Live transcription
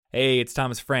Hey, it's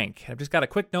Thomas Frank. I've just got a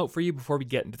quick note for you before we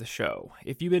get into the show.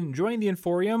 If you've been enjoying the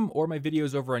Inforium or my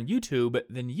videos over on YouTube,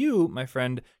 then you, my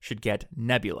friend, should get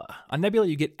Nebula. On Nebula,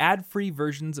 you get ad-free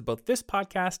versions of both this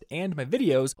podcast and my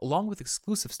videos, along with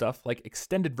exclusive stuff like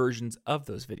extended versions of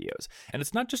those videos. And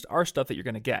it's not just our stuff that you're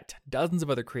going to get. Dozens of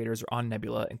other creators are on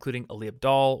Nebula, including Ali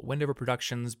Abdaal, Wendover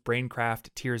Productions,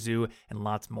 Braincraft, Tierzoo, and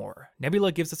lots more.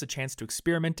 Nebula gives us a chance to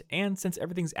experiment, and since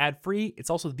everything's ad-free, it's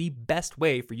also the best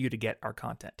way for you to get our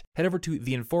content. Head over to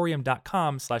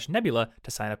theinforium.com/nebula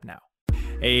to sign up now.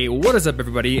 Hey, what is up,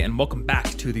 everybody, and welcome back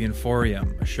to The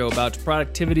Inforium, a show about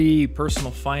productivity,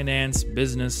 personal finance,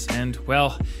 business, and,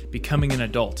 well, becoming an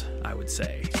adult, I would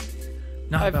say.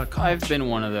 Not about college. I've been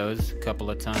one of those a couple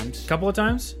of times. Couple of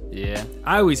times? Yeah.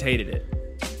 I always hated it.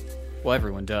 Well,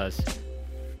 everyone does.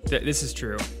 This is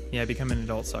true. Yeah, becoming an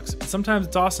adult sucks. But sometimes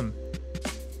it's awesome.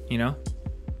 You know?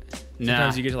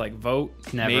 Sometimes you get to, like, vote,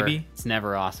 maybe. It's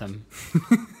never awesome.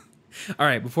 All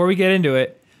right, before we get into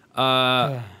it,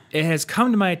 it has come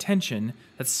to my attention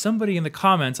that somebody in the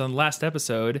comments on the last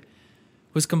episode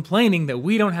was complaining that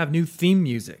we don't have new theme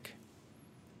music.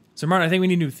 So, Martin, I think we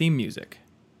need new theme music.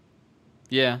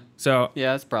 Yeah. So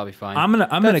yeah, that's probably fine. I'm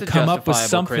gonna come up with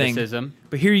something. Criticism.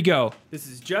 But here you go. This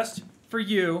is just for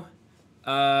you.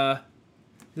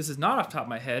 This is not off the top of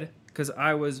my head because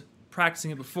I was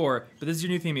practicing it before. But this is your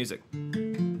new theme music.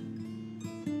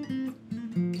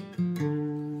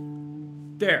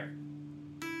 There.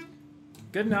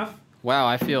 Good enough. Wow,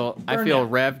 I feel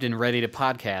revved and ready to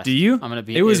podcast. Do you? I'm gonna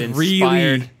be. It was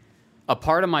inspired. really A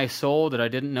part of my soul that I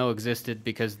didn't know existed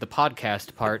because the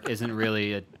podcast part isn't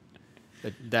really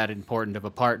that important of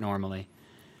a part normally.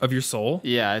 Of your soul?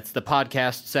 Yeah, it's the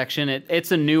podcast section.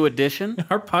 It's a new addition.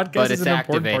 Our podcast but is it's an important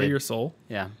part activated. of your soul?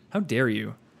 Yeah. How dare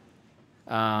you?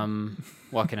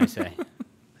 What can I say?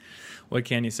 What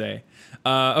can you say?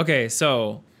 Okay,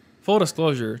 so full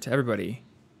disclosure to everybody,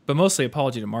 but mostly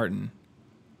apology to Martin.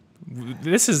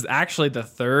 This is actually the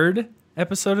third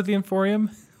episode of The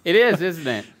Inforium. It is, isn't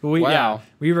it? Wow. Yeah,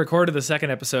 we recorded the second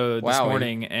episode this Wow.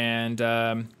 morning, and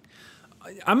I'm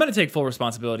going to take full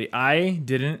responsibility. I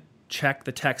didn't check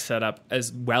the tech setup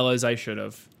as well as I should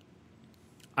have.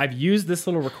 I've used this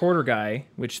little recorder guy,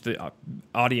 which the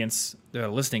audience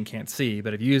listening can't see,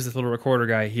 but I've used this little recorder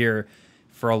guy here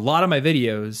for a lot of my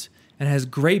videos, and it has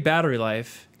great battery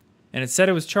life, and it said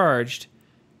it was charged,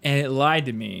 and it lied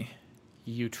to me.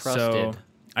 You trusted. So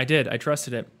I did. I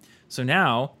trusted it. So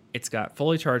now it's got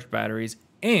fully charged batteries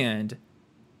and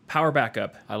power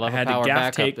backup. I love had a power to gaff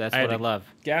backup. tape. That's had what I to love.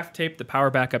 Gaff tape the power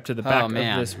backup to the back of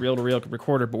man. this reel-to-reel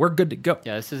recorder, but we're good to go.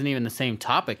 Yeah, this isn't even the same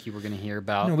topic you were going to hear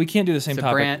about. No, we can't do the same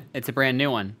topic. It's a brand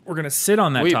new one. We're going to sit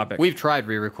on that topic. We've tried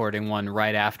re-recording one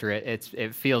right after it.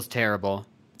 It feels terrible.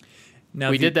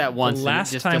 Now, we did that once. The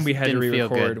last time we had to didn't feel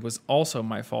re-record good. was also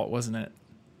my fault, wasn't it?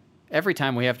 Every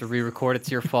time we have to re-record, it's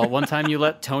your fault. One time you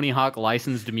let Tony Hawk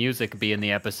licensed music be in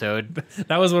the episode.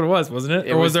 That was what it was, wasn't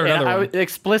it? Or was there another one?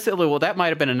 Explicitly, well, that might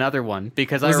have been another one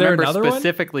because Was I there remember another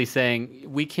specifically saying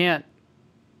we can't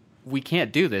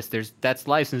do this. That's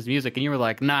licensed music, and you were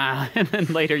like, nah. And then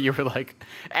later you were like,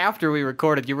 after we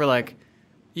recorded, you were like,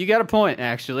 you got a point,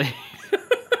 actually.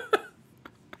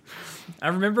 I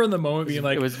remember in the moment being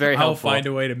like, it was very I'll helpful. find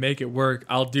a way to make it work.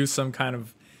 I'll do some kind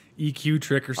of EQ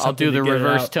trick or something. I'll do the to get it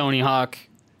reverse out. Tony Hawk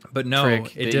But no,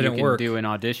 trick it that didn't you can work. do in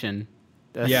Audition.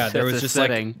 There That's was a just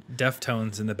setting. like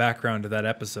Deftones in the background of that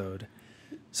episode.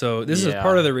 So this is Yeah.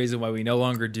 part of the reason why we no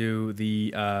longer do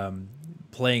the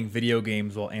playing video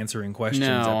games while answering questions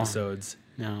No. episodes.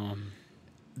 No.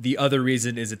 The other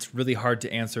reason is it's really hard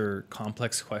to answer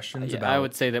complex questions about. I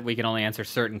would say that we can only answer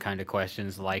certain kind of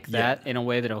questions like that in a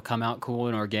way that'll come out cool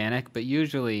and organic, but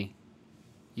usually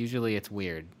it's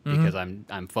weird because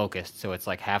I'm focused, so it's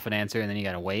like half an answer and then you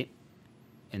got to wait.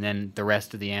 And then the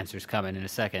rest of the answers come in a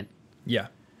second. Yeah.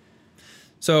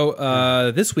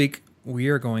 So this week we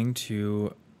are going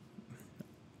to,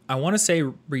 I want to say,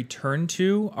 return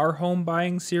to our home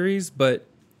buying series, but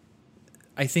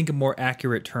I think a more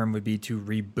accurate term would be to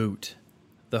reboot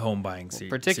the home buying series.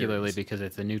 Particularly because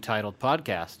it's a new titled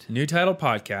podcast. New title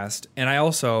podcast. And I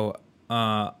also,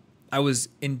 I was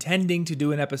intending to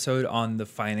do an episode on the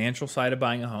financial side of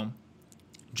buying a home,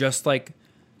 just like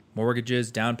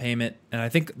mortgages, down payment. And I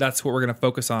think that's what we're going to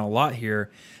focus on a lot here.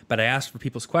 But I asked for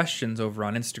people's questions over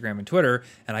on Instagram and Twitter,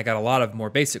 and I got a lot of more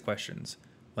basic questions.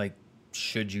 Like,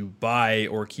 should you buy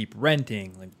or keep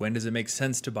renting? Like, when does it make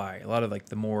sense to buy? A lot of like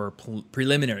the more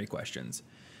preliminary questions.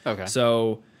 Okay.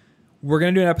 So we're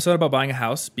going to do an episode about buying a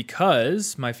house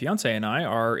because my fiance and I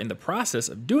are in the process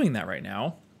of doing that right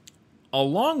now,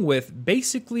 along with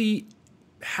basically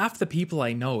half the people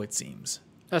I know, it seems.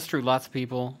 That's true. Lots of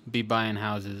people be buying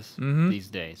houses these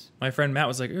days. My friend Matt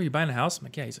was like, "Oh, you buying a house?" I'm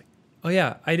like, "Yeah." He's like, "Oh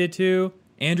yeah, I did too.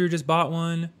 Andrew just bought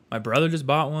one. My brother just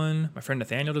bought one. My friend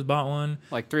Nathaniel just bought one.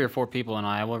 Like 3 or 4 people in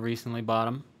Iowa recently bought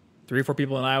them. 3 or 4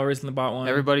 people in Iowa recently bought one.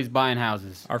 Everybody's buying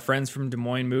houses. Our friends from Des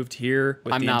Moines moved here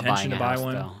with I'm the not intention buying to a buy house,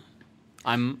 one.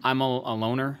 though. I'm a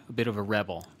loner, a bit of a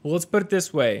rebel. Well, let's put it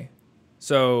this way.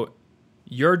 So,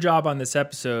 your job on this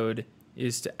episode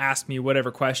is to ask me whatever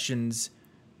questions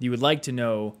you would like to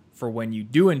know for when you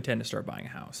do intend to start buying a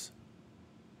house.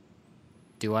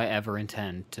 Do I ever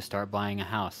intend to start buying a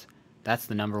house? That's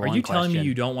the number one Are you question. telling me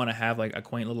you don't want to have like a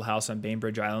quaint little house on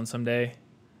Bainbridge Island someday?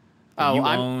 Oh,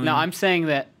 I'm saying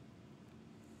that.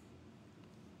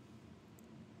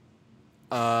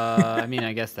 I mean,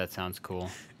 I guess that sounds cool.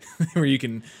 Where you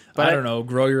can, But I don't know,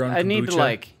 grow your own kombucha. I need to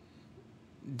like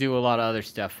do a lot of other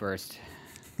stuff first.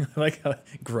 like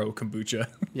grow kombucha.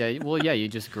 Yeah, well, yeah, you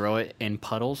just grow it in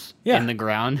puddles Yeah. in the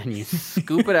ground, and you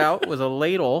scoop it out with a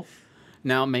ladle.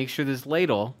 Now, make sure this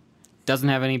ladle doesn't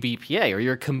have any BPA, or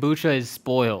your kombucha is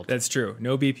spoiled. That's true.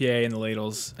 No BPA in the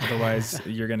ladles, otherwise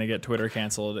you're gonna get Twitter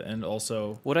canceled. And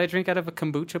also, Would I drink out of a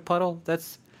kombucha puddle? That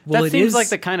it seems is- like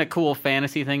the kind of cool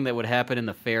fantasy thing that would happen in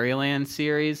the Fairyland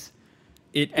series.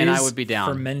 I would be down.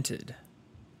 Fermented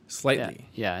slightly.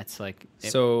 Yeah, it's like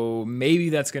So maybe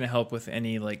that's going to help with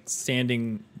any like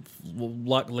standing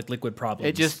liquid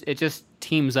problems. it just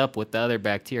teams up with the other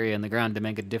bacteria in the ground to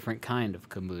make a different kind of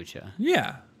kombucha.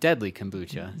 Yeah. Deadly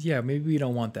kombucha. Yeah, maybe we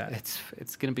don't want that.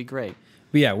 It's gonna be great.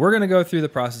 But yeah, we're going to go through the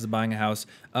process of buying a house.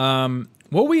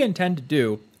 What we intend to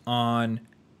do on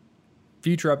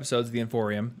future episodes of the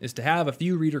Inforium is to have a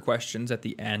few reader questions at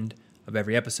the end of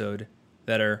every episode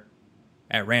that are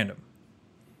at random.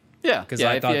 Yeah, 'Cause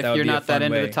I thought that would if you're be a not that fun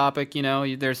into way. the topic,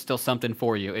 there's still something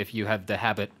for you. If you have the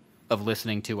habit of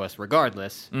listening to us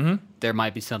regardless, there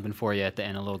might be something for you at the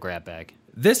end, a little grab bag.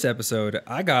 This episode,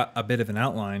 I got a bit of an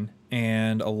outline,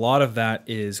 and a lot of that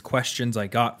is questions I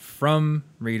got from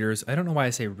readers. I don't know why I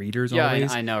say readers Yeah,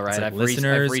 always. I know, right? It's like I've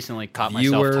listeners, recently caught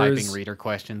viewers. myself typing reader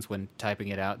questions when typing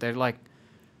it out. They're like,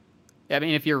 I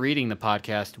mean, if you're reading the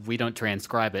podcast, we don't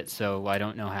transcribe it, so I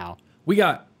don't know how. We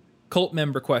got cult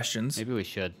member questions. Maybe we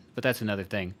should, but that's another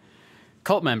thing.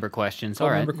 Cult member questions. Cult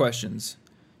All right. member questions.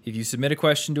 If you submit a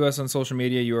question to us on social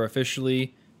media, you are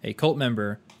officially a cult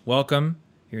member. Welcome.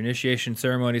 Your initiation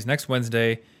ceremony is next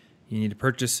Wednesday. You need to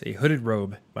purchase a hooded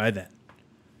robe by then.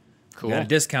 Cool. Got a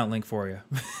discount link for you.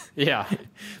 Yeah.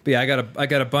 But yeah, I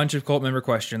got a bunch of cult member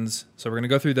questions, so we're gonna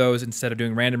go through those instead of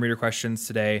doing random reader questions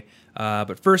today.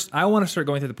 But first, I want to start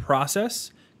going through the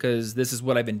process because this is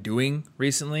what I've been doing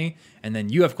recently, and then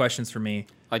you have questions for me.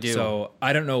 I do. So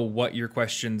I don't know what your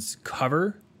questions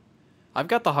cover. I've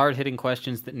got the hard-hitting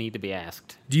questions that need to be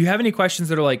asked. Do you have any questions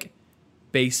that are like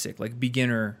basic, like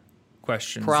beginner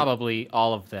questions? Probably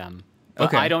all of them. But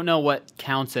Okay. I don't know what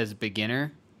counts as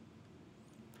beginner.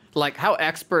 Like, how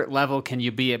expert level can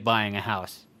you be at buying a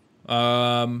house?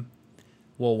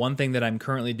 Well, one thing that I'm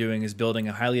currently doing is building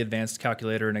a highly advanced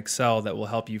calculator in Excel that will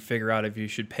help you figure out if you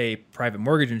should pay private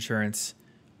mortgage insurance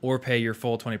or pay your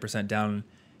full 20% down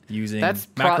using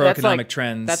macroeconomic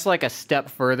trends. That's like a step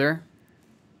further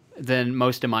than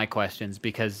most of my questions,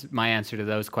 because my answer to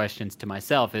those questions to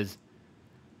myself is,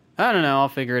 I don't know, I'll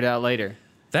figure it out later.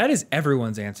 That is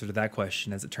everyone's answer to that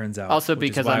question, as it turns out. Also, which is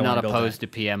because why I I'm not wanna build opposed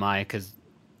that. to PMI, because,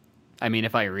 I mean,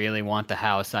 if I really want the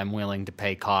house, I'm willing to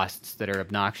pay costs that are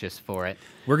obnoxious for it.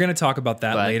 We're going to talk about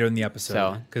that But- later in the episode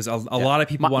so, because a lot of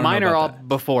people want to Mine know are all about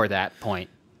before that point.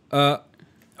 that.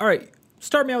 All right,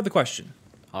 start me out with the question.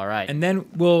 All right. And then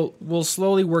we'll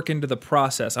slowly work into the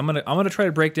process. I'm gonna try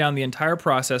to break down the entire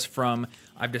process from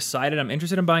I've decided I'm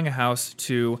interested in buying a house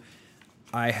to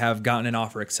I have gotten an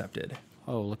offer accepted.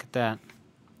 Oh, look at that.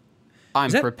 I'm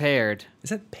that- prepared.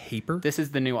 Is that paper? This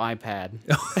is the new iPad.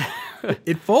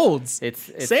 It folds. It's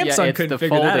Samsung yeah, it's couldn't the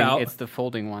figure that folding, out. It's the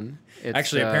folding one. It's,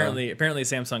 Actually, apparently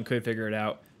Samsung could figure it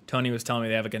out. Tony was telling me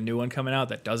they have like a new one coming out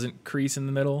that doesn't crease in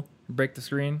the middle and break the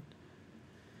screen.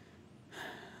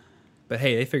 But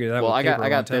hey, they figured it out. Well, with I paper a long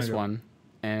got time this ago. one,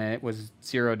 and it was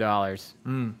 $0.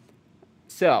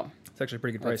 So It's actually a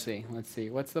pretty good price. let's see.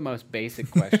 What's the most basic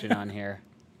question on here?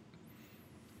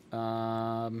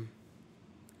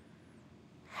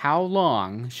 How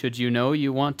long should you know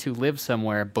you want to live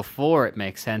somewhere before it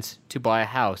makes sense to buy a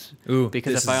house? Ooh,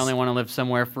 because this if I is- only want to live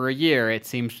somewhere for a year, it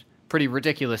seems pretty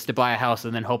ridiculous to buy a house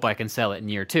and then hope I can sell it in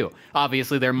year 2.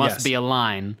 Obviously, there must Yes. be a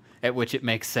line at which it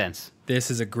makes sense.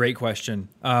 This is a great question.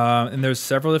 And there's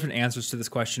several different answers to this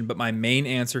question, but my main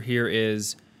answer here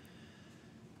is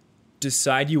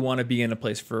decide you want to be in a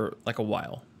place for like a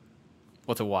while.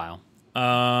 What's a while?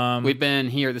 Um, We've been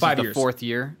here. This is 5 the years. 4th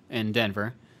year in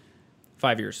Denver.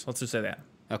 5 years. Let's just say that.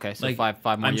 Okay, so Like,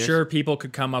 five more I'm years. sure people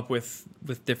could come up with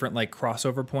different like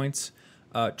crossover points.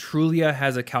 Trulia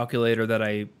has a calculator that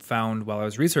I found while I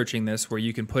was researching this, where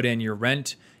you can put in your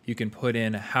rent, you can put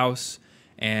in a house,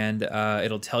 and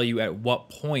it'll tell you at what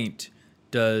point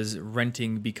does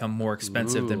renting become more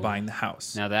expensive than Ooh. buying the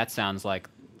house. Now that sounds like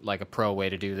a pro way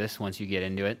to do this once you get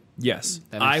into it. Yes,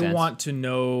 That makes I sense. want to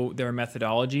know their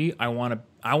methodology. I want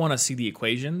to see the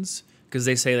equations because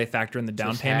they say they factor in the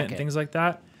down Just payment hack and it. things like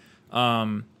that.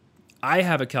 I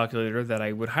have a calculator that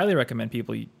I would highly recommend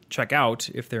people check out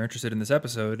if they're interested in this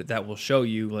episode. That will show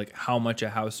you like how much a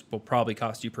house will probably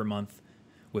cost you per month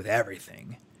with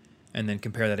everything, and then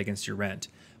compare that against your rent.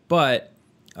 But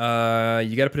you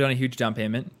got to put down a huge down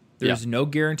payment. There's no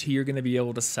guarantee you're going to be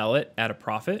able to sell it at a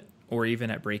profit or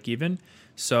even at break even.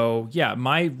 So yeah,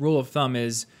 my rule of thumb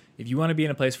is if you want to be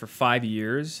in a place for 5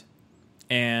 years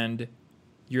and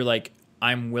you're like,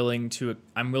 I'm willing to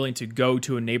go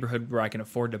to a neighborhood where I can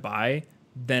afford to buy,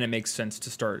 then it makes sense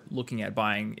to start looking at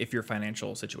buying if your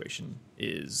financial situation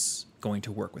is going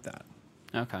to work with that.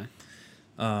 Okay.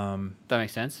 That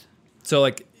makes sense. So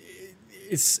like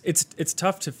it's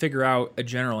tough to figure out a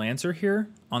general answer here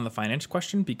on the finance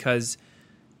question because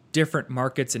different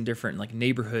markets and different like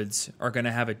neighborhoods are going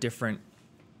to have a different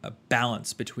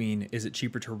balance between is it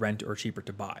cheaper to rent or cheaper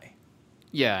to buy.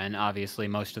 Yeah, and obviously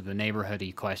most of the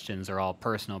neighborhoody questions are all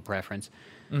personal preference.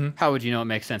 Mm-hmm. How would you know it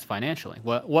makes sense financially?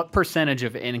 What percentage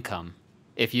of income,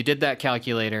 if you did that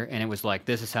calculator and it was like,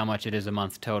 this is how much it is a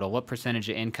month total, what percentage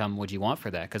of income would you want for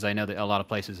that? Because I know that a lot of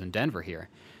places in Denver here,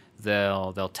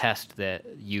 they'll test that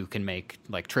you can make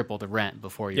like triple the rent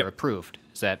before you're approved.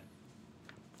 Is that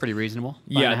pretty reasonable?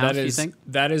 Buying a house, that you is think?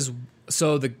 that is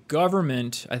so the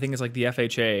government, I think it's like the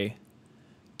FHA,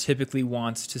 typically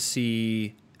wants to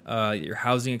see your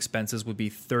housing expenses would be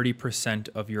 30%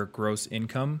 of your gross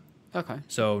income. Okay.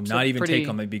 So not even pretty take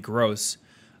home, it'd be gross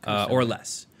or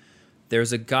less.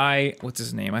 There's a guy, what's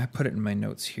his name? I put it in my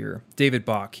notes here. David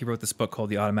Bach. He wrote this book called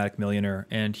The Automatic Millionaire,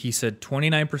 and he said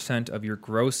 29% of your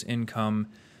gross income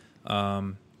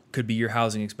could be your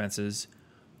housing expenses,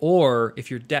 or if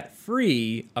you're debt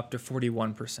free, up to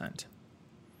 41%.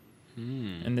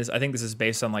 And I think this is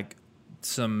based on like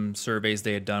some surveys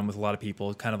they had done with a lot of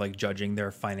people, kind of like judging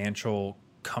their financial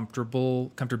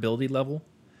comfortability level.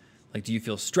 Like, do you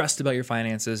feel stressed about your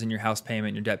finances and your house payment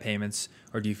and your debt payments,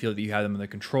 or do you feel that you have them under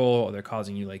control, or they're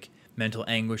causing you like mental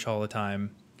anguish all the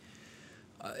time?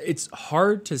 It's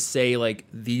hard to say like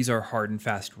these are hard and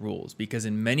fast rules because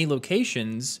in many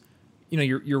locations, you know,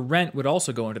 your rent would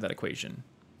also go into that equation.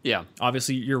 Yeah.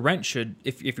 Obviously, your rent should,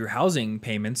 if your housing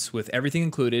payments with everything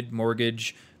included,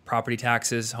 mortgage, property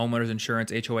taxes, homeowners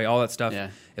insurance, HOA, all that stuff,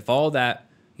 if all that,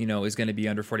 you know, is going to be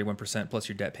under 41% plus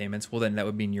your debt payments, well, then that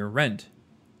would mean your rent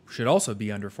should also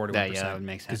be under 41%. That would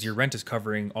make sense. Because your rent is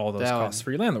covering all those costs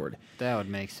for your landlord. That would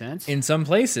make sense. In some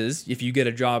places, if you get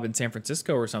a job in San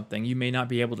Francisco or something, you may not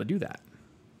be able to do that.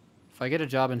 If I get a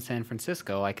job in San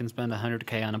Francisco, I can spend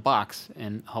 $100K on a box,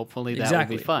 and hopefully that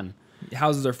will be fun.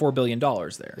 Houses are $4 billion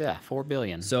there. Yeah, $4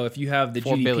 billion. So if you have the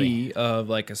 $4 GDP billion. of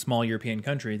like a small European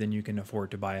country, then you can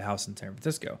afford to buy a house in San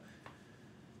Francisco.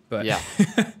 But yeah,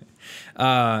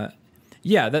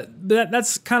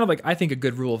 that's kind of like, I think, a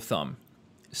good rule of thumb.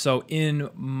 So in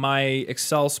my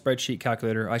Excel spreadsheet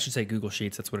calculator, I should say Google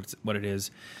Sheets, that's what it is.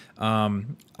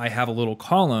 I have a little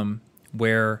column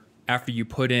where after you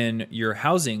put in your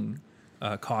housing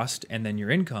cost and then your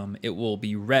income, it will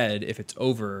be red if it's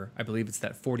over, I believe it's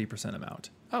that 40%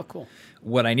 amount. Oh, cool.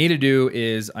 What I need to do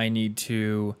is I need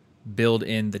to build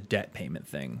in the debt payment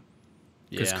thing.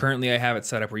 Because currently I have it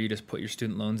set up where you just put your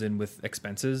student loans in with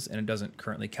expenses and it doesn't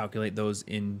currently calculate those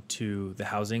into the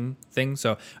housing thing.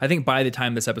 So I think by the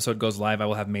time this episode goes live, I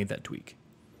will have made that tweak.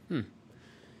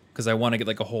 Because I want to get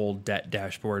like a whole debt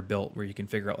dashboard built where you can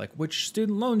figure out like which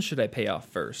student loans should I pay off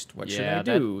first? What should I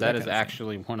do? That is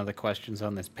actually one of the questions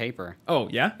on this paper. Oh,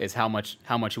 yeah? Is how much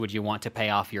would you want to pay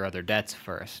off your other debts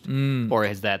first? Or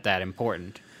is that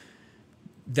important?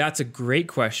 That's a great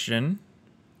question.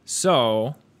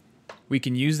 So we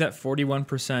can use that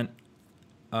 41%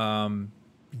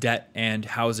 debt and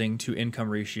housing to income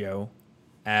ratio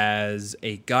as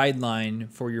a guideline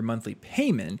for your monthly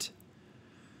payment.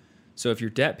 So if your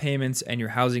debt payments and your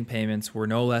housing payments were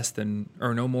no more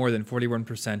than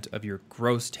 41% of your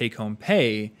gross take-home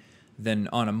pay, then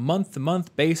on a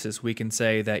month-to-month basis, we can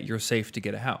say that you're safe to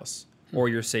get a house or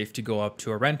you're safe to go up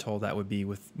to a rental that would be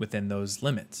within those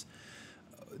limits.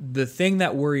 The thing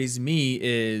that worries me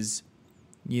is,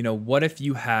 you know, what if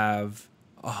you have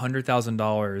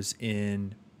 $100,000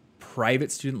 in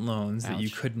private student loans that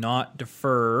you could not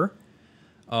defer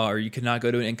or you could not go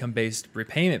to an income-based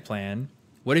repayment plan,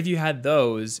 What if you had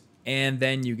those and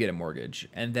then you get a mortgage?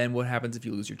 And then what happens if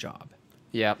you lose your job?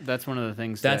 Yeah, that's one of the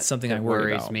things That's something I worry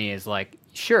worries about. me is like,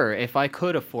 sure, if I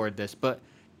could afford this, but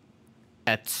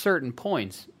at certain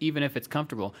points, even if it's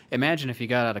comfortable, imagine if you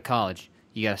got out of college,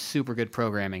 you got a super good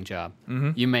programming job,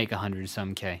 you make 100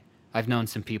 some K. I've known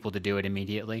some people to do it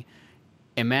immediately.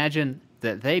 Imagine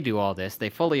that they do all this, they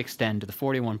fully extend to the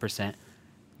 41%,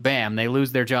 bam, they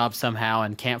lose their job somehow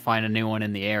and can't find a new one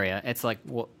in the area. It's like,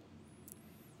 well,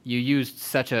 you used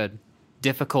such a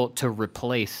difficult to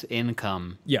replace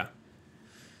income. Yeah.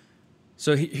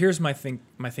 So here's my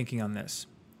thinking on this.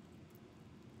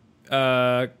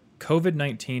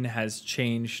 COVID-19 has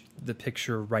changed the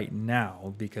picture right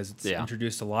now because it's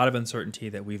introduced a lot of uncertainty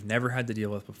that we've never had to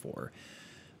deal with before.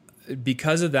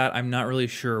 Because of that, I'm not really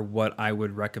sure what I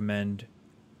would recommend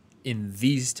in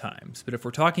these times. But if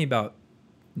we're talking about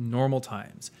normal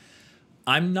times,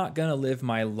 I'm not going to live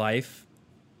my life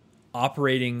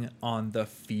operating on the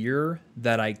fear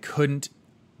that I couldn't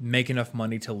make enough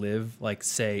money to live, like,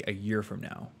 say, a year from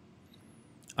now.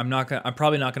 I'm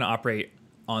probably not going to operate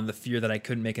on the fear that I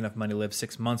couldn't make enough money to live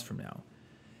 6 months from now.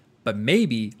 But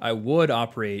maybe I would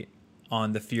operate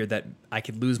on the fear that I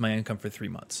could lose my income for 3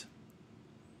 months.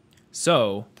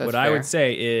 So what I would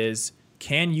say is,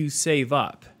 can you save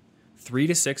up 3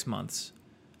 to 6 months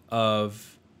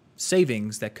of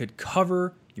savings that could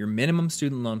cover your minimum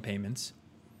student loan payments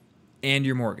and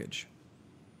your mortgage?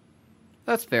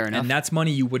 That's fair enough. And that's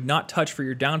money you would not touch for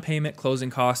your down payment, closing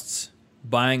costs,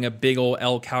 buying a big old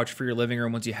L couch for your living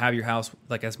room once you have your house.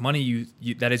 Like, as money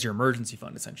you that is your emergency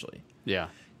fund, essentially. Yeah.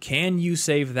 Can you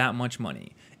save that much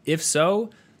money? If so,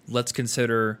 let's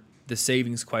consider the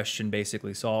savings question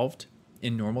basically solved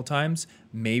in normal times.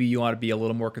 Maybe you ought to be a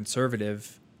little more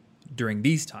conservative during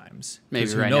these times.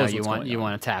 Maybe right now you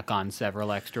want to tack on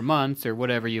several extra months or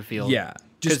whatever you feel. Yeah.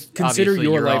 Just consider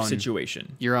your life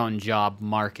situation. Your own job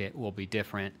market will be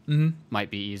different. Might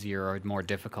be easier or more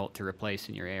difficult to replace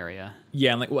in your area.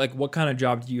 Yeah, and like what kind of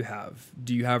job do you have?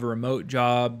 Do you have a remote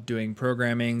job doing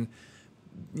programming?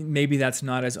 Maybe that's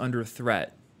not as under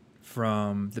threat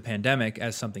from the pandemic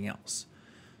as something else.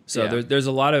 So there's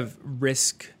a lot of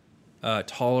risk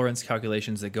tolerance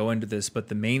calculations that go into this, but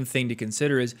the main thing to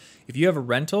consider is if you have a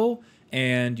rental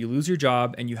and you lose your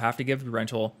job and you have to give up the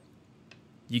rental,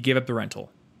 you give up the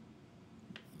rental.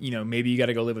 You know, maybe you got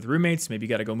to go live with roommates. Maybe you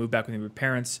got to go move back with your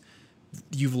parents.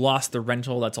 You've lost the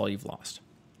rental. That's all you've lost.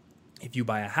 If you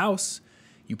buy a house,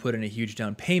 you put in a huge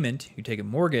down payment, you take a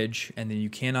mortgage, and then you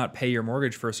cannot pay your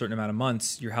mortgage for a certain amount of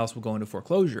months, your house will go into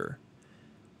foreclosure.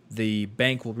 The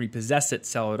bank will repossess it,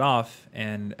 sell it off,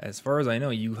 and as far as I know,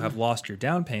 you have lost your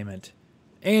down payment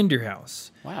and your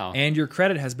house. Wow. And your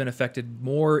credit has been affected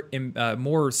more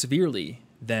severely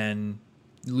than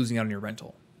losing out on your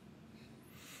rental.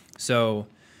 So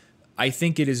I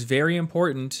think it is very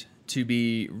important to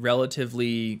be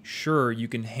relatively sure you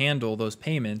can handle those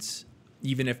payments,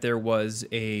 even if there was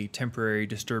a temporary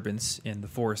disturbance in the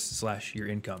force / your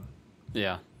income.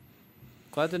 Yeah.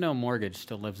 Glad to know mortgage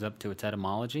still lives up to its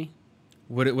etymology.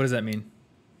 What does that mean?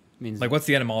 It means like, what's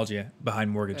the etymology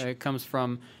behind mortgage? It comes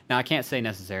from, now I can't say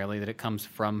necessarily that it comes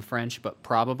from French, but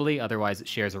probably, otherwise it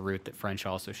shares a root that French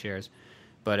also shares.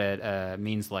 But it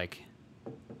means like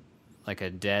a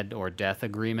dead or death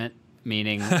agreement,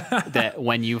 meaning that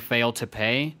when you fail to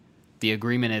pay, the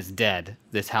agreement is dead.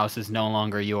 This house is no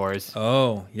longer yours.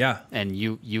 Oh, yeah. And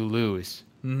you lose.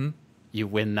 Mm-hmm. You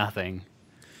win nothing.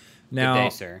 Now, good day,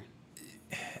 sir.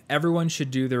 Everyone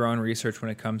should do their own research when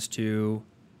it comes to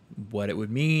what it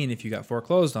would mean if you got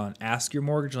foreclosed on. Ask your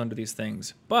mortgage lender these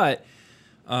things. But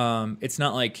it's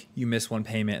not like you miss one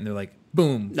payment and they're like,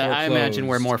 boom, foreclosed. I imagine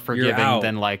we're more forgiving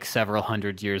than like several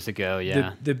hundred years ago.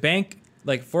 Yeah. The bank,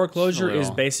 like, foreclosure is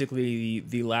basically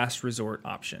the last resort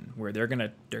option, where they're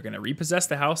gonna repossess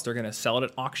the house, they're gonna sell it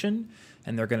at auction,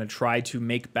 and they're gonna try to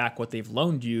make back what they've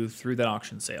loaned you through that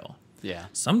auction sale. Yeah.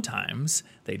 Sometimes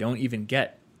they don't even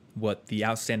get what the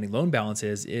outstanding loan balance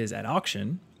is at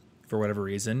auction for whatever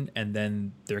reason, and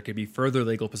then there could be further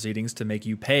legal proceedings to make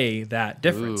you pay that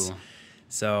difference. Ooh.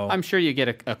 So I'm sure you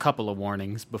get a couple of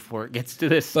warnings before it gets to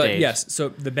this stage. But yes, so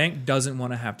the bank doesn't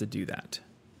want to have to do that.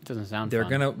 It doesn't sound they're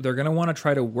fun. They're gonna want to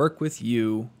try to work with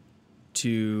you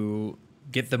to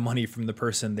get the money from the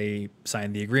person they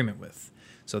signed the agreement with.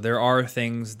 So there are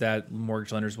things that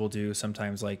mortgage lenders will do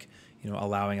sometimes, like, you know,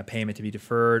 allowing a payment to be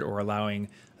deferred or allowing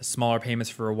smaller payments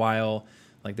for a while.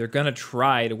 Like, they're gonna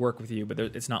try to work with you, but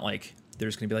it's not like they're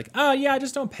just gonna be like, oh yeah,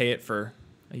 just don't pay it for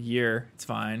a year, it's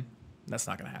fine. That's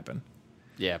not gonna happen.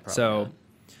 Yeah, probably. So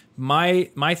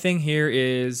not. my thing here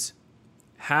is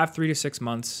have 3 to 6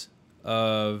 months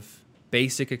of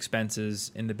basic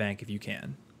expenses in the bank if you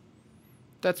can.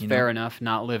 That's fair enough.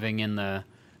 Not living in the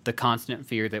constant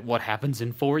fear that what happens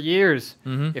in 4 years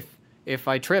if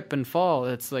I trip and fall.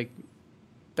 It's like,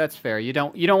 that's fair. You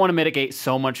don't want to mitigate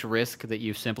so much risk that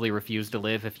you simply refuse to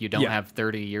live if you don't have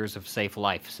 30 years of safe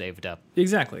life saved up.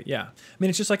 Exactly. Yeah. I mean,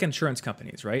 it's just like insurance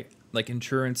companies, right? Like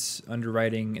insurance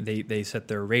underwriting, they set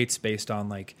their rates based on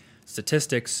like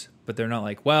statistics, but they're not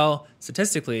like, well,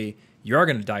 statistically, you are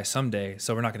going to die someday,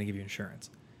 so we're not going to give you insurance.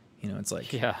 It's like,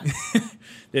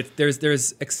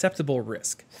 there's acceptable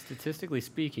risk. Statistically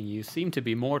speaking, you seem to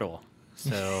be mortal.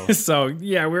 So, so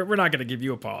yeah, we're not going to give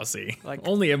you a policy. Like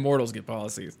only immortals get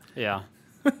policies. Yeah.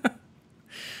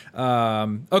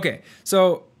 Okay.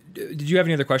 So, did you have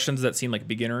any other questions that seem like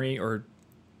beginnery, or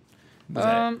was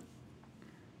that it?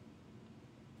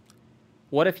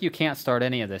 What if you can't start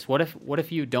any of this? What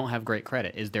if you don't have great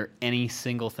credit? Is there any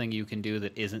single thing you can do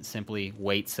that isn't simply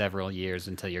wait several years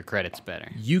until your credit's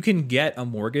better? You can get a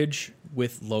mortgage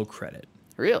with low credit.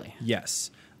 Really?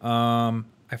 Yes.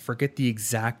 I forget the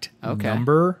exact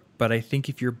number, but I think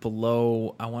if you're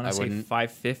below, I want to say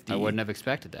 550. I wouldn't have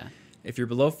expected that. If you're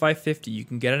below 550, you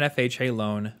can get an FHA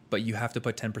loan, but you have to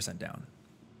put 10% down.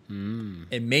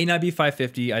 It may not be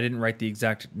 550. I didn't write the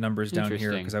exact numbers down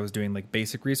here because I was doing like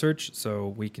basic research, so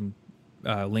we can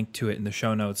link to it in the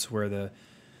show notes where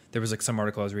there was like some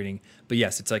article I was reading. But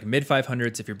yes, it's like mid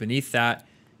 500s. If you're beneath that,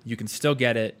 you can still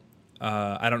get it.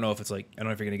 I don't know if you're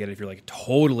going to get it if you're like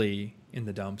totally in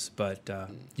the dumps, but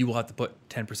you will have to put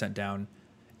 10% down,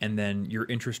 and then your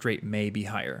interest rate may be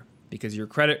higher because your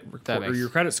credit your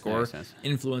credit score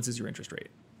influences your interest rate.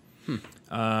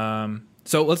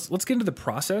 So let's get into the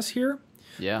process here.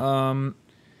 Yeah.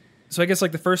 So I guess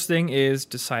like the first thing is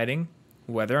deciding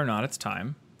whether or not it's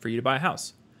time for you to buy a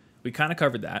house. We kind of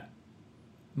covered that.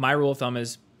 My rule of thumb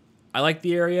is I like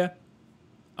the area.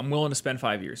 I'm willing to spend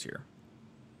 5 years here.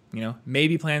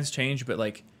 Maybe plans change, but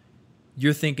like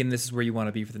you're thinking this is where you want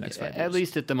to be for the next 5 years. At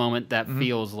least at the moment, that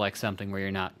feels like something where you're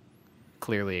not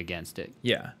clearly against it.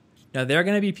 Yeah. Now, there are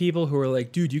going to be people who are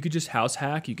like, dude, you could just house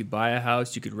hack. You could buy a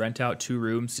house. You could rent out 2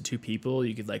 rooms to 2 people.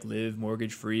 You could like live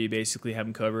mortgage free, basically have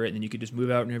them cover it. And then you could just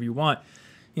move out whenever you want.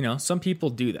 Some people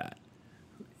do that.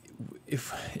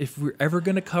 If we're ever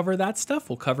going to cover that stuff,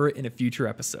 we'll cover it in a future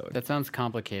episode. That sounds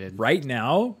complicated. Right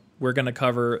now, we're going to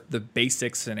cover the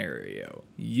basic scenario.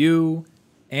 You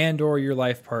and or your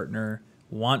life partner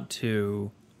want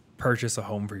to purchase a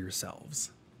home for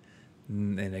yourselves.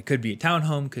 And it could be a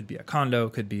townhome, could be a condo,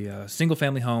 could be a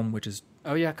single-family home, which is...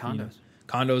 Oh, yeah, condos.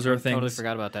 Condos are things. Totally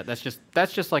forgot about that. That's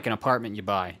just like an apartment you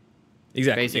buy.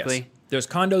 Exactly, basically. Yes. There's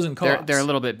condos and co-ops. They're a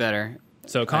little bit better.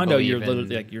 So condo, you're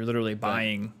literally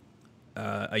buying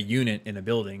a unit in a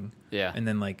building. Yeah. And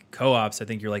then like co-ops, I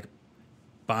think you're like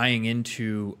buying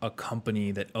into a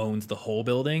company that owns the whole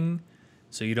building.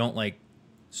 So you don't like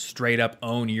straight up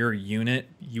own your unit.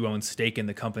 You own stake in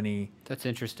the company. That's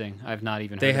interesting. I've not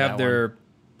even heard They of have that their one.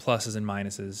 pluses and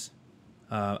minuses.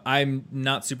 I'm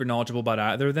not super knowledgeable about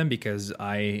either of them because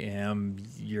I am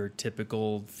your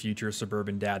typical future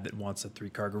suburban dad that wants a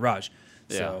 3-car garage.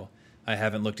 Yeah. So I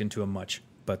haven't looked into them much,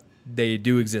 but they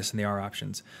do exist and they are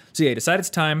options. So yeah, decide it's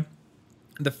time.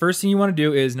 The first thing you want to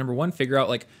do is, number 1, figure out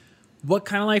like what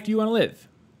kind of life do you want to live?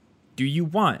 Do you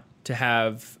want to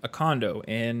have a condo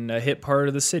in a hip part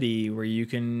of the city where you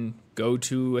can go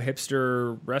to a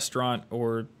hipster restaurant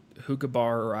or hookah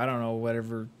bar, or I don't know,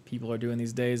 whatever people are doing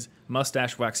these days,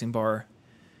 mustache waxing bar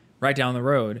right down the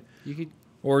road?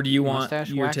 Or do you want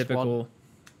your typical...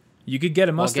 You could get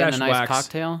a mustache wax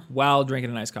cocktail while drinking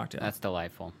a nice cocktail. That's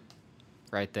delightful.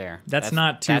 Right there. That's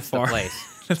not too far. The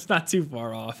place. That's not too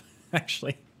far off,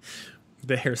 actually.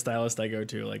 The hairstylist I go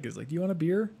to is like, do you want a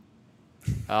beer?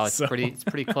 Oh, it's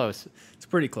pretty close. It's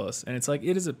pretty close. And it's like,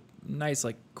 it is a nice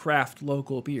like craft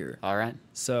local beer. All right.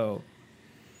 So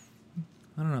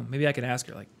I don't know. Maybe I could ask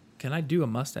her, like, can I do a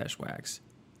mustache wax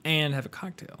and have a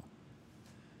cocktail?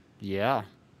 Yeah.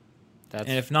 And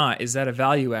if not, is that a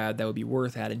value add that would be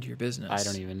worth adding to your business? I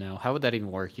don't even know. How would that even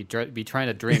work? You'd be trying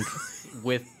to drink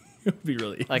with... It would be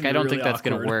really... Like, I don't think that's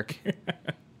going to work.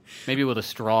 Maybe with a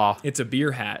straw. It's a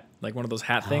beer hat. Like one of those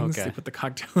hat things. Okay. They put the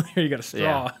cocktail there. You got a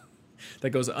straw that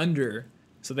goes under,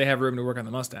 so they have room to work on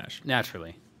the mustache.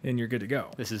 Naturally. And you're good to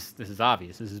go. This is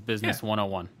obvious. This is business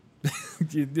 101.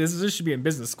 This should be in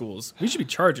business schools. We should be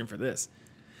charging for this.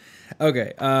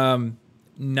 Okay. Now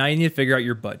you need to figure out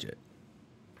your budget.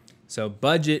 So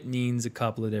budget means a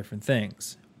couple of different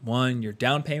things. 1, your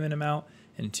down payment amount,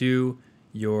 and 2,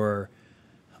 your,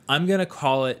 I'm going to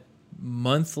call it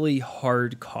monthly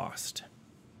hard cost.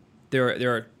 There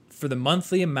are for the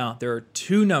monthly amount, there are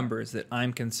 2 numbers that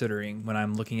I'm considering when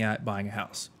I'm looking at buying a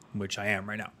house, which I am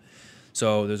right now.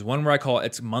 So there's one where I call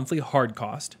it's monthly hard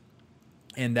cost,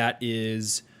 and that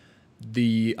is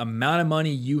the amount of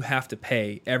money you have to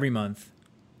pay every month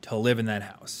to live in that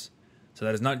house. So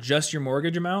that is not just your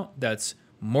mortgage amount. That's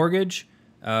mortgage.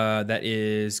 That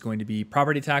is going to be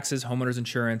property taxes, homeowners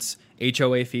insurance,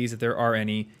 HOA fees if there are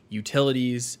any,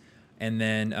 utilities, and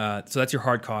then so that's your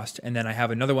hard cost. And then I have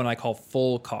another one I call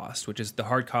full cost, which is the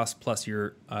hard cost plus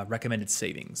your recommended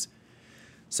savings.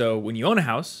 So when you own a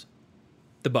house,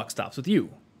 the buck stops with you.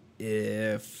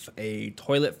 If a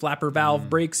toilet flapper valve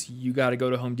breaks, you got to go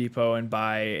to Home Depot and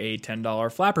buy a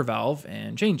 $10 flapper valve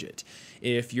and change it.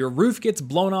 If your roof gets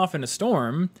blown off in a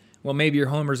storm, well, maybe your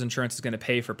homeowner's insurance is going to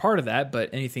pay for part of that, but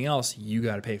anything else you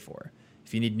got to pay for.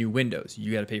 If you need new windows,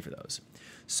 you got to pay for those.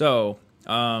 So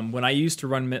when I used to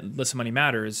run Listen Money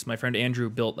Matters, my friend Andrew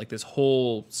built like this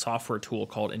whole software tool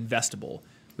called Investable,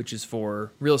 which is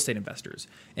for real estate investors.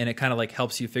 And it kind of like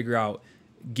helps you figure out,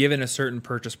 given a certain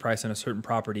purchase price on a certain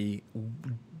property,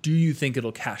 do you think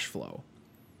it'll cash flow?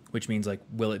 Which means like,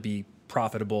 will it be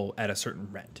profitable at a certain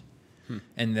rent?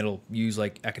 And it'll use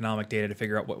like economic data to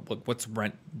figure out what's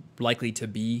rent likely to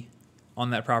be on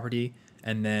that property.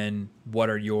 And then what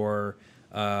are your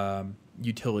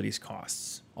utilities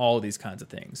costs, all of these kinds of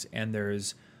things. And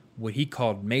there's what he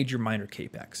called major, minor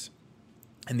CAPEX.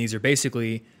 And these are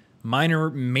basically minor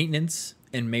maintenance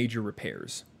and major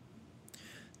repairs.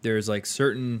 There's like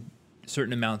certain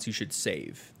amounts you should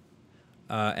save.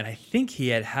 And I think he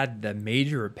had the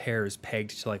major repairs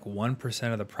pegged to like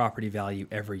 1% of the property value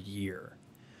every year.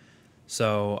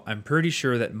 So I'm pretty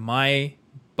sure that my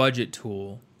budget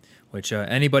tool, which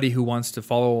anybody who wants to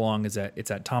follow along it's at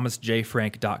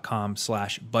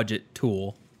thomasjfrank.com/budget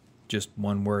tool, just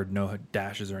one word, no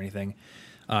dashes or anything.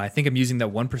 I think I'm using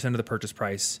that 1% of the purchase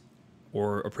price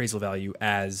or appraisal value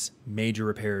as major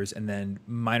repairs, and then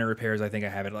minor repairs, I think I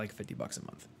have it at like $50 a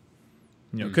month.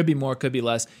 You know, it could be more, could be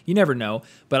less. You never know,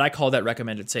 but I call that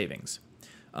recommended savings.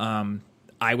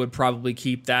 I would probably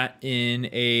keep that in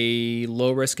a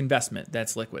low-risk investment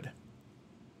that's liquid.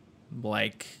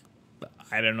 Like,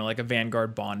 I don't know, like a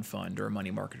Vanguard bond fund or a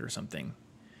money market or something,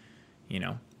 you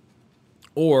know.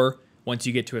 Or once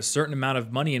you get to a certain amount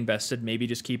of money invested, maybe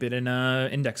just keep it in an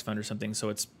index fund or something so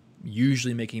it's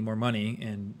usually making more money.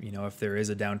 And, you know, if there is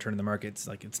a downturn in the market, it's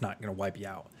like it's not going to wipe you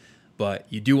out. But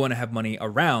you do want to have money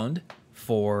around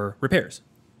for repairs.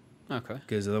 Okay.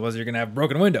 Because otherwise you're going to have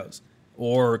broken windows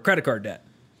or credit card debt.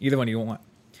 Either one you want.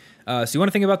 So you want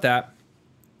to think about that.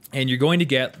 And you're going to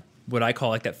get what I call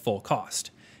like that full cost.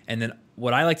 And then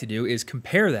what I like to do is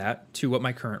compare that to what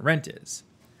my current rent is.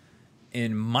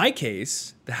 In my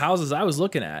case, the houses I was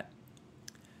looking at,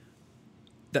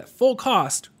 that full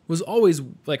cost was always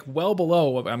like well below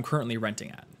what I'm currently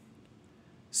renting at.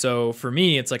 So for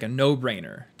me, it's like a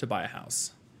no-brainer to buy a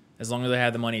house as long as I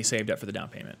have the money saved up for the down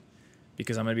payment,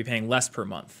 because I'm going to be paying less per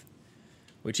month,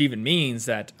 which even means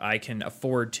that I can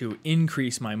afford to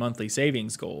increase my monthly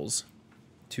savings goals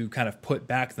to kind of put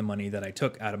back the money that I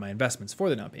took out of my investments for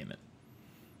the down payment.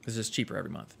 It's just cheaper every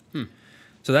month.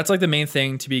 So that's like the main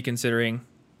thing to be considering.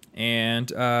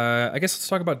 And I guess let's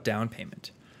talk about down payment.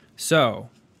 So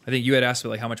I think you had asked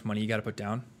about like how much money you got to put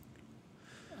down.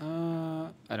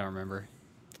 I don't remember.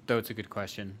 Though it's a good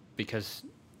question because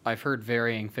I've heard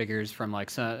varying figures from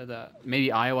like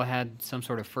maybe Iowa had some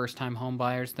sort of first-time home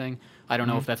buyers thing. I don't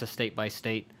know if that's a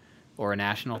state-by-state or a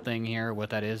national thing here,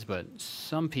 what that is, but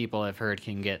some people I've heard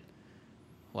can get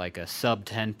like a sub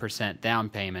 10% down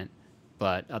payment,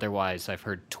 but otherwise I've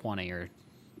heard 20 or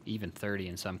even 30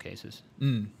 in some cases.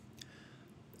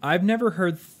 I've never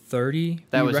heard 30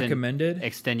 that be was recommended. In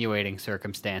extenuating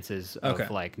circumstances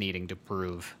of like needing to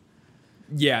prove.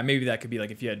 Yeah, maybe that could be like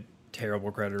if you had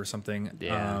terrible credit or something.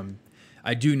 Yeah.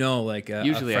 I do know like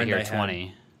usually a friend I hear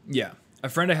 20. Yeah. A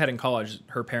friend I had in college,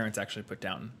 her parents actually put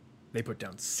down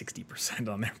 60%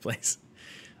 on their place.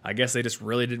 I guess they just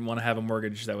really didn't want to have a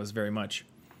mortgage that was very much.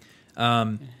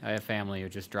 I have family who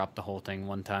just dropped the whole thing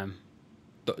one time.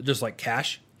 Just like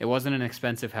cash? It wasn't an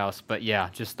expensive house, but yeah,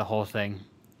 just the whole thing.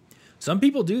 Some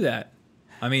people do that.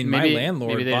 I mean, my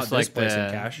landlord bought this place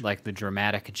in cash. Like the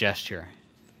dramatic gesture.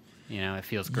 You know, it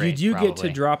feels great. You do get to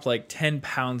drop like 10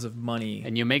 pounds of money.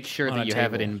 And you make sure that you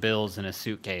have it in bills in a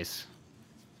suitcase.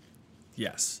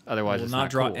 Yes. Otherwise, it's not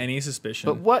draw cool. any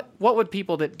suspicion. But what would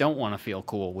people that don't want to feel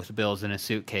cool with bills in a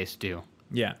suitcase do?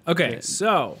 Yeah. Okay.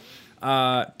 So,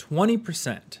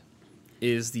 20%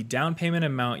 is the down payment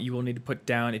amount you will need to put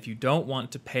down if you don't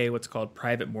want to pay what's called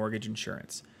private mortgage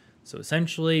insurance. So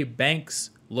essentially,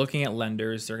 banks looking at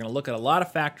lenders, they're going to look at a lot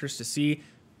of factors to see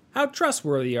how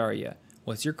trustworthy are you?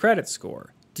 What's your credit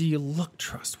score? Do you look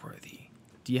trustworthy?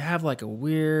 Do you have like a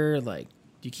weird, like,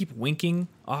 do you keep winking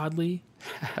oddly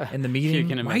in the meeting?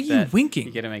 Why are you winking?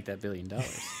 You're going to make that $1 billion.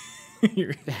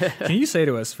 Can you say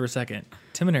to us for a second,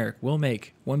 Tim and Eric will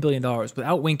make $1 billion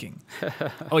without winking?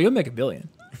 Oh, you'll make $1 billion.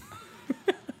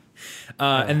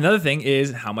 And another thing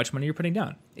is how much money you're putting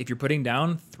down. If you're putting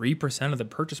down 3% of the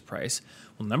purchase price,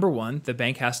 well, number one, the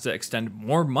bank has to extend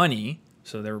more money,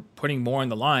 so they're putting more on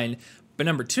the line. But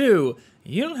number two,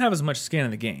 you don't have as much skin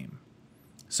in the game.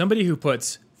 Somebody who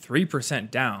puts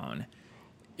 3% down,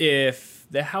 if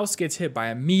the house gets hit by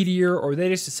a meteor or they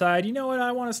just decide, you know what,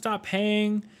 I want to stop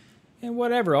paying and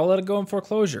whatever, I'll let it go in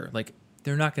foreclosure. Like,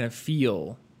 they're not going to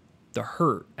feel the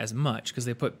hurt as much because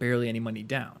they put barely any money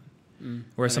down.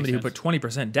 Whereas somebody who put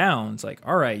 20% down, it's like,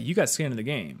 all right, you got skin in the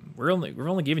game. We're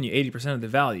only giving you 80% of the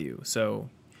value. So,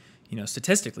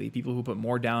 statistically, people who put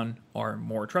more down are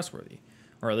more trustworthy,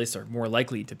 or at least are more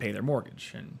likely to pay their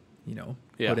mortgage and,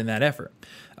 put in that effort.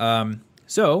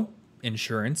 So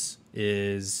insurance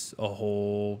is a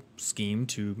whole scheme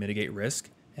to mitigate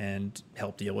risk and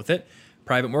help deal with it.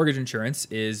 Private mortgage insurance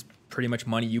is pretty much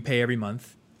money you pay every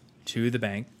month to the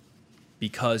bank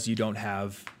because you don't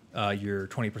have your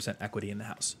 20% equity in the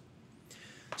house.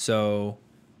 So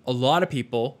a lot of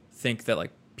people think that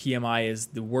like PMI is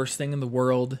the worst thing in the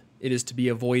world. It is to be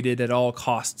avoided at all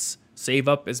costs. Save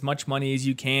up as much money as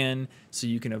you can so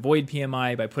you can avoid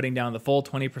PMI by putting down the full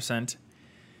 20%.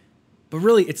 But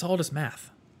really, it's all just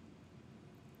math.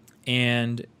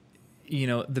 And,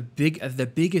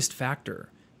 the biggest factor,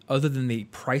 other than the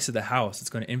price of the house that's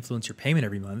going to influence your payment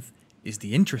every month, is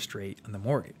the interest rate on the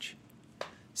mortgage.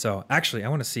 So actually, I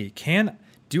want to see,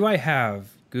 do I have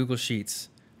Google Sheets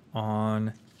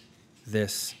on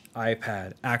this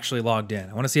iPad actually logged in?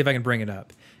 I want to see if I can bring it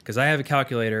up because I have a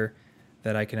calculator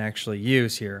that I can actually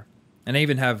use here. And I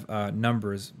even have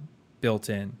numbers built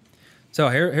in. So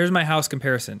here's my house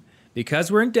comparison.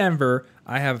 Because we're in Denver,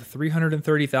 I have a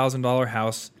 $330,000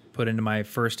 house put into my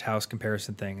first house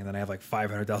comparison thing. And then I have like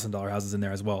 $500,000 houses in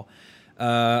there as well.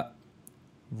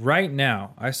 Right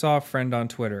now, I saw a friend on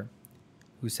Twitter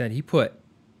who said he put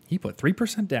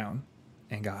 3% down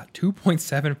and got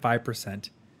 2.75%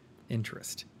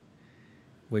 interest,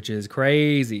 which is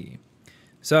crazy.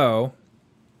 So,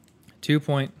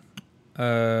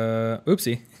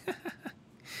 oopsie. You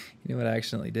know what I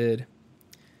accidentally did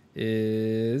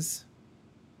is,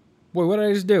 boy, what did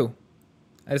I just do?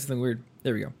 I did something weird.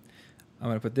 There we go. I'm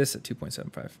going to put this at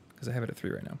 2.75 because I have it at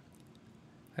 3 right now.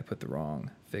 I put the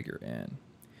wrong figure in.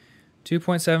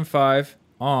 2.75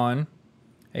 on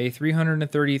a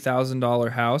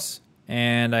 $330,000 house,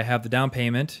 and I have the down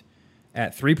payment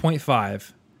at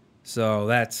 3.5. So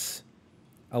that's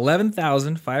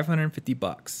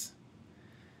 $11,550,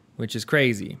 which is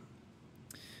crazy.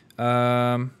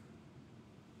 Boy,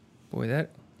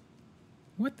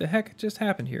 what the heck just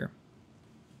happened here?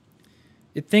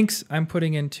 It thinks I'm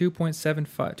putting in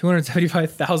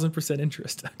 275,000%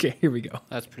 interest. Okay, here we go.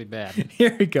 That's pretty bad.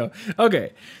 Here we go.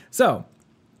 Okay, so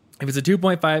if it's a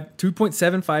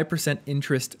 2.75%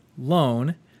 interest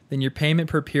loan, then your payment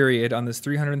per period on this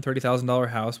 $330,000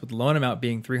 house, with the loan amount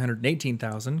being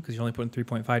 $318,000 because you're only putting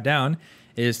 3.5 down,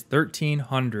 is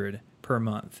 $1,300 per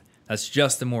month. That's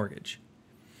just the mortgage.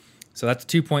 So that's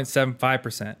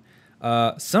 2.75%.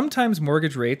 Sometimes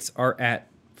mortgage rates are at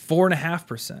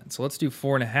 4.5%. So let's do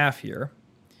 4.5 here.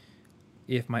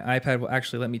 If my iPad will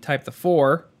actually let me type the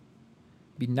 4,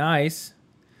 be nice.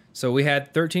 So we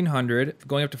had $1,300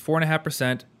 going up to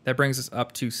 4.5%. That brings us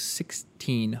up to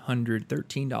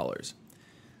 $1,613.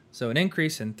 So an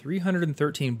increase in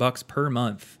 $313 per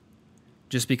month,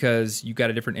 just because you got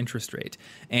a different interest rate.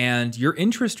 And your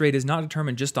interest rate is not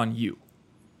determined just on you.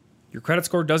 Your credit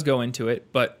score does go into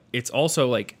it, but it's also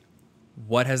like,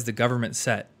 what has the government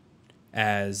set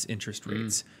as interest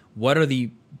rates? What are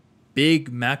the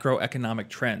big macroeconomic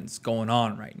trends going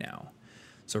on right now?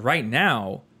 So right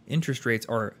now, interest rates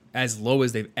are as low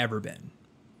as they've ever been.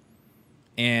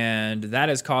 And that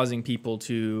is causing people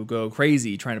to go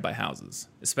crazy trying to buy houses,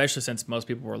 especially since most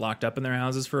people were locked up in their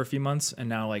houses for a few months. And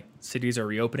now like cities are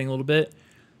reopening a little bit.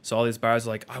 So all these buyers are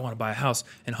like, I want to buy a house.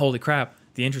 And holy crap,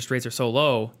 the interest rates are so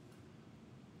low.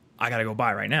 I got to go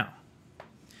buy right now.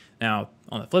 Now,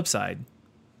 on the flip side,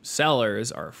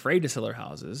 sellers are afraid to sell their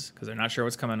houses because they're not sure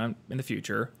what's coming on in the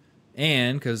future.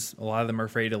 And because a lot of them are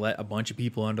afraid to let a bunch of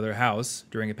people into their house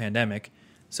during a pandemic.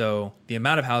 So the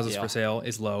amount of houses for sale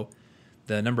is low.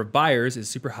 The number of buyers is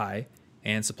super high.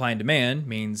 And supply and demand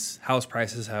means house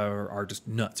prices are just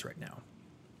nuts right now.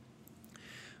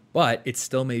 But it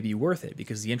still may be worth it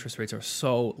because the interest rates are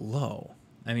so low.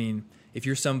 I mean, if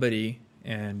you're somebody,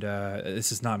 and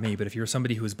this is not me, but if you're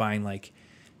somebody who's buying like,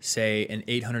 say, an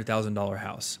 $800,000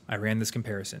 house, I ran this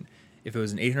comparison. If it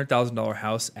was an $800,000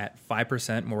 house at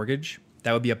 5% mortgage,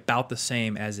 that would be about the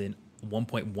same as an a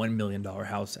 $1.1 million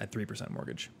house at 3%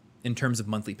 mortgage in terms of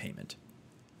monthly payment.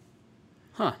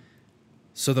 Huh.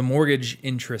 So the mortgage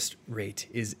interest rate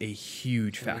is a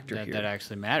huge factor here. That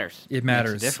actually matters. It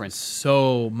matters Makes a difference.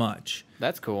 so much.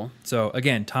 That's cool. So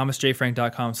again,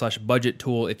 thomasjfrank.com/budget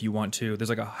tool if you want to. There's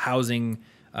like a housing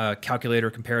calculator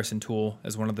comparison tool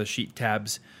as one of the sheet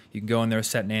tabs. You can go in there,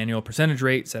 set an annual percentage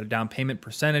rate, set a down payment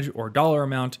percentage or dollar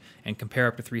amount, and compare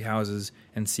up to 3 houses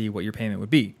and see what your payment would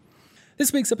be.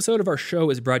 This week's episode of our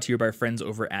show is brought to you by our friends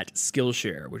over at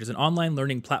Skillshare, which is an online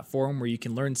learning platform where you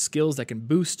can learn skills that can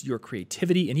boost your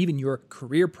creativity and even your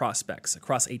career prospects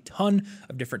across a ton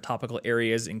of different topical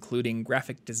areas, including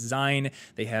graphic design.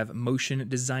 They have motion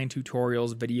design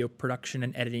tutorials, video production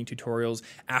and editing tutorials,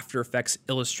 After Effects,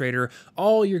 Illustrator,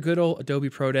 all your good old Adobe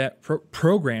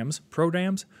programs,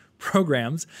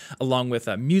 along with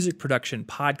music production,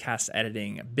 podcast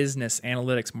editing, business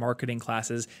analytics, marketing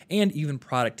classes, and even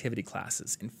productivity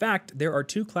classes. In fact, there are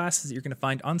 2 classes that you're going to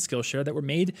find on Skillshare that were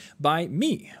made by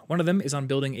me. One of them is on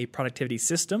building a productivity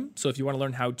system. So if you want to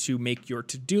learn how to make your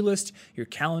to-do list, your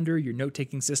calendar, your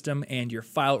note-taking system, and your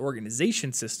file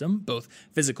organization system, both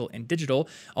physical and digital,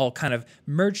 all kind of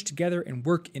merge together and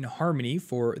work in harmony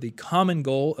for the common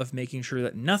goal of making sure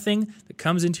that nothing that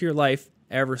comes into your life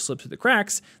ever slips through the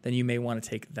cracks, then you may want to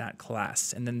take that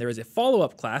class. And then there is a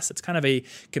follow-up class that's kind of a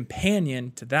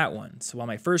companion to that one. So while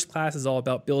my first class is all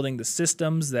about building the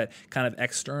systems that kind of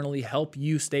externally help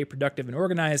you stay productive and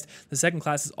organized, the second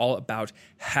class is all about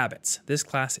habits. This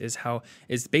class is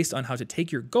based on how to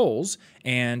take your goals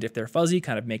and, if they're fuzzy,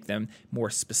 kind of make them more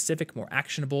specific, more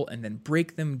actionable, and then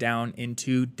break them down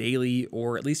into daily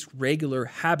or at least regular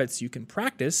habits you can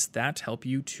practice that help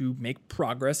you to make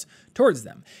progress towards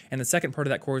them. And the second part of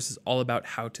that course is all about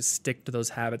how to stick to those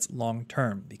habits long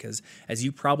term, because as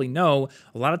you probably know,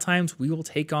 a lot of times we will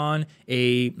take on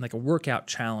a workout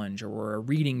challenge or a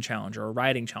reading challenge or a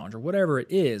writing challenge or whatever it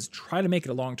is, try to make it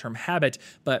a long-term habit,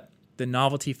 but the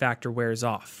novelty factor wears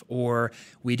off, or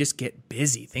we just get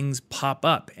busy, things pop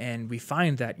up, and we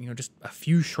find that, just a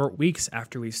few short weeks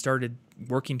after we've started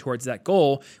working towards that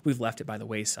goal, we've left it by the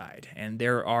wayside. And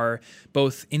there are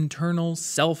both internal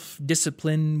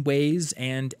self-discipline ways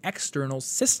and external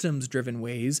systems-driven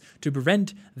ways to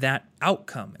prevent that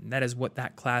outcome. And that is what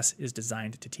that class is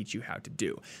designed to teach you how to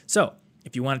do. So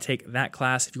if you want to take that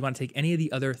class, if you want to take any of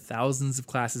the other thousands of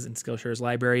classes in Skillshare's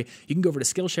library, you can go over to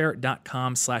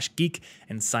Skillshare.com/geek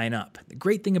and sign up. The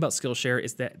great thing about Skillshare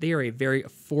is that they are a very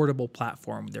affordable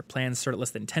platform. Their plans start at less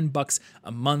than $10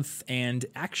 a month. And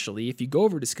actually, if you go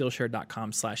over to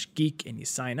Skillshare.com/geek and you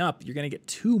sign up, you're going to get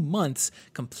 2 months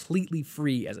completely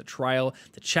free as a trial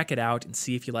to check it out and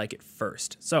see if you like it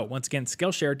first. So once again,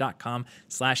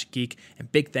 Skillshare.com/geek.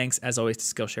 And big thanks, as always, to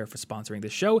Skillshare for sponsoring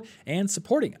this show and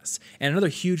supporting us. And another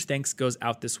huge thanks goes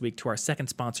out this week to our second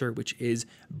sponsor, which is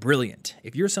Brilliant.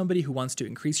 If you're somebody who wants to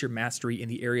increase your mastery in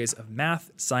the areas of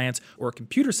math, science, or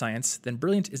computer science, then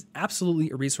Brilliant is absolutely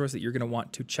a resource that you're going to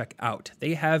want to check out.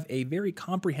 They have a very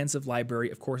comprehensive library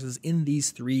of courses in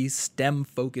these 3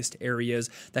 STEM-focused areas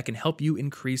that can help you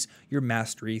increase your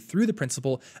mastery through the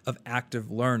principle of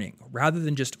active learning. Rather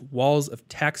than just walls of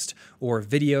text or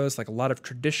videos like a lot of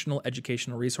traditional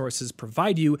educational resources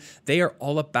provide you, they are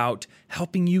all about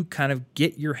helping you kind of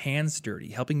get your hands dirty,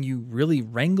 helping you really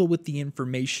wrangle with the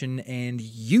information and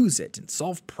use it and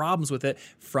solve problems with it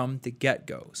from the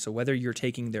get-go. So whether you're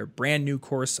taking their brand new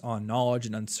course on knowledge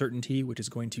and uncertainty, which is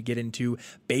going to get into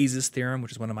Bayes' theorem,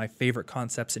 which is one of my favorite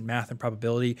concepts in math and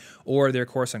probability, or their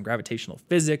course on gravitational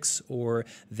physics, or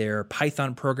their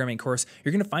Python programming course,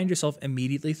 you're going to find yourself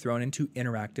immediately thrown into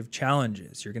interactive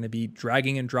challenges. You're going to be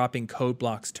dragging and dropping code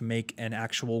blocks to make an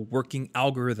actual working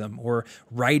algorithm, or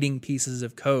writing pieces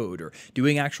of code, or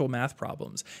doing actual math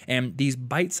problems. And these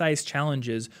bite-sized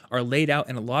challenges are laid out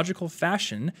in a logical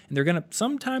fashion, and they're going to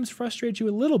sometimes frustrate you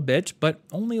a little bit, but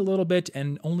only a little bit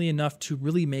and only enough to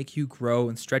really make you grow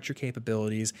and stretch your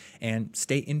capabilities and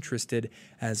stay interested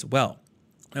as well.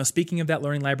 Now, speaking of that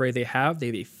learning library they have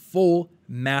a full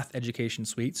math education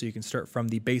suite, so you can start from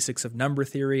the basics of number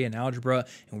theory and algebra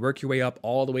and work your way up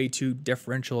all the way to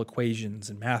differential equations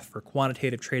and math for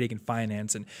quantitative trading and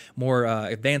finance and more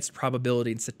advanced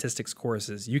probability and statistics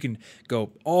courses. You can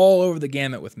go all over the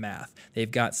gamut with math. They've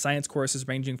got science courses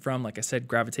ranging from, like I said,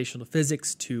 gravitational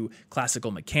physics to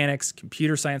classical mechanics,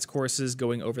 computer science courses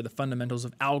going over the fundamentals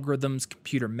of algorithms,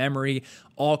 computer memory,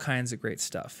 all kinds of great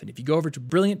stuff. And if you go over to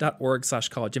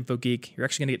brilliant.org/collegeinfogeek, you're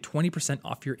actually going to get 20%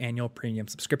 off your annual premium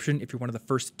subscription if you're one of the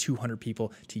first 200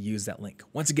 people to use that link.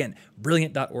 Once again,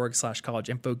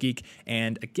 brilliant.org/collegeinfogeek.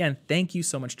 And again, thank you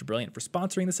so much to Brilliant for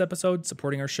sponsoring this episode,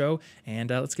 supporting our show, and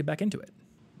let's get back into it.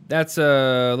 that's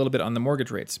a little bit on the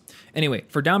mortgage rates. Anyway,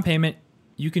 for down payment,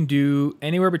 you can do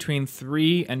anywhere between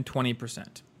 3 and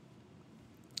 20%.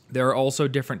 There are also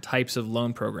different types of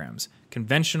loan programs.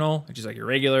 Conventional, which is like your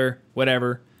regular,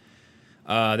 whatever.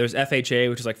 There's FHA,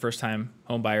 which is like first-time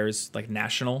home buyers, like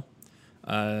national.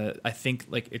 I think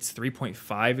like it's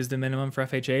 3.5 is the minimum for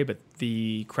FHA, but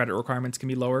the credit requirements can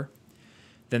be lower.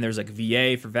 Then there's like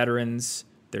VA for veterans.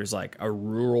 There's like a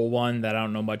rural one that I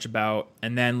don't know much about.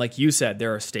 And then, like you said,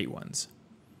 there are state ones.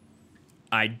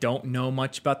 I don't know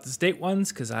much about the state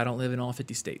ones because I don't live in all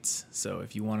 50 states. So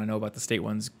if you want to know about the state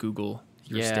ones, Google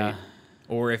your state.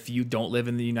 Or if you don't live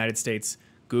in the United States,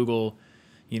 Google,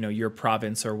 your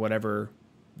province or whatever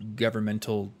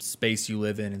governmental space you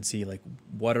live in and see like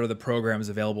what are the programs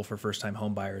available for first-time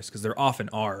home buyers, because there often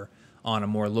are on a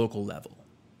more local level.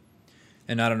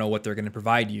 And I don't know what they're going to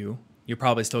provide you. You're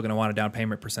probably still going to want a down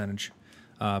payment percentage.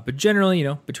 But generally,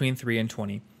 between 3 and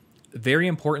 20. Very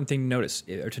important thing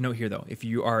to note here, though. If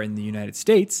you are in the United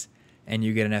States and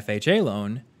you get an FHA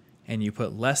loan and you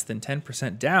put less than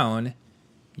 10% down,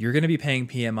 you're going to be paying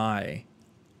PMI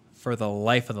for the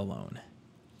life of the loan.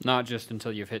 Not just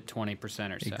until you've hit 20%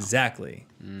 or so. Exactly.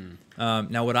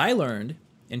 Now, what I learned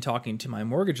in talking to my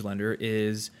mortgage lender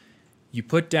is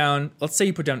let's say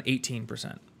you put down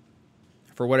 18%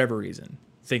 for whatever reason.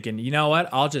 Thinking, you know what,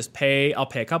 I'll pay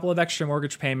a couple of extra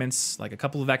mortgage payments, like a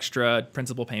couple of extra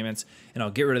principal payments, and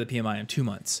I'll get rid of the PMI in 2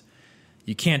 months.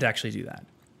 You can't actually do that.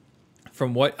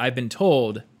 From what I've been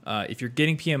told, if you're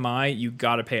getting PMI, you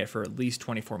got to pay it for at least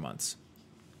 24 months.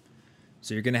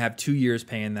 So you're going to have 2 years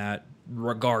paying that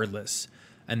regardless.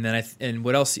 And then and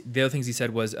what else? The other things he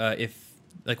said was if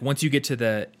like once you get to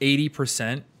the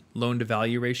 80% loan to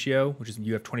value ratio, which is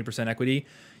you have 20% equity,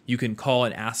 you can call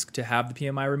and ask to have the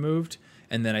PMI removed.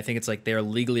 And then I think it's like they're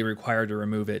legally required to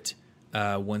remove it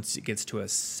once it gets to a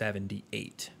 78%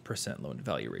 loan to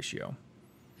value ratio.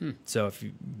 So if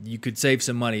you could save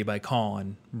some money by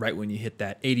calling right when you hit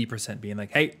that 80%, being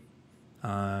like, hey,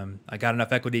 I got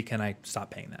enough equity. Can I stop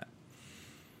paying that?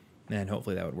 And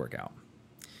hopefully that would work out.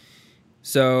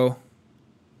 So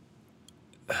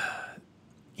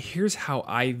here's how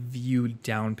I view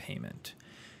down payment.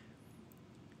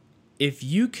 If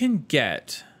you can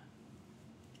get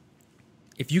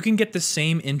the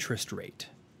same interest rate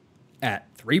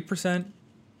at 3%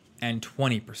 and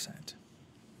 20%,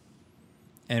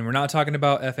 and we're not talking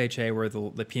about FHA where the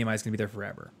PMI is going to be there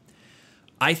forever.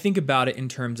 I think about it in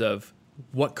terms of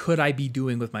what could I be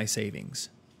doing with my savings?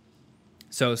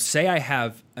 So say I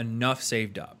have enough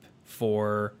saved up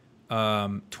for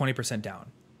 20%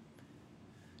 down.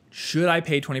 Should I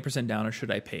pay 20% down or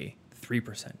should I pay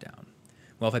 3% down?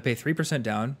 Well, if I pay 3%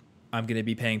 down, I'm going to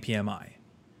be paying PMI.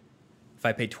 If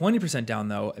I pay 20% down,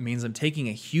 though, it means I'm taking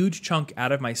a huge chunk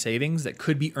out of my savings that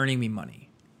could be earning me money.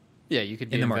 Yeah, you could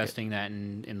be investing that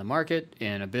in the market,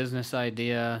 in a business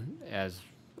idea, as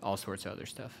all sorts of other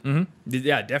stuff. Mm-hmm.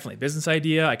 Yeah, definitely. Business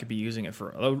idea. I could be using it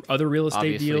for other real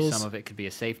estate deals. Some of it could be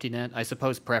a safety net. I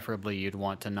suppose preferably you'd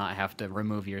want to not have to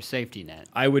remove your safety net.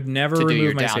 I would never remove my safety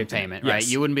net. To do your down payment, right?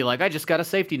 Yes. You wouldn't be like, I just got a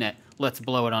safety net. Let's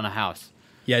blow it on a house.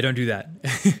 Yeah, don't do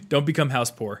that. Don't become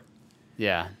house poor.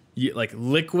 Yeah. Like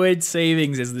liquid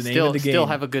savings is the name of the game. Still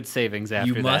have a good savings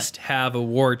after that. You must have a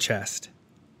war chest.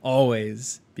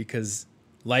 Always. Because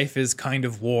life is kind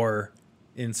of war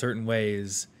in certain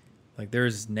ways. Like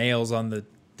there's nails on the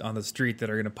street that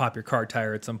are going to pop your car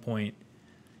tire at some point.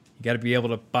 You got to be able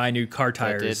to buy new car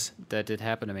tires. That did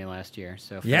happen to me last year.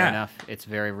 So fair enough. It's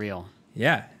very real.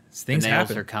 Yeah. Things happen.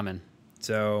 The nails are coming.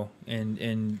 So, and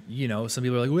some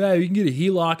people are like, well, you can get a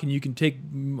HELOC and you can take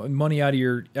money out of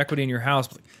your equity in your house.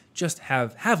 Just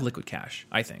have liquid cash,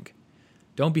 I think.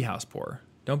 Don't be house poor.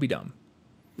 Don't be dumb.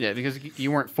 Yeah, because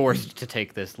you weren't forced to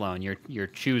take this loan. You're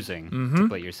choosing to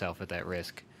put yourself at that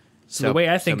risk. So the way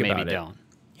I think about it,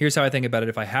 here's how I think about it.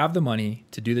 If I have the money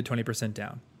to do the 20%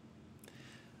 down,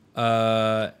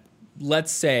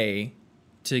 let's say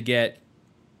to get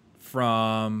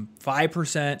from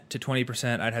 5% to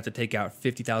 20%, I'd have to take out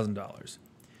 $50,000.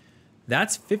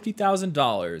 That's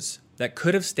 $50,000 that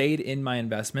could have stayed in my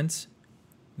investments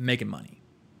making money.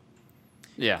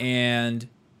 Yeah. And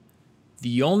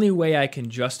the only way I can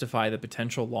justify the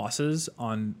potential losses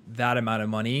on that amount of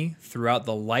money throughout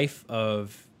the life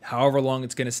of however long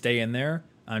it's going to stay in there,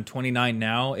 I'm 29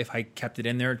 now. If I kept it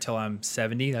in there until I'm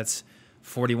 70, that's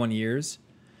 41 years.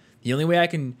 The only way I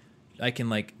can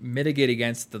like mitigate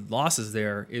against the losses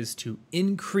there is to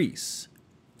increase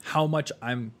how much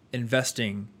I'm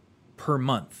investing per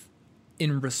month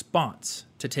in response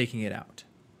to taking it out.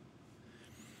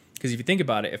 Because if you think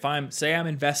about it, if I'm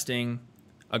investing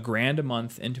 $1,000 a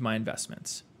month into my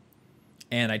investments,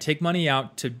 and I take money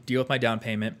out to deal with my down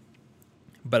payment,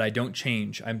 but I don't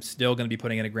change, I'm still going to be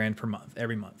putting in $1,000 per month,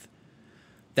 every month.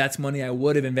 That's money I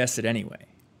would have invested anyway.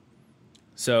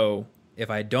 So if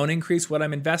I don't increase what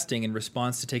I'm investing in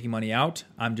response to taking money out,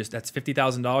 that's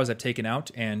 $50,000 I've taken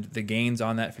out, and the gains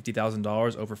on that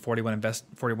 $50,000 over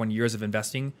 41 years of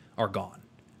investing are gone.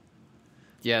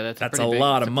 Yeah, that's a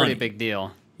lot of money. Pretty big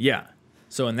deal. Yeah.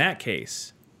 So in that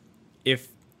case, if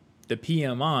the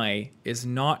PMI is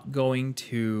not going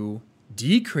to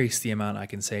decrease the amount I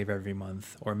can save every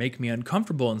month or make me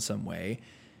uncomfortable in some way,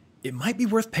 it might be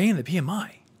worth paying the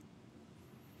PMI.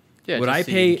 Yeah, would I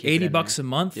so pay $80 a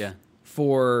month Yeah.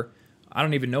 for, I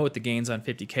don't even know what the gains on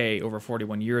 50K over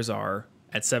 41 years are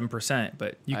at 7%,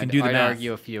 but you can do the I'd math.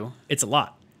 argue a few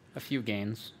gains.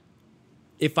 gains.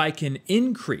 If I can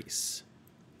increase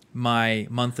my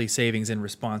monthly savings in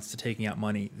response to taking out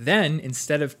money, then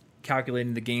instead of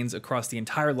calculating the gains across the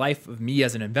entire life of me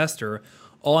as an investor,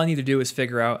 all I need to do is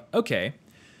figure out, okay,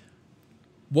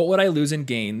 what would I lose in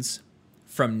gains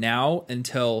from now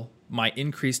until my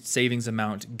increased savings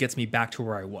amount gets me back to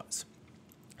where I was?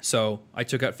 So I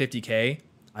took out 50K.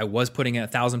 I was putting in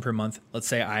 $1,000 per month. Let's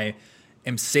say I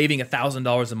am saving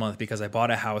 $1,000 a month because I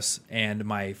bought a house and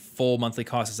my full monthly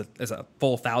cost is a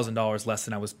full $1,000 less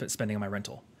than I was spending on my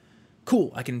rental.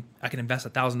 Cool. I can invest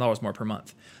 $1,000 more per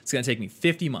month. It's going to take me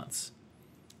 50 months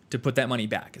to put that money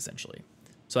back, essentially.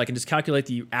 So I can just calculate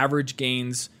the average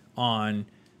gains on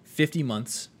 50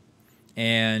 months.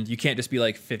 And you can't just be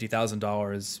like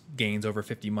 $50,000 gains over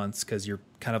 50 months because you're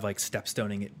kind of like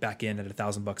stepstoning it back in at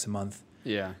 $1,000 a month.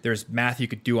 Yeah. There's math you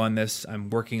could do on this.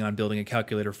 I'm working on building a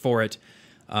calculator for it.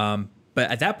 But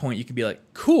at that point, you can be like,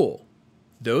 cool,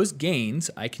 those gains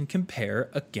I can compare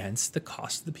against the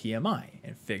cost of the PMI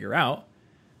and figure out,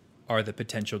 are the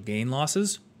potential gain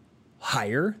losses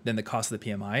higher than the cost of the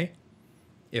PMI?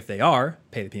 If they are,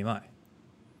 pay the PMI.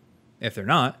 If they're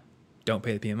not, don't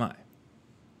pay the PMI.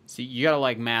 See, you gotta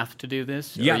like math to do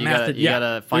this. Yeah, you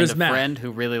gotta find a friend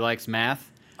who really likes math.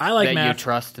 I like that math. You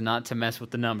trust not to mess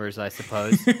with the numbers, I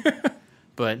suppose.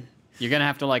 But you're gonna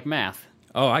have to like math.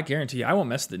 Oh, I guarantee you, I won't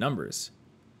mess with the numbers.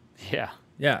 Yeah.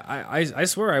 Yeah, I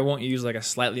swear I won't use like a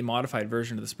slightly modified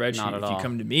version of the spreadsheet Not at if you all.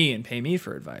 come to me and pay me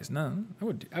for advice. No, I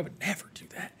would never do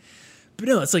that. But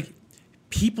no, it's like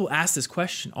people ask this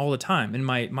question all the time, and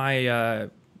my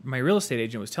real estate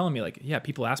agent was telling me, like, yeah,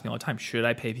 people ask me all the time, should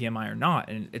I pay PMI or not?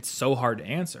 And it's so hard to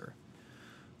answer.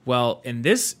 Well, in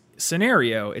this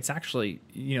scenario, it's actually,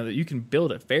 that you can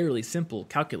build a fairly simple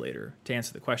calculator to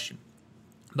answer the question.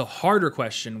 The harder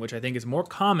question, which I think is more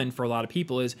common for a lot of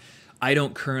people, is I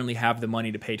don't currently have the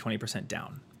money to pay 20%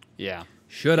 down. Yeah.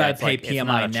 Should I pay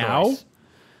PMI now?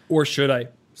 Or should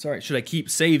I keep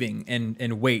saving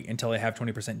and wait until I have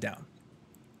 20% down?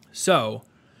 So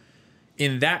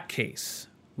in that case,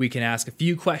 we can ask a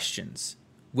few questions.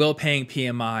 Will paying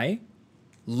PMI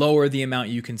lower the amount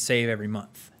you can save every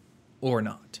month or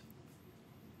not?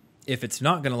 If it's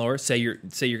not going to lower, say you're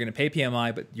going to pay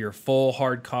PMI, but your full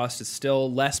hard cost is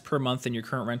still less per month than your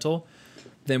current rental,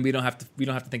 then we don't have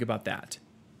to think about that.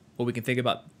 What we can think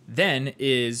about then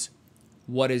is,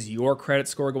 what is your credit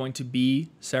score going to be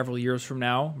several years from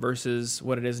now versus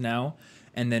what it is now?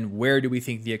 And then where do we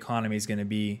think the economy is going to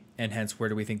be, and hence where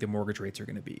do we think the mortgage rates are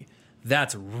going to be?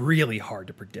 That's really hard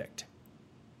to predict.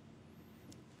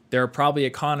 There are probably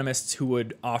economists who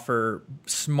would offer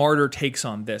smarter takes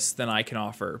on this than I can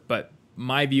offer, but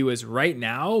my view is right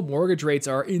now, mortgage rates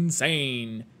are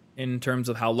insane in terms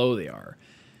of how low they are.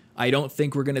 I don't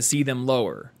think we're going to see them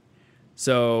lower.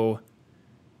 So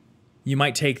you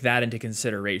might take that into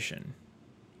consideration.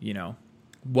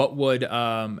 What would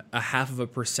a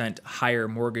 0.5% higher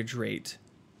mortgage rate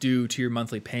do to your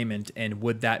monthly payment, and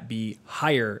would that be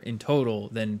higher in total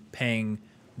than paying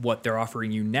what they're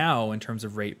offering you now in terms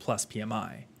of rate plus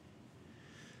PMI?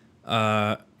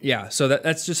 So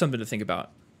that's just something to think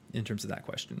about in terms of that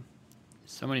question.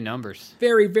 So many numbers.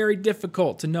 Very, very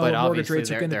difficult to know but what mortgage rates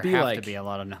are going to be like. There have to be a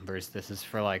lot of numbers. This is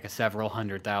for like a several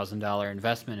 $100,000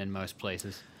 investment in most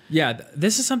places. Yeah,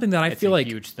 this is something that I feel like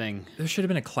it's a huge thing. There should have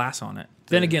been a class on it.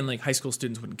 Then again, like high school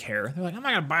students wouldn't care. They're like, I'm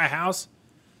not going to buy a house.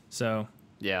 So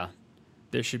yeah,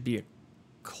 there should be a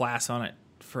class on it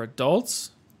for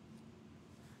adults.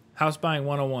 House buying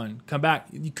 101.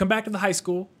 You come back to the high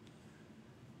school.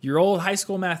 Your old high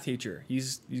school math teacher.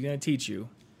 He's going to teach you.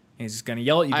 And he's going to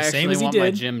yell at you the same as he did. I actually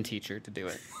want my gym teacher to do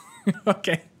it.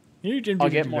 Okay. Your gym I'll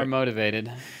teacher get more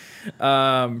motivated.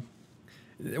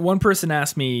 One person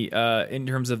asked me in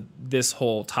terms of this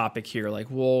whole topic here, like,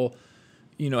 well,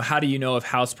 how do you know if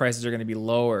house prices are going to be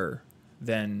lower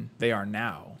than they are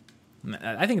now?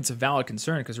 I think it's a valid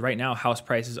concern because right now house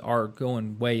prices are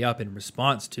going way up in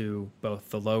response to both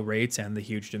the low rates and the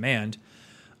huge demand.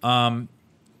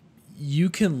 You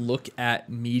can look at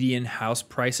median house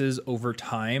prices over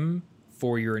time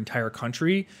for your entire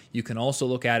country. You can also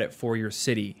look at it for your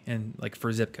city and like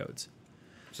for zip codes.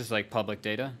 Just like public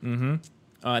data.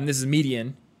 And this is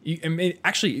median.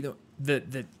 Actually,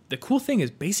 the cool thing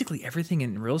is basically everything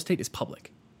in real estate is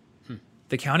public.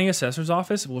 The county assessor's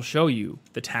office will show you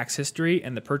the tax history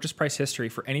and the purchase price history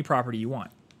for any property you want.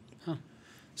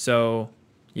 So,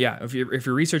 yeah, if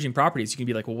you're researching properties, you can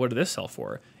be like, well, what did this sell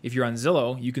for? If you're on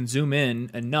Zillow, you can zoom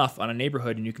in enough on a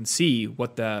neighborhood and you can see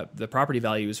what the property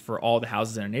values for all the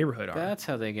houses in a neighborhood are. That's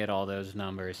how they get all those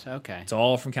numbers. Okay. It's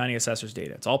all from county assessor's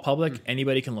data. It's all public.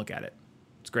 Anybody can look at it.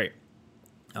 It's great.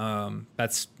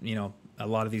 That's, a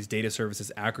lot of these data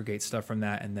services aggregate stuff from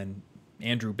that, and then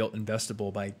Andrew built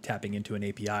Investable by tapping into an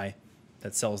API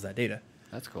that sells that data.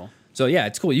 That's cool. So yeah,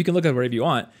 it's cool. You can look at whatever you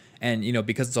want. And,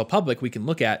 because it's all public, we can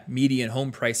look at median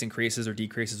home price increases or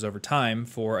decreases over time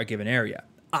for a given area.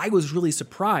 I was really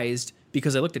surprised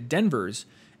because I looked at Denver's,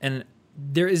 and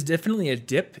there is definitely a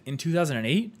dip in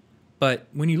 2008. But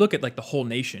when you look at like the whole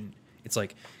nation, it's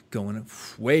like going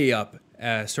way up,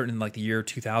 starting in like the year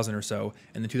 2000 or so.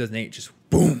 And then 2008 just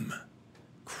boom,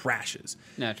 crashes.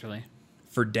 Naturally.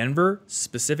 For Denver,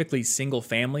 specifically single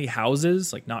family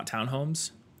houses, like not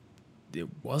townhomes, it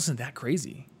wasn't that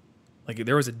crazy. Like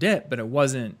there was a dip, but it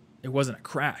wasn't a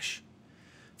crash.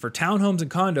 For townhomes and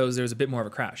condos, there was a bit more of a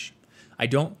crash. I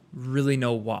don't really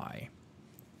know why.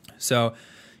 So,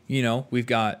 we've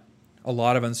got a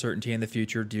lot of uncertainty in the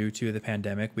future due to the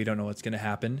pandemic. We don't know what's going to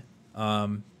happen.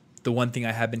 The one thing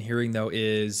I have been hearing though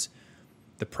is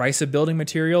the price of building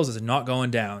materials is not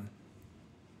going down.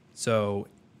 So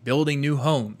building new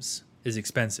homes is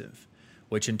expensive,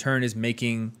 which in turn is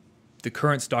making the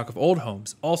current stock of old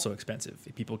homes also expensive.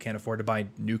 If people can't afford to buy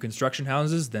new construction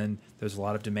houses, then there's a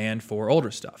lot of demand for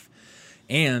older stuff.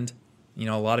 And, a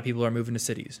lot of people are moving to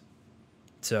cities.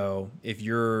 So if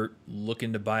you're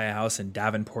looking to buy a house in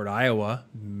Davenport, Iowa,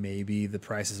 maybe the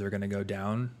prices are going to go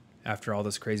down after all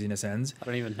this craziness ends. I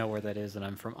don't even know where that is, and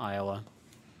I'm from Iowa.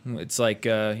 It's like,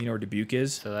 where Dubuque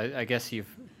is? So I guess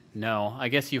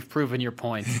you've proven your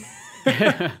point.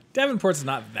 Davenport's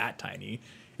not that tiny.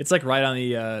 It's like right on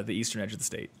the eastern edge of the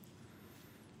state.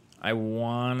 I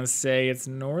want to say it's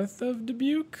north of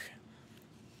Dubuque.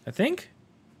 I think.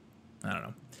 I don't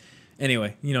know.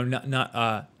 Anyway,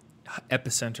 not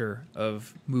epicenter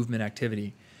of movement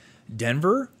activity.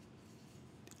 Denver,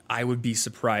 I would be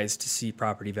surprised to see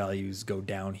property values go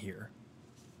down here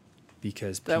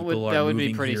because people are moving here in droves. That would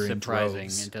be pretty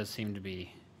surprising. It does seem to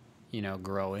be,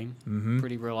 growing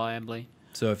pretty reliably.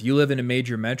 So if you live in a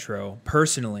major metro,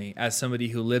 personally, as somebody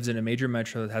who lives in a major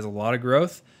metro that has a lot of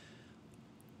growth,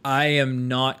 I am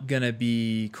not going to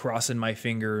be crossing my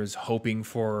fingers hoping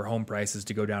for home prices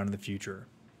to go down in the future.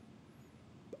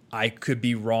 I could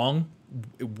be wrong.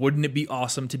 Wouldn't it be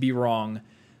awesome to be wrong?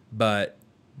 But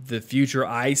the future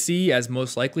I see as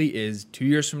most likely is 2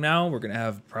 years from now, we're going to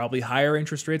have probably higher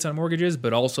interest rates on mortgages,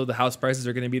 but also the house prices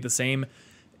are going to be the same,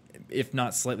 if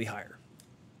not slightly higher.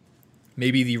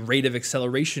 Maybe the rate of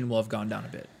acceleration will have gone down a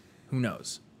bit. Who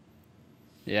knows?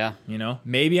 Yeah.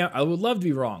 Maybe I would love to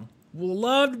be wrong. Would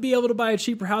love to be able to buy a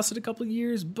cheaper house in a couple of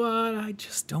years, but I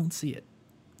just don't see it.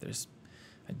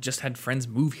 I just had friends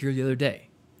move here the other day.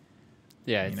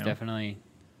 Yeah, it's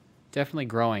definitely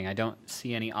growing. I don't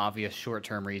see any obvious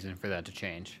short-term reason for that to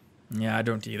change. Yeah, I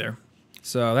don't either.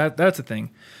 So that's the thing.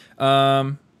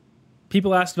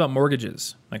 People asked about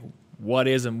mortgages. Like, what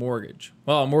is a mortgage?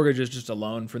 Well, a mortgage is just a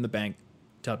loan from the bank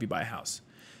to help you buy a house.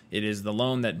 It is the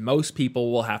loan that most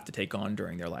people will have to take on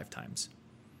during their lifetimes.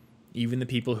 Even the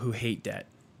people who hate debt.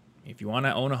 If you want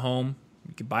to own a home,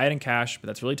 you can buy it in cash, but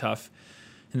that's really tough.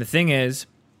 And the thing is,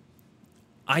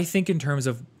 I think in terms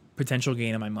of potential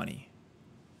gain on my money.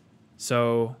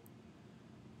 So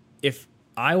if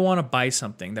I want to buy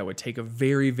something that would take a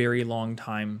very, very long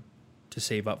time to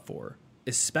save up for,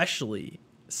 especially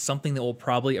something that will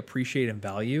probably appreciate in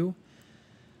value,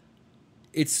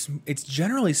 it's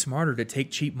generally smarter to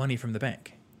take cheap money from the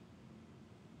bank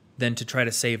than to try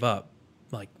to save up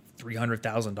like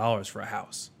 $300,000 for a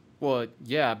house. Well,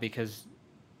 yeah, because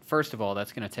first of all,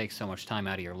 that's going to take so much time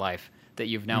out of your life that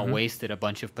you've now wasted a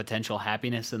bunch of potential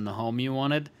happiness in the home you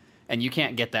wanted, and you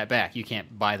can't get that back. You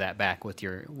can't buy that back with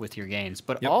your gains.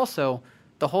 But also,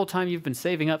 the whole time you've been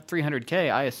saving up $300K,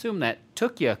 I assume that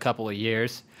took you a couple of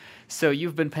years. So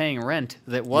you've been paying rent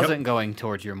that wasn't going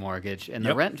towards your mortgage, and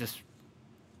the rent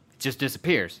just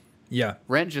disappears. Yeah.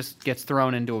 Rent just gets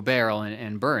thrown into a barrel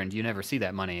and burned. You never see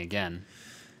that money again.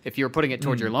 if you're putting it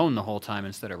towards your loan the whole time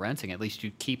instead of renting, at least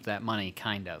you keep that money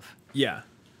kind of. Yeah.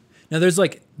 Now there's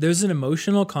an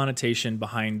emotional connotation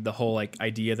behind the whole like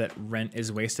idea that rent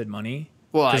is wasted money.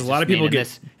 Well, a lot of people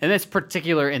in this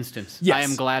particular instance, yes. I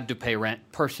am glad to pay rent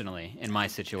personally in my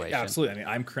situation. Yeah, absolutely. I mean,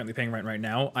 I'm currently paying rent right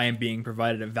now. I am being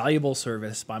provided a valuable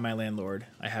service by my landlord.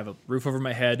 I have a roof over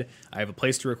my head. I have a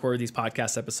place to record these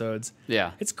podcast episodes.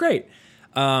 Yeah. It's great.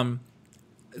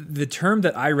 The term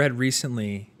that I read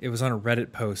recently, it was on a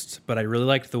Reddit post, but I really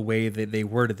liked the way that they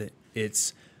worded it.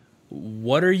 It's,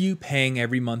 what are you paying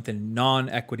every month in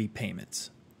non-equity payments?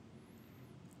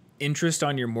 Interest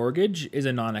on your mortgage is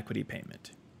a non-equity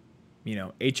payment. You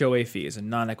know, HOA fee is a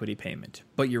non-equity payment,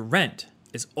 but your rent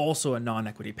is also a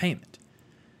non-equity payment.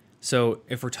 So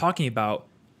if we're talking about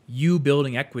you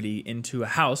building equity into a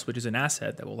house, which is an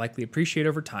asset that will likely appreciate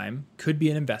over time, could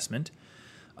be an investment,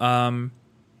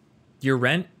 your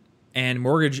rent and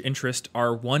mortgage interest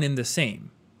are one and the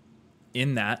same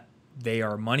in that they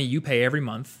are money you pay every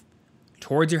month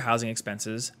towards your housing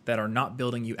expenses that are not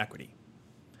building you equity.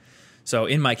 So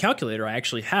in my calculator, I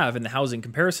actually have in the housing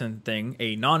comparison thing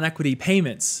a non-equity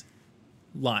payments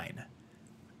line.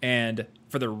 And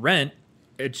for the rent,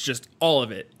 it's just all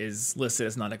of it is listed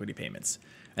as non-equity payments.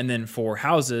 And then for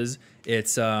houses,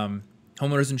 it's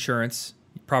homeowners insurance,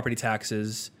 property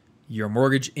taxes, your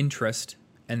mortgage interest,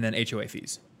 and then HOA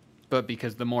fees. But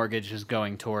because the mortgage is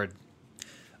going toward...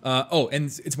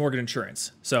 and it's mortgage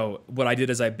insurance. So what I did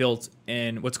is I built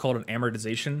in what's called an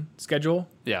amortization schedule.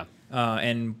 Yeah.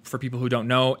 And for people who don't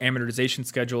know, amortization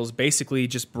schedules basically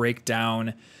just break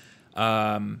down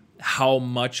how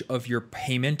much of your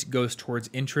payment goes towards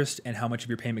interest and how much of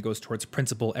your payment goes towards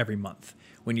principal every month.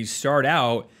 When you start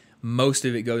out, most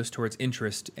of it goes towards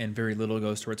interest and very little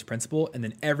goes towards principal. And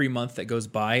then every month that goes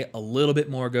by, a little bit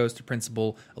more goes to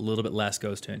principal, a little bit less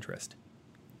goes to interest.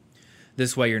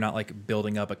 This way, you're not like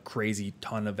building up a crazy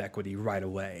ton of equity right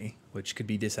away, which could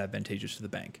be disadvantageous to the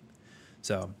bank.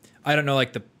 So I don't know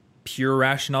like the pure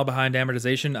rationale behind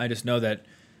amortization. I just know that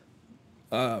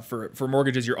for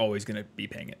mortgages, you're always going to be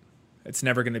paying it. It's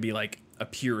never going to be like a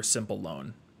pure simple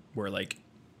loan where like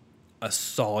a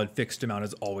solid fixed amount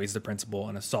is always the principal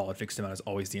and a solid fixed amount is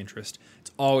always the interest.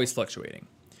 It's always fluctuating.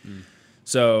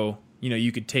 So, you know,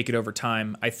 you could take it over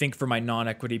time. I think for my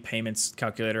non-equity payments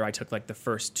calculator, I took like the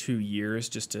first 2 years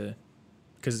just to,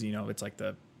 because, you know, it's like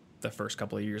the first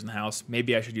couple of years in the house.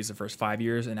 Maybe I should use the first 5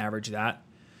 years and average that.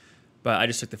 But I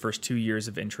just took the first 2 years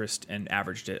of interest and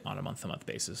averaged it on a month-to-month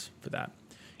basis for that.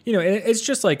 You know, it's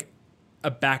just like a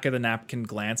back of the napkin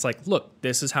glance. Like, look,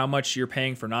 this is how much you're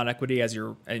paying for non-equity as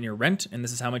your rent, and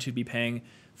this is how much you'd be paying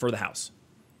for the house.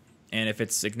 And if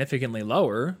it's significantly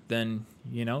lower, then,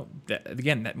 you know,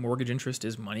 that mortgage interest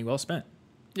is money well spent.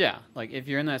 Yeah, like if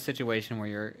you're in that situation where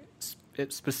you're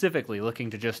specifically looking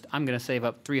to just, I'm going to save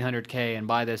up $300K and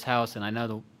buy this house, and I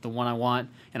know the one I want,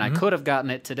 and I could have gotten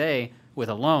it today with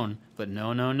a loan, but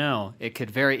no. It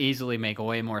could very easily make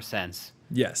way more sense.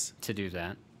 Yes. To do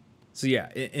that. So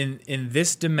yeah, in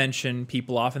this dimension,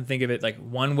 people often think of it like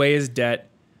one way is debt,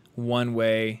 one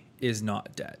way is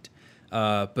not debt.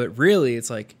 But really, it's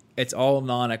like it's all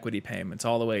non-equity payments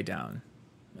all the way down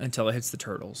until it hits the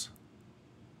turtles.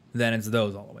 Then it's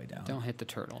those all the way down. Don't hit the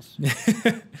turtles.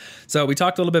 So we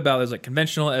talked a little bit about there's like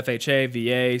conventional, FHA,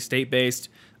 VA, state-based.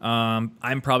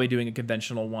 I'm probably doing a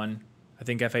conventional one. I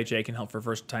think FHA can help for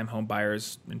first-time home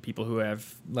buyers and people who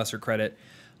have lesser credit.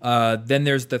 Then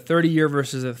there's the 30-year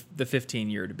versus the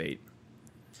 15-year debate.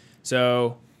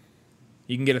 So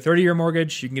you can get a 30-year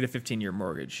mortgage, you can get a 15-year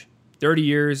mortgage. 30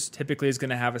 years typically is going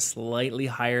to have a slightly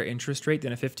higher interest rate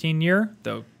than a 15-year,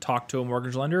 though talk to a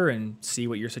mortgage lender and see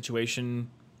what your situation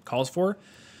calls for.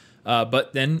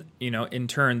 But then, you know, in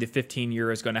turn, the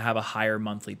 15-year is going to have a higher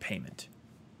monthly payment.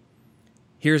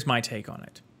 Here's my take on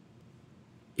it.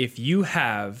 If you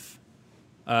have,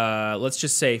 let's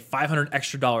just say $500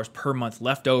 extra per month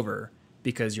left over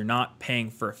because you're not paying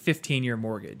for a 15-year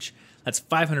mortgage, that's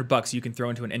 $500 you can throw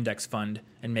into an index fund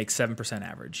and make 7%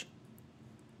 average.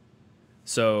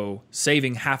 So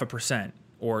saving 0.5%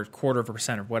 or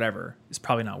 0.25% or whatever is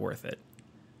probably not worth it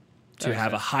to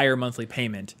have a higher monthly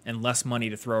payment and less money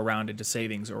to throw around into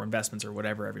savings or investments or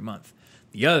whatever every month.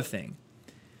 The other thing,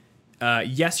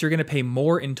 yes, you're going to pay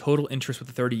more in total interest with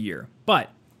a 30-year, but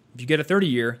if you get a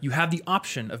 30-year, you have the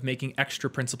option of making extra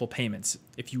principal payments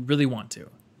if you really want to.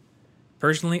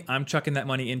 Personally, I'm chucking that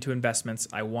money into investments.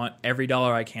 I want every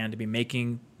dollar I can to be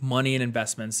making money in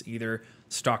investments, either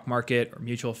stock market or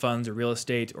mutual funds or real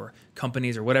estate or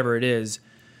companies or whatever it is.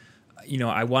 You know,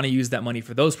 I want to use that money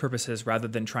for those purposes rather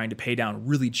than trying to pay down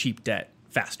really cheap debt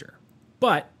faster.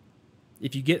 But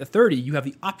if you get a 30, you have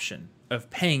the option of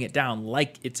paying it down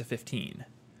like it's a 15.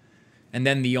 And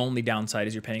then the only downside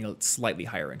is you're paying a slightly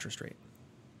higher interest rate.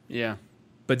 Yeah.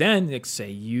 But then, like,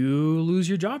 say you lose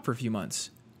your job for a few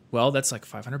months. Well, that's like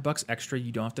 $500 extra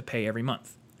you don't have to pay every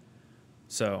month.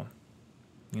 So,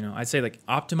 I'd say like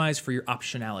optimize for your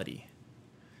optionality.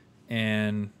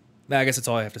 And I guess that's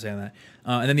all I have to say on that.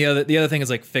 And then the other thing is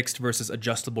like fixed versus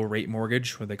adjustable rate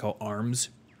mortgage, what they call ARMs.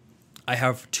 I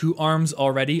have 2 ARMs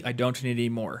already. I don't need any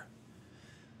more.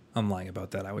 I'm lying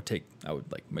about that. I would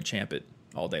like Machamp it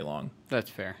all day long. That's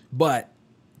fair. But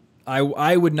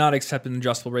I would not accept an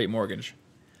adjustable rate mortgage.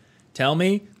 Tell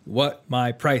me what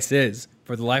my price is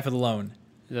for the life of the loan.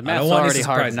 The math's already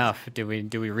hard enough. Do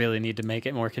we really need to make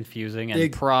it more confusing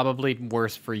and probably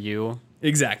worse for you?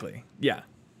 Exactly. Yeah.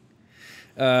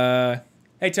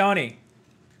 Hey, Tony.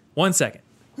 1 second.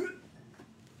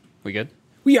 We good?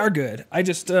 We are good. I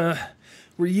just,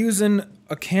 we're using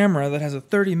a camera that has a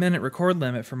 30-minute record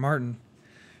limit for Martin,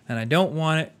 and I don't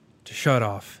want it to shut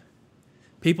off.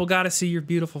 People got to see your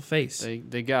beautiful face.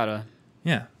 They gotta.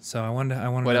 Yeah. So I wanted to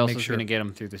make sure. What else is going to get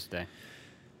them through this day?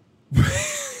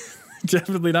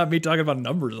 Definitely not me talking about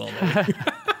numbers all day.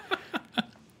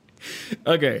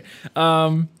 Okay.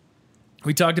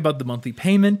 We talked about the monthly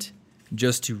payment.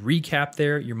 Just to recap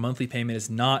there, your monthly payment is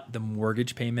not the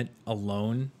mortgage payment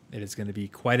alone. It is going to be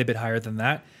quite a bit higher than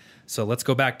that. So let's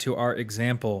go back to our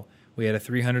example. We had a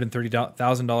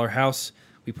 $330,000 house.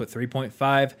 We put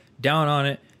 3.5 down on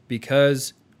it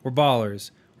because we're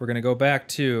ballers. We're going to go back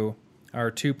to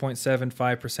our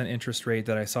 2.75% interest rate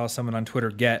that I saw someone on Twitter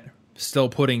get, still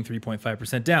putting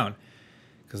 3.5% down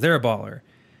because they're a baller.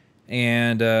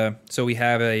 And so we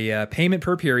have a payment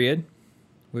per period,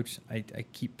 which I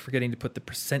keep forgetting to put the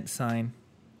percent sign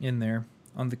in there.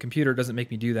 On the computer, it doesn't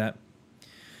make me do that.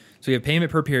 So you have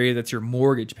payment per period. That's your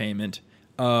mortgage payment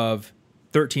of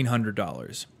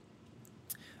 $1,300.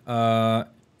 And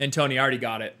Tony, I already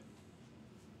got it.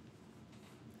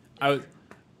 I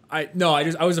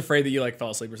was afraid that you like fell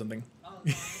asleep or something.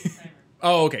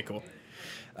 Oh, okay, cool.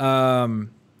 PMI.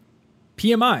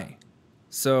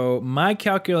 So my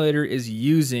calculator is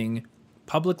using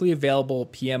publicly available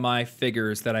PMI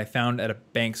figures that I found at a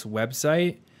bank's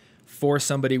website for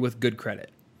somebody with good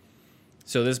credit.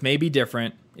 So this may be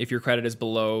different if your credit is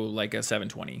below like a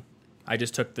 720. I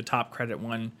just took the top credit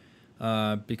one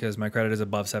because my credit is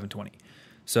above 720.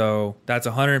 So that's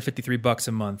 $153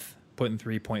 a month, putting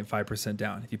 3.5%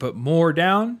 down. If you put more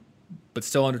down, but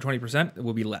still under 20%, it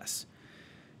will be less.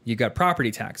 You got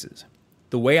property taxes.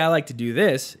 The way I like to do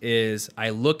this is I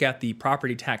look at the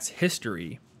property tax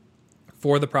history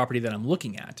for the property that I'm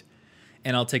looking at,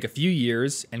 and I'll take a few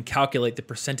years and calculate the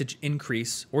percentage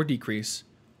increase or decrease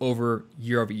over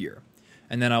year.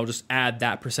 And then I'll just add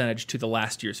that percentage to the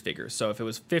last year's figures. So if it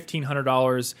was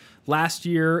 $1,500 last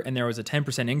year and there was a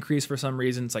 10% increase for some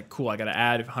reason, it's like, cool, I got to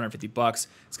add $150. It's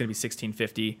going to be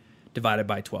 $1,650 divided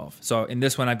by 12. So in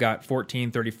this one, I've got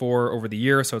 $1,434 over the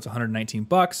year, so it's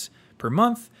 $119 per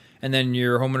month. And then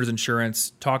your homeowner's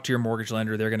insurance, talk to your mortgage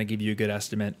lender. They're going to give you a good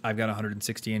estimate. I've got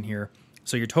 $160 in here.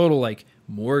 So your total like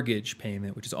mortgage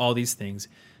payment, which is all these things,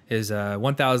 is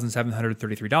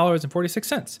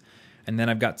 $1,733.46. And then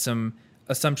I've got some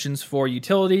assumptions for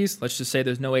utilities. Let's just say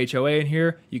there's no HOA in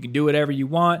here. You can do whatever you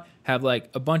want. Have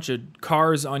like a bunch of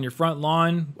cars on your front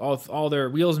lawn, all their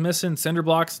wheels missing, cinder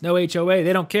blocks, no HOA.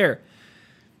 They don't care.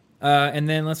 And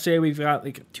then let's say we've got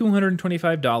like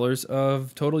 $225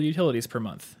 of total utilities per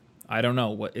month. I don't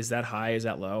know. What is that high? Is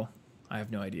that low? I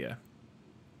have no idea.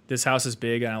 This house is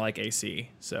big and I like AC,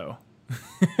 so.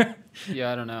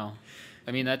 Yeah, I don't know.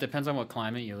 I mean, that depends on what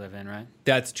climate you live in, right?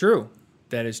 That's true.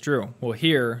 That is true. Well,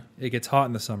 here it gets hot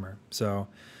in the summer, so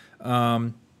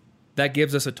that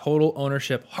gives us a total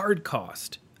ownership hard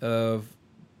cost of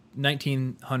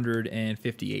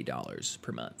 $1,958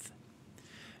 per month.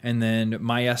 And then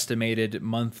my estimated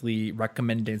monthly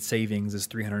recommended savings is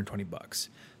 $320.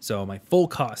 So my full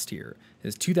cost here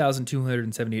is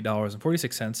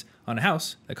 $2,278.46 on a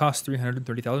house that costs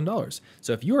 $330,000.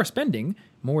 So if you are spending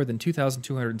more than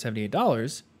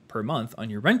 $2,278 per month on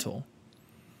your rental,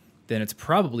 then it's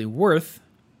probably worth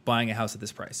buying a house at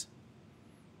this price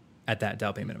at that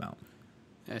down payment amount.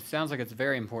 It sounds like it's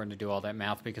very important to do all that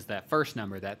math because that first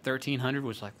number, that 1,300,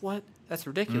 was like, what? That's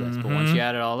ridiculous. Mm-hmm. But once you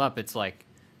add it all up, it's like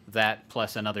that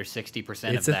plus another 60% of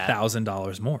that. It's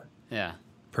 $1,000 more. Yeah.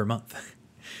 Per month.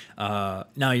 Now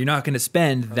you're not going to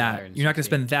spend that. You're not going to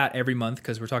spend that every month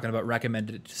because we're talking about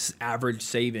recommended average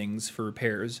savings for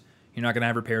repairs. You're not going to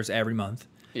have repairs every month.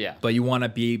 Yeah. But you want to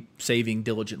be saving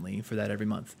diligently for that every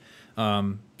month.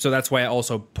 So that's why I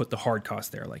also put the hard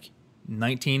cost there. Like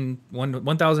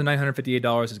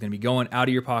 $1,958 is going to be going out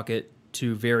of your pocket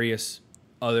to various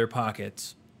other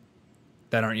pockets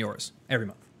that aren't yours every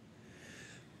month.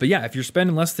 But yeah, if you're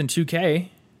spending less than 2K,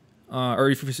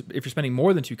 or if you're spending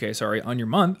more than 2K, sorry, on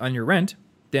your rent,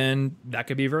 then that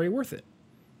could be very worth it.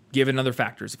 Given other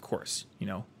factors, of course.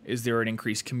 Is there an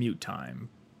increased commute time?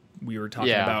 We were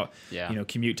talking about,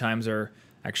 commute times are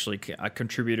actually a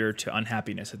contributor to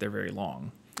unhappiness if they're very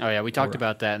long. Oh yeah, we talked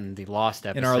about that in the Lost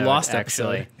episode. In our Lost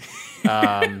episode.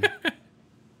 Then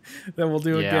we'll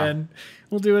do again.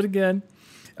 We'll do it again.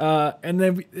 And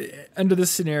then under this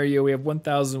scenario, we have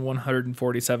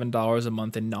 $1,147 a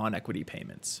month in non-equity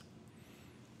payments.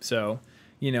 So,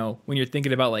 when you're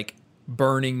thinking about like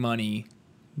burning money,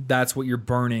 that's what you're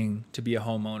burning to be a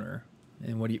homeowner.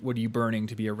 And what are you burning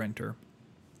to be a renter?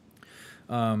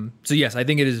 So yes, I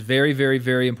think it is very, very,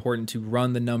 very important to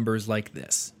run the numbers like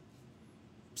this,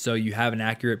 so you have an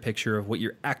accurate picture of what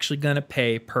you're actually going to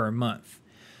pay per month.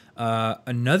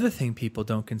 Another thing people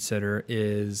don't consider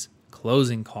is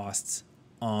closing costs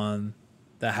on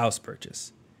the house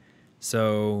purchase.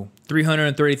 So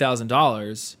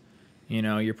 $330,000,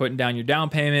 you're putting down your down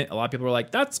payment. A lot of people are like,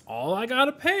 that's all I got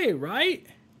to pay, right?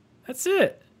 That's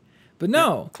it. But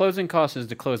no. Closing costs is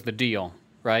to close the deal,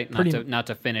 right? Not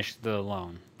to finish the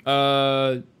loan.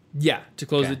 Yeah, to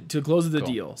close the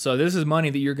deal. So this is money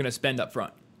that you're going to spend up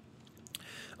front.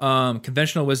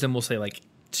 Conventional wisdom will say like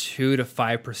 2 to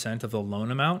 5% of the loan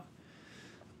amount.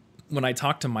 When I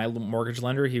talked to my mortgage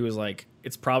lender, he was like,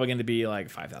 it's probably going to be like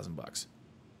 $5,000.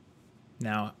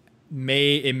 Now,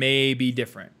 it may be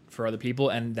different for other people,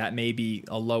 and that may be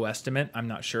a low estimate. I'm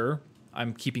not sure.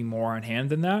 I'm keeping more on hand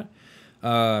than that.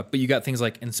 But you got things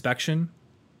like inspection,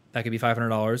 that could be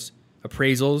 $500.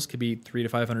 Appraisals could be $300 to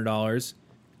 $500.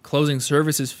 Closing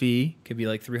services fee could be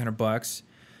like $300.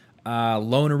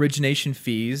 Loan origination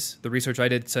fees. The research I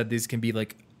did said these can be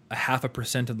like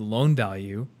 0.5% of the loan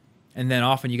value. And then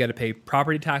often you got to pay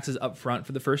property taxes up front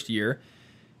for the first year.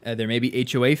 There may be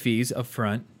HOA fees up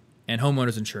front and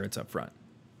homeowners insurance up front.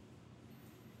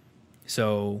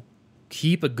 So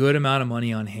keep a good amount of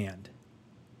money on hand.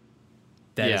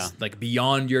 That is like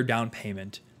beyond your down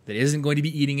payment. That isn't going to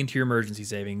be eating into your emergency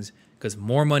savings, because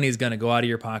more money is going to go out of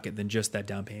your pocket than just that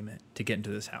down payment to get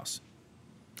into this house.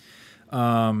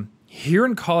 Here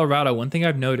in Colorado, one thing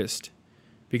I've noticed,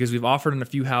 because we've offered in a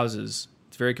few houses,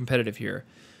 it's very competitive here.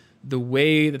 The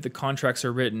way that the contracts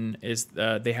are written is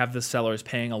they have the sellers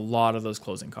paying a lot of those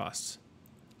closing costs,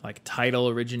 like title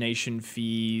origination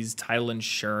fees, title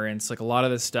insurance, like a lot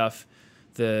of this stuff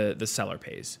the seller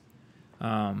pays,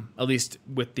 at least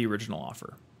with the original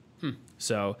offer.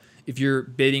 So if you're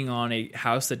bidding on a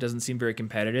house that doesn't seem very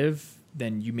competitive,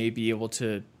 then you may be able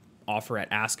to offer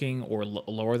at asking or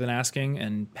lower than asking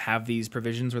and have these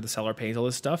provisions where the seller pays all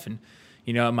this stuff, and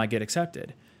it might get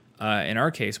accepted. In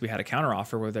our case, we had a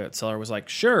counteroffer where the seller was like,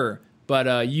 sure,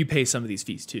 but you pay some of these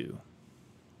fees too.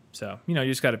 So, you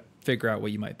just got to figure out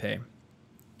what you might pay.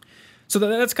 So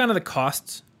that's kind of the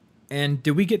costs. And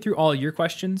did we get through all your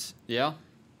questions? Yeah.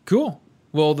 Cool.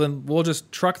 Well, then we'll just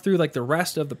truck through like the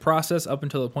rest of the process up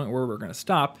until the point where we're going to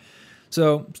stop.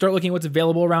 So start looking at what's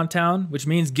available around town, which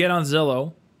means get on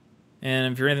Zillow.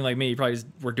 And if you're anything like me, you probably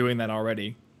were doing that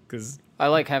already. Because I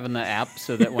like having the app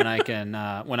so that when I can,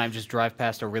 when I just drive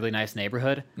past a really nice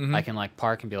neighborhood, I can like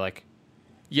park and be like,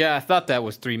 yeah, I thought that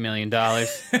was $3 million.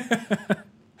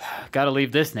 Got to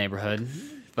leave this neighborhood.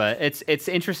 But it's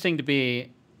interesting to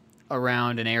be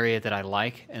around an area that I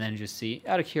like and then just see,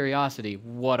 out of curiosity,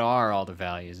 what are all the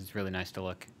values. It's really nice to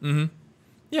look.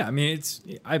 Yeah, I mean,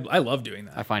 I love doing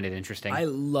that. I find it interesting.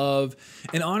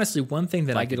 And honestly, one thing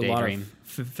that I get a lot of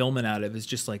fulfillment out of is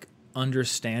just like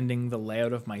understanding the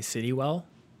layout of my city well.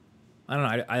 I don't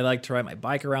know. I like to ride my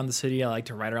bike around the city. I like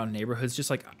to ride around neighborhoods. Just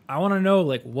like, I want to know,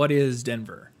 like, what is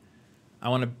Denver? I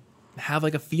want to have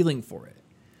like a feeling for it.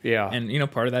 Yeah. And,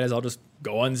 part of that is I'll just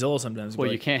go on Zillow sometimes.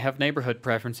 Well, you can't have neighborhood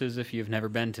preferences if you've never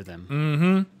been to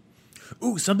them.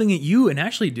 Ooh, something that you and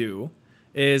Ashley do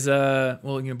is,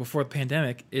 before the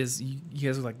pandemic, is you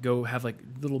guys would like go have like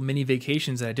little mini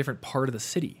vacations at a different part of the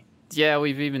city. Yeah,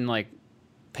 we've even like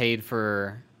paid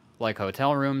for like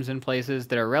hotel rooms in places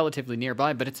that are relatively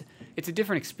nearby, but it's a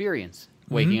different experience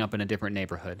waking up in a different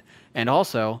neighborhood. And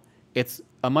also, it's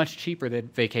a much cheaper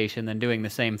vacation than doing the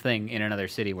same thing in another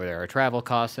city where there are travel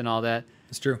costs and all that.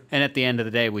 It's true. And at the end of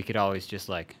the day, we could always just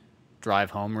like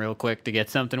drive home real quick to get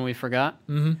something we forgot.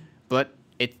 But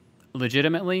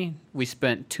legitimately, we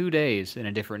spent 2 days in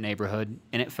a different neighborhood,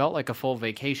 and it felt like a full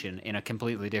vacation in a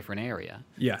completely different area.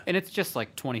 Yeah. And it's just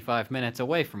like 25 minutes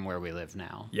away from where we live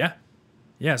now. Yeah.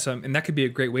 Yeah, and that could be a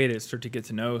great way to start to get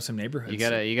to know some neighborhoods. You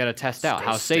gotta test out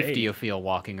how safe do you feel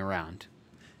walking around.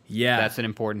 Yeah. That's an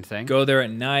important thing. Go there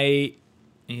at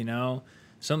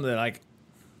something that like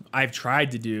I've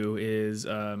tried to do is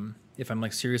if I'm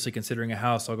like seriously considering a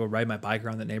house, I'll go ride my bike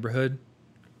around the neighborhood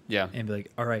Yeah. and be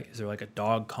like, all right, is there like a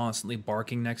dog constantly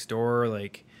barking next door?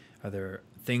 Like, are there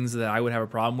things that I would have a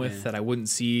problem with that I wouldn't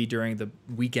see during the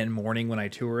weekend morning when I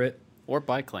tour it? Or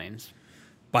bike lanes.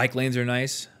 Bike lanes are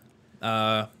nice.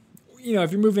 You know,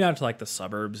 if you're moving out to like the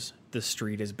suburbs, the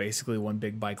street is basically one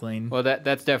big bike lane. Well,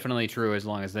 that's definitely true as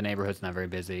long as the neighborhood's not very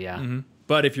busy, yeah. Mm-hmm.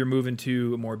 But if you're moving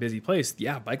to a more busy place,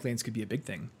 yeah, bike lanes could be a big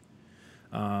thing.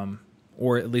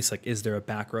 Or at least like, is there a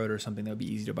back road or something that would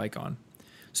be easy to bike on?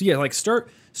 So yeah, like start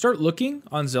looking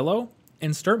on Zillow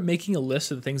and start making a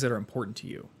list of the things that are important to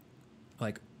you,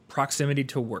 like proximity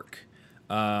to work,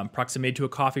 proximity to a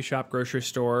coffee shop, grocery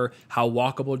store. How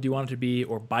walkable do you want it to be,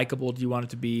 or bikeable do you want it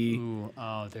to be? Ooh,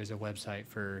 oh, there's a website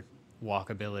for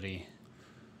walkability.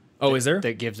 Oh, is there?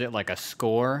 That gives it like a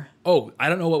score. Oh, I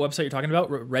don't know what website you're talking about.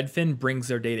 Redfin brings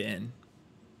their data in.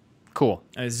 Cool.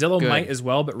 Zillow Good. might as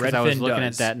well, but Redfin does. I was looking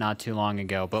at that not too long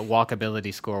ago, but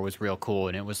walkability score was real cool,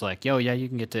 and it was like, yo, yeah, you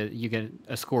get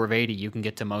a score of 80, you can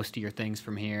get to most of your things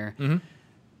from here. Mm-hmm.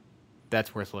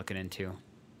 That's worth looking into.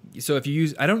 So if you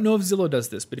use, I don't know if Zillow does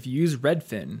this, but if you use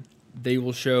Redfin, they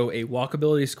will show a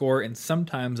walkability score and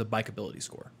sometimes a bikeability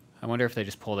score. I wonder if they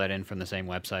just pull that in from the same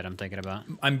website I'm thinking about.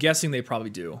 I'm guessing they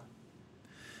probably do,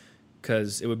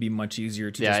 because it would be much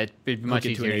easier to it'd be much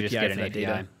easier to just get an API.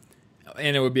 Data.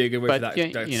 And it would be a good way for that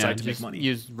site to make just money.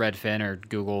 Use Redfin or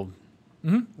Google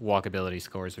walkability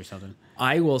scores or something.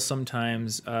 I will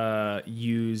sometimes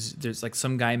use, there's like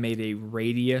some guy made a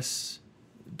radius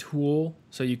tool,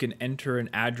 so you can enter an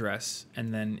address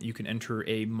and then you can enter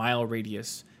a mile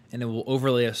radius, and it will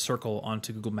overlay a circle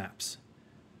onto Google Maps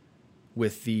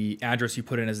with the address you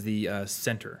put in as the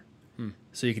center.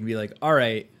 So you can be like, all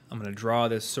right, I'm going to draw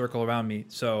this circle around me.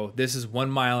 So this is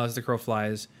 1 mile as the crow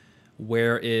flies.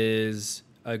 Where is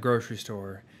a grocery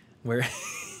store? Where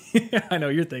I know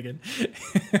you're thinking.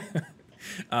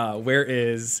 Where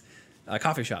is a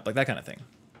coffee shop? Like that kind of thing.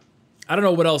 I don't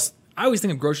know what else. I always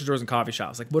think of grocery stores and coffee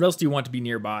shops. Like, what else do you want to be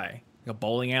nearby? Like a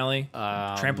bowling alley,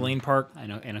 trampoline park. I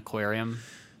know, an aquarium.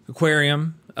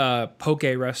 Poke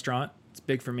restaurant. It's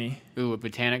big for me. Ooh, a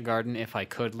botanic garden if I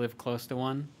could live close to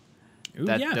one. Ooh,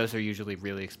 yeah. Those are usually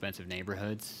really expensive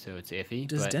neighborhoods, so it's iffy.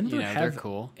 Does but, Denver have they're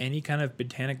cool. any kind of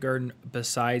botanic garden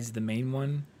besides the main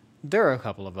one? There are a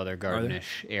couple of other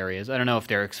gardenish areas. I don't know if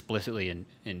they're explicitly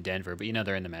in Denver, but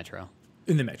they're in the metro.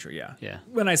 In the metro, yeah. Yeah.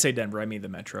 When I say Denver, I mean the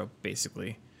metro,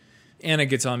 basically. Anna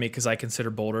gets on me because I consider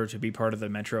Boulder to be part of the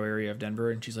metro area of Denver,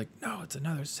 and she's like, no, it's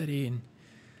another city. And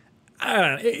I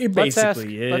don't know. It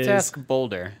basically is. Let's ask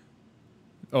Boulder.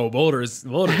 Oh, Boulder's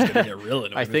going to get real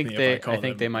annoyed I think with me if I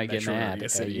think they might get mad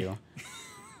at you.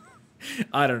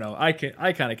 I don't know. I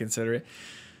kind of consider it.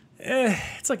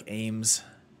 It's like Ames.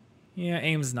 Yeah,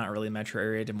 Ames is not really a metro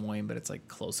area, Des Moines, but it's like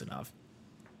close enough.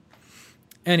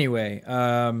 Anyway,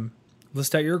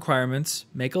 list out your requirements,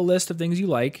 make a list of things you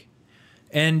like,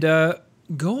 and go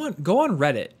on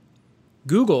Reddit.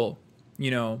 Google,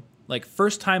 like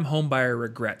first-time home buyer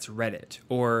regrets Reddit,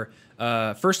 or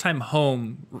first-time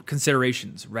home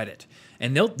considerations Reddit,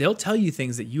 and they'll tell you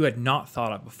things that you had not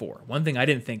thought of before. One thing I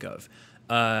didn't think of: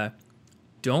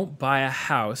 don't buy a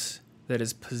house that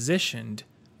is positioned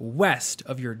west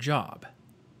of your job.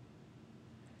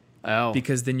 Oh,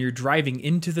 because then you're driving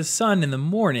into the sun in the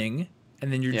morning,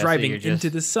 and then you're driving into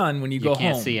the sun when you go home.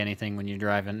 You can't see anything when you're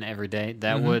driving every day.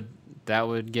 That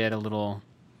would get a little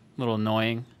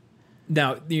annoying.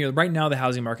 Now, right now the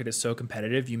housing market is so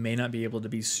competitive, you may not be able to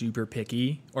be super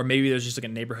picky, or maybe there's just like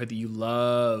a neighborhood that you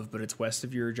love, but it's west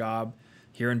of your job.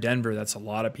 Here in Denver, that's a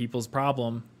lot of people's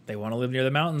problem. They want to live near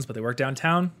the mountains, but they work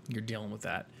downtown. You're dealing with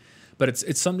that. But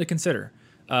it's something to consider.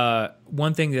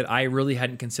 One thing that I really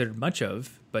hadn't considered much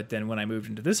of, but then when I moved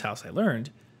into this house, I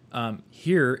learned,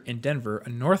 here in Denver, a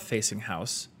north-facing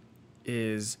house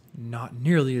is not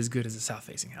nearly as good as a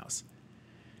south-facing house.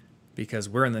 Because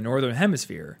we're in the northern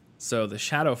hemisphere, so the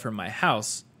shadow from my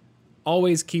house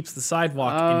always keeps the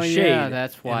sidewalk in shade. Yeah,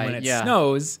 that's why. And when it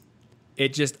snows,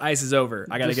 it just ices over.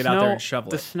 I got to get out there and shovel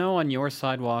it. The snow on your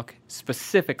sidewalk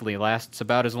specifically lasts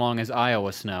about as long as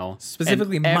Iowa snow.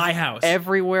 Specifically my house.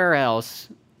 Everywhere else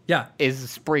is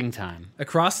springtime.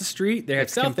 Across the street, they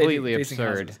have completely south-facing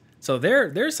absurd. houses. So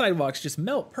their sidewalks just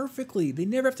melt perfectly. They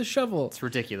never have to shovel. It's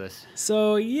ridiculous.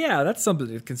 So, yeah, that's something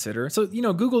to consider. So,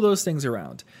 Google those things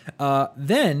around.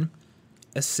 Then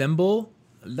assemble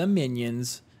the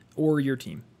minions or your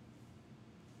team.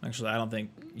 Actually, I don't think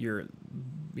your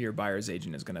buyer's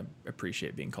agent is going to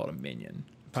appreciate being called a minion.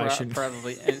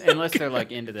 Probably, unless they're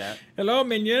like into that. Hello,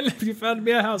 minion. Have you found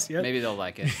me a house yet? Maybe they'll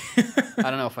like it. I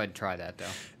don't know if I'd try that, though.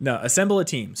 No, assemble a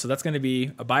team. So that's going to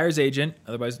be a buyer's agent,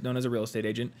 otherwise known as a real estate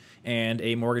agent, and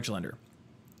a mortgage lender.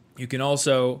 You can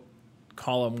also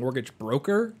call a mortgage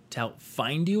broker to help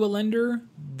find you a lender.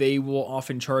 They will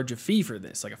often charge a fee for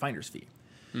this, like a finder's fee.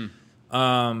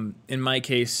 In my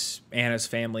case, Anna's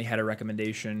family had a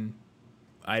recommendation.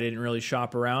 I didn't really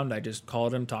shop around. I just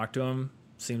called him, talked to him.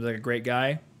 Seems like a great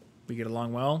guy. We get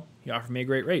along well. He offered me a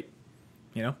great rate.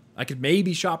 You know, I could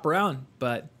maybe shop around,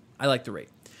 but I like the rate.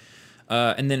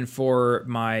 And then for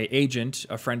my agent,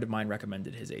 a friend of mine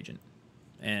recommended his agent.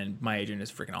 And my agent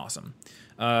is freaking awesome.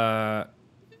 A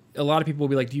lot of people will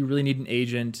be like, do you really need an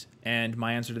agent? And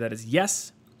my answer to that is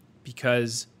yes,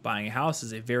 because buying a house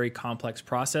is a very complex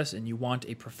process, and you want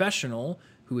a professional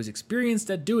who is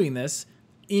experienced at doing this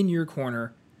in your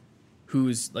corner,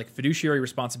 whose like fiduciary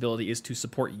responsibility is to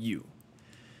support you.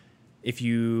 If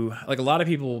you, like, a lot of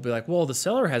people will be like, well, the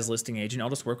seller has a listing agent, I'll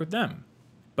just work with them.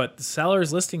 But the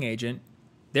seller's listing agent,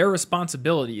 their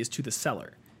responsibility is to the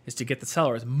seller, is to get the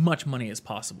seller as much money as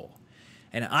possible.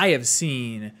 And I have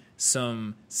seen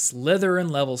some Slytherin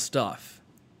level stuff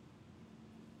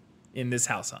in this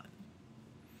house hunt.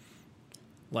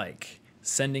 Like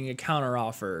sending a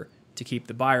counteroffer to keep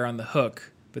the buyer on the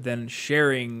hook, but then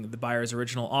sharing the buyer's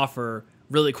original offer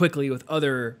really quickly with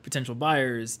other potential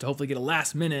buyers to hopefully get a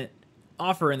last minute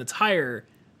offer and that's higher,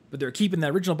 but they're keeping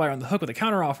that original buyer on the hook with a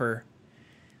counteroffer.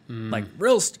 Like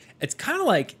it's kind of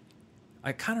like,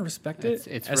 I kind of respect it.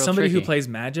 It's as real somebody tricky. who plays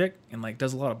Magic and like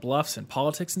does a lot of bluffs and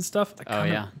politics and stuff.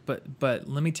 Yeah. But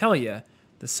let me tell you,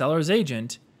 the seller's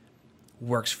agent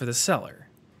works for the seller,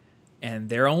 and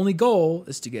their only goal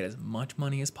is to get as much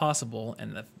money as possible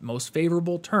and the most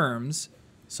favorable terms.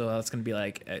 So that's going to be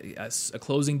like a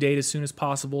closing date as soon as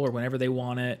possible or whenever they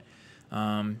want it.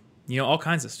 All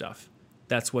kinds of stuff.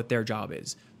 That's what their job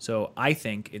is. So I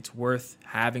think it's worth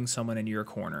having someone in your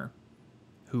corner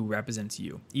who represents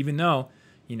you, even though,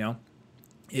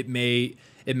 it may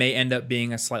end up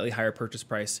being a slightly higher purchase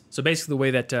price. So basically the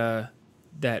way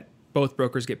that both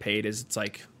brokers get paid is it's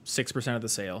like 6% of the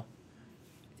sale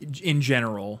in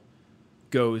general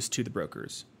goes to the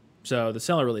brokers. So the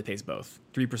seller really pays both,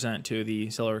 3% to the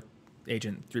seller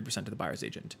agent, 3% to the buyer's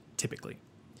agent, typically.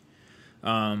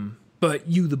 But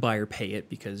you, the buyer, pay it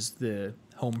because the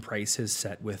home price is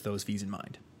set with those fees in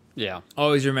mind. Yeah.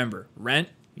 Always remember, rent,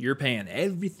 you're paying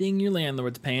everything your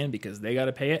landlord's paying because they got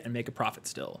to pay it and make a profit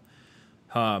still.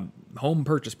 Home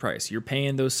purchase price, you're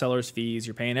paying those sellers' fees.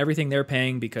 You're paying everything they're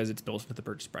paying because it's built into the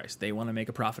purchase price. They want to make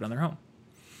a profit on their home.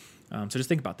 So just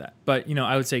think about that. But,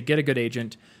 I would say get a good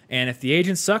agent. And if the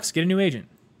agent sucks, get a new agent.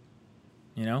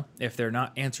 If they're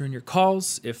not answering your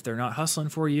calls, if they're not hustling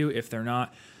for you, if they're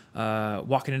not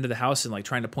walking into the house and like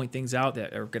trying to point things out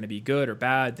that are going to be good or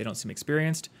bad, they don't seem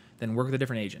experienced, then work with a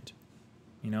different agent.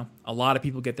 A lot of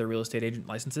people get their real estate agent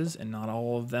licenses and not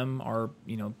all of them are,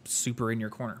 super in your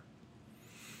corner.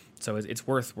 So it's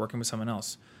worth working with someone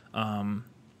else.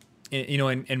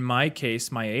 In my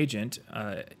case, my agent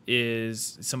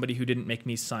is somebody who didn't make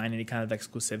me sign any kind of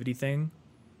exclusivity thing.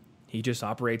 He just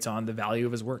operates on the value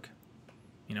of his work.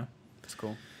 That's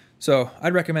cool. So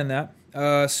I'd recommend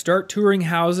that. Start touring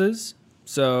houses.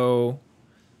 So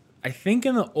I think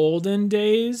in the olden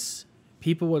days,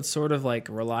 people would sort of like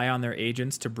rely on their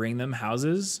agents to bring them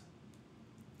houses.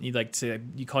 You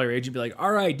call your agent and be like,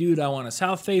 all right, dude, I want a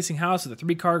south-facing house with a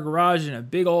 3-car garage and a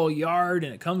big old yard,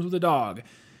 and it comes with a dog.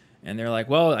 And they're like,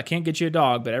 well, I can't get you a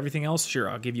dog, but everything else, sure,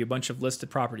 I'll give you a bunch of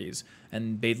listed properties.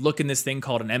 And they'd look in this thing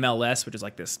called an MLS, which is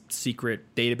like this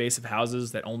secret database of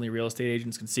houses that only real estate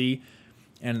agents can see.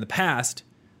 And in the past,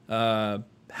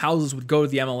 houses would go to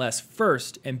the MLS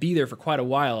first and be there for quite a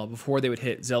while before they would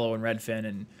hit Zillow and Redfin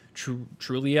and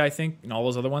Trulia, I think, and all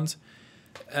those other ones.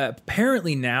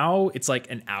 Apparently now it's like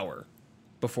an hour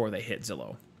before they hit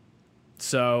Zillow.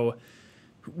 So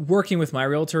working with my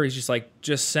realtor is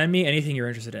just send me anything you're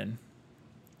interested in.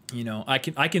 I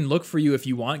can look for you if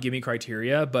you want, give me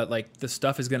criteria, but like the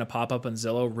stuff is going to pop up on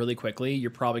Zillow really quickly.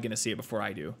 You're probably going to see it before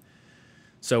I do.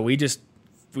 So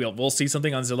we'll see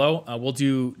something on Zillow.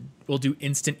 We'll do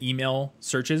instant email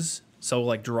searches. So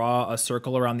like draw a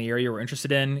circle around the area we're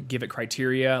interested in, give it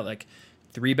criteria like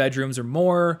 3 bedrooms or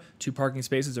more, 2 parking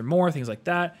spaces or more, things like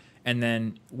that. And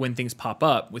then when things pop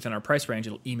up within our price range,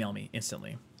 it'll email me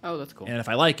instantly. Oh, that's cool. And if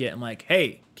I like it, I'm like,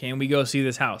 hey, can we go see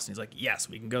this house? And he's like, yes,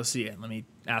 we can go see it. Let me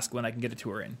ask when I can get a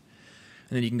tour in. And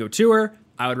then you can go tour.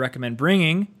 I would recommend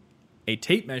bringing a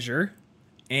tape measure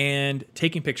and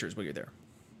taking pictures while you're there.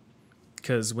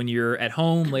 Because when you're at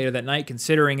home later that night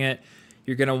considering it,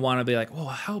 you're going to want to be like, well,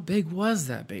 how big was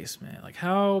that basement? Like,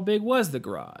 how big was the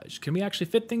garage? Can we actually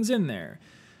fit things in there?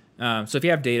 So if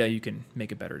you have data, you can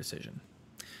make a better decision.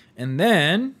 And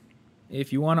then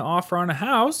if you want to offer on a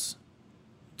house,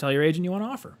 tell your agent you want to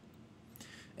offer.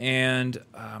 And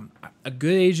a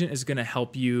good agent is going to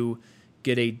help you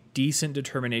get a decent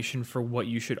determination for what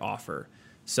you should offer.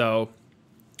 So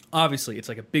obviously it's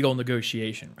like a big old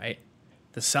negotiation, right?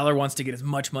 The seller wants to get as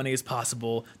much money as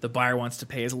possible. The buyer wants to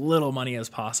pay as little money as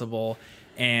possible.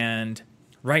 And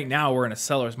right now we're in a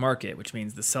seller's market, which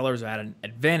means the sellers are at an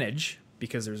advantage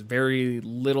because there's very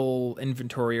little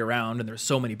inventory around and there's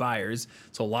so many buyers.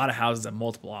 So a lot of houses have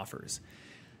multiple offers.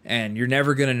 And you're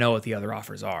never going to know what the other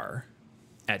offers are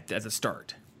at the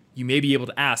start. You may be able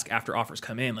to ask after offers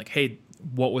come in, like, hey,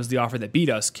 what was the offer that beat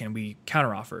us? Can we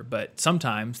counteroffer? But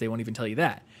sometimes they won't even tell you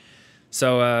that.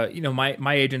 So,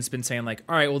 my agent's been saying like,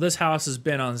 all right, well, this house has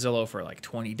been on Zillow for like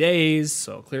 20 days.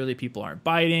 So clearly people aren't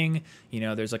biting.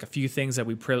 There's like a few things that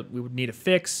we would need to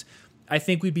fix. I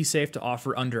think we'd be safe to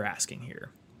offer under asking here.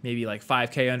 Maybe like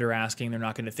 $5,000 under asking. They're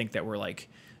not going to think that we're like,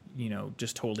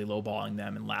 just totally lowballing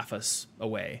them and laugh us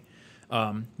away.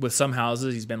 With some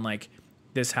houses, he's been like,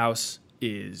 this house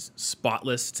is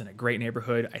spotless. It's in a great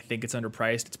neighborhood. I think it's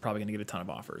underpriced. It's probably going to get a ton of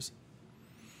offers.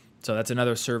 So that's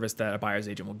another service that a buyer's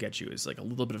agent will get you, is like a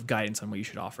little bit of guidance on what you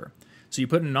should offer. So you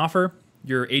put in an offer,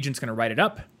 your agent's going to write it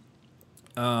up.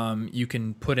 You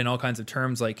can put in all kinds of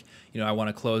terms like, I want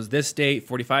to close this date,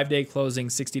 45-day closing,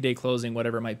 60-day closing,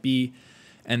 whatever it might be.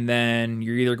 And then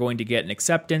you're either going to get an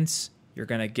acceptance, you're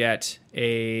going to get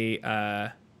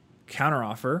a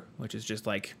counteroffer, which is just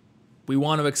like, we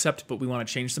want to accept, but we want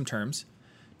to change some terms.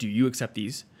 Do you accept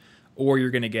these? Or you're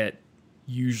going to get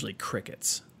usually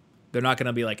crickets. They're not going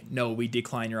to be like, no, we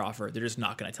decline your offer. They're just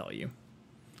not going to tell you.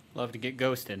 Love to get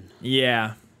ghosted.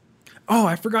 Yeah. Oh,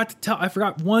 I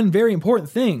forgot one very important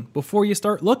thing before you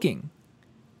start looking.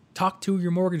 Talk to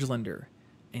your mortgage lender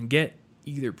and get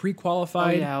either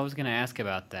pre-qualified. Oh, yeah, I was going to ask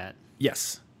about that.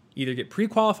 Yes. Either get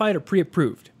pre-qualified or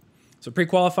pre-approved. So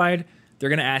pre-qualified, they're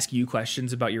going to ask you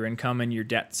questions about your income and your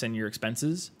debts and your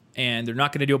expenses. And they're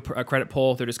not going to do a credit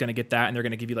pull. They're just going to get that, and they're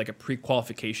going to give you like a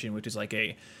pre-qualification, which is like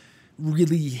a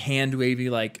really hand-wavy,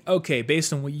 like, okay,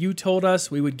 based on what you told us,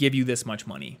 we would give you this much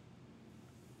money.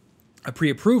 A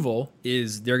pre-approval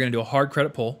is they're going to do a hard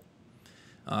credit pull,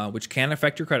 which can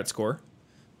affect your credit score,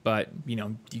 but you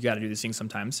got to do these things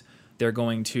sometimes. They're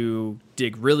going to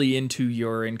dig really into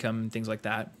your income and things like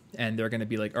that, and they're going to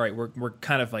be like, all right, we're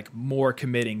kind of like more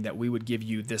committing that we would give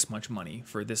you this much money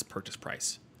for this purchase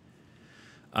price.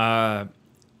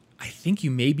 I think you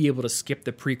may be able to skip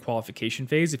the pre-qualification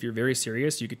phase. If you're very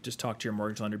serious, you could just talk to your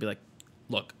mortgage lender and be like,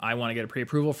 look, I want to get a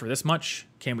pre-approval for this much.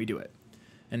 Can we do it?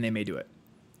 And they may do it.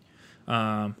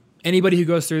 Anybody who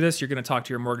goes through this, you're going to talk to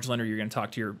your mortgage lender. You're going to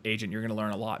talk to your agent. You're going to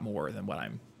learn a lot more than what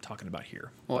I'm talking about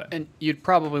here. Well, and you'd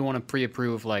probably want to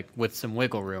pre-approve like with some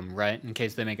wiggle room, right? In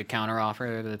case they make a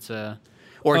counteroffer that's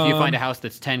or if you find a house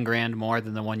that's $10,000 more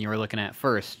than the one you were looking at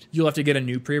first. You'll have to get a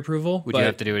new pre-approval. Would you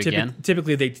have to do it again?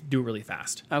 Typically, they do it really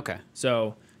fast. Okay.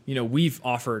 So, we've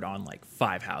offered on like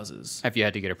 5 houses. Have you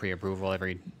had to get a pre-approval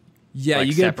every... Yeah, like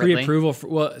you get separately? a pre-approval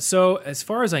for, so as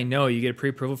far as I know, you get a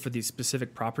pre-approval for the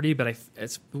specific property, but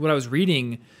it's what I was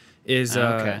reading is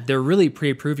Okay. they're really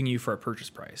pre-approving you for a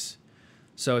purchase price.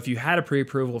 So if you had a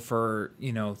pre-approval for,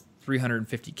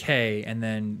 $350K and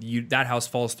then that house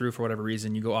falls through for whatever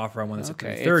reason, you go offer on one that's at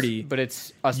 $330. But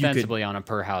it's ostensibly on a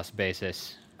per house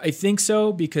basis. I think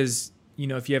so, because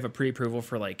if you have a pre-approval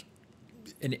for like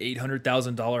an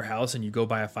 $800,000 house and you go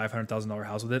buy a $500,000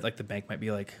 house with it, like the bank might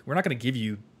be like, we're not going to give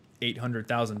you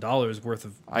 $800,000 worth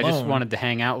of I loan. just wanted to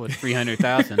hang out with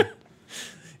 $300,000.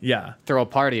 Yeah. Throw a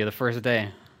party the first day.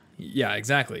 Yeah,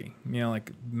 exactly.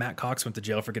 Like Matt Cox went to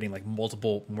jail for getting like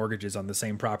multiple mortgages on the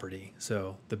same property.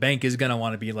 So the bank is going to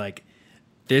want to be like,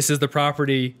 this is the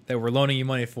property that we're loaning you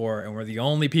money for, and we're the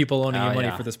only people loaning you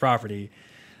money for this property.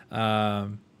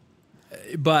 But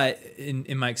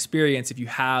in my experience, if you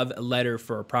have a letter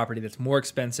for a property that's more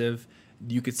expensive,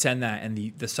 you could send that, and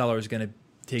the seller is going to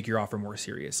take your offer more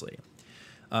seriously.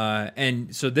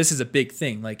 And so this is a big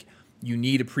thing. Like, you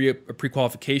need a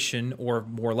pre-qualification or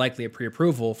more likely a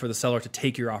pre-approval for the seller to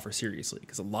take your offer seriously.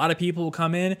 Because a lot of people will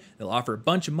come in, they'll offer a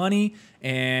bunch of money,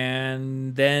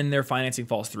 and then their financing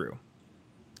falls through.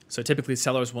 So typically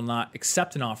sellers will not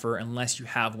accept an offer unless you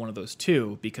have one of those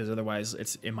two, because otherwise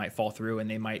it might fall through and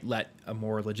they might let a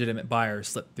more legitimate buyer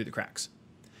slip through the cracks.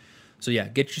 So yeah,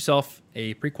 get yourself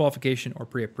a pre-qualification or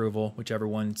pre-approval, whichever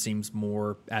one seems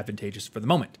more advantageous for the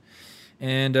moment.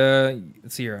 And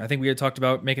let's see here. I think we had talked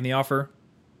about making the offer,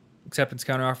 acceptance,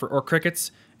 counteroffer, or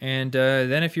crickets. And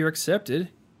then if you're accepted,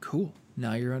 cool.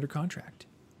 Now you're under contract.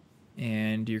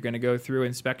 And you're going to go through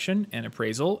inspection and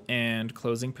appraisal and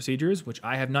closing procedures, which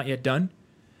I have not yet done.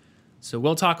 So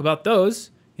we'll talk about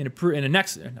those in a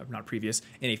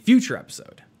future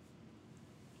episode.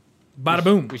 Bada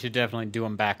boom. We should definitely do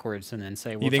them backwards and then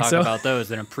say we'll think talk so? about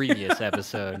those in a previous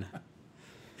episode.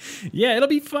 Yeah, it'll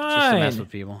be Just to fine. mess with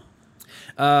people.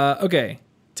 Okay,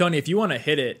 Tony, if you want to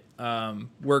hit it,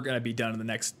 we're gonna be done in the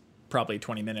next probably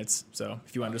 20 minutes. So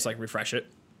if you want to just like refresh it,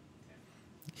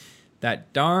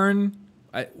 that darn,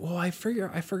 I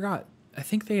forgot. I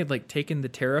think they had like taken the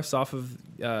tariffs off of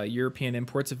European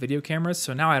imports of video cameras,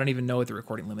 so now I don't even know what the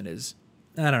recording limit is.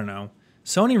 I don't know.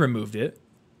 Sony removed it,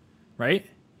 right?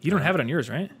 You don't have it on yours,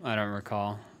 right? I don't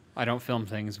recall. I don't film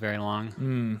things very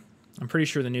long. I'm pretty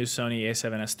sure the new Sony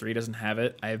A7S III doesn't have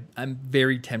it. I'm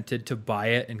very tempted to buy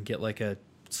it and get like a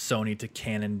Sony to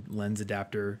Canon lens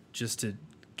adapter just to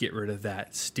get rid of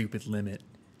that stupid limit.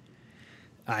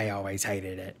 I always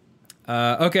hated it.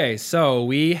 Okay, so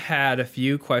we had a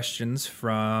few questions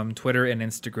from Twitter and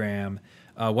Instagram.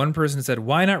 One person said,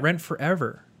 "Why not rent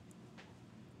forever?"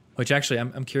 Which actually,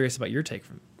 I'm curious about your take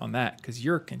on that because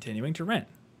you're continuing to rent.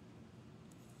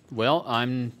 Well,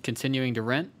 I'm continuing to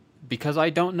rent because I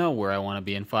don't know where I want to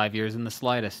be in 5 years in the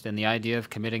slightest, and the idea of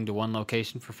committing to one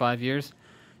location for 5 years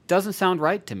doesn't sound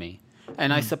right to me.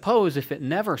 And I suppose if it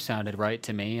never sounded right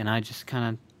to me and I just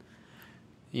kind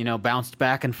of, bounced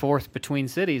back and forth between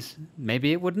cities,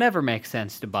 maybe it would never make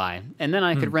sense to buy. And then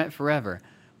I could rent forever.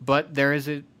 But there is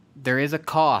a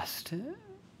cost,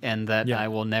 and that I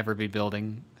will never be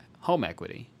building home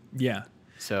equity. Yeah.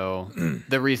 So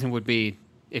the reason would be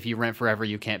if you rent forever,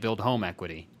 you can't build home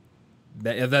equity.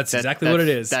 That's exactly what it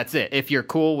is. That's it. If you're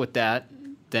cool with that,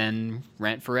 then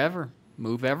rent forever.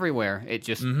 Move everywhere. It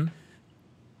just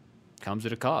comes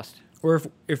at a cost. Or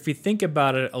if we think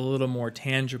about it a little more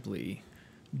tangibly,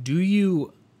 do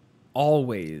you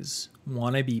always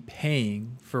want to be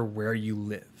paying for where you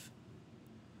live?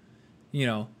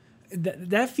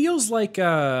 That feels like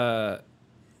a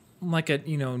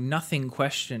nothing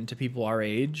question to people our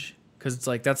age, because it's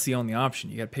like that's the only option.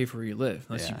 You got to pay for where you live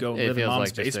unless you go live in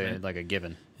mom's basement like a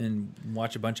given and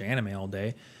watch a bunch of anime all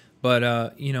day. But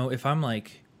if I'm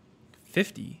like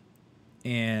 50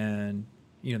 and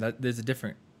that there's a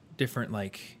different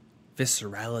like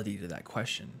viscerality to that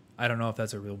question. I don't know if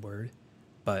that's a real word,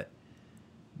 but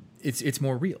it's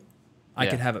more real. I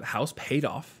could have a house paid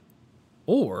off,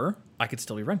 or I could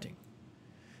still be renting.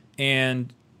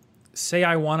 And say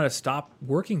I want to stop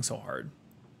working so hard.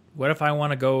 What if I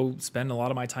want to go spend a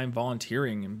lot of my time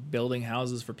volunteering and building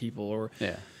houses for people, or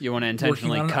you want to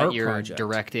intentionally cut your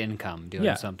direct income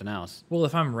doing something else? Well,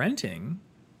 if I'm renting,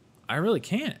 I really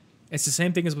can't. It's the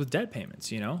same thing as with debt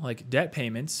payments, like debt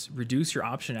payments reduce your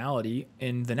optionality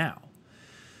in the now.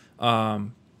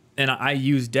 And I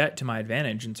use debt to my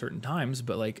advantage in certain times,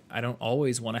 but like I don't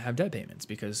always want to have debt payments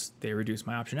because they reduce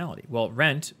my optionality. Well,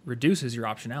 rent reduces your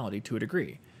optionality to a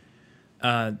degree.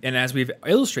 And as we've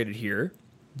illustrated here,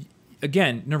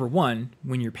 again, number one,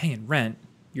 when you're paying rent,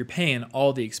 you're paying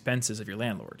all the expenses of your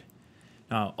landlord.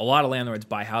 Now, a lot of landlords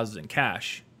buy houses in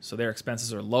cash, so their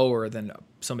expenses are lower than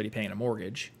somebody paying a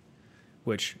mortgage,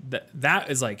 which that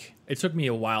is like, it took me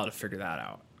a while to figure that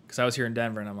out because I was here in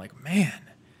Denver and I'm like, man,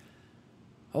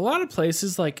 a lot of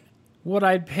places, like what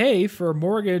I'd pay for a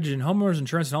mortgage and homeowners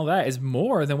insurance and all that is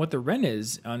more than what the rent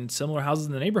is on similar houses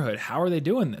in the neighborhood. How are they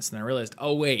doing this? And I realized,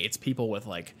 oh wait, it's people with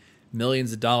like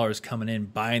millions of dollars coming in,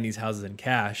 buying these houses in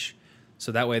cash.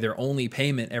 So that way their only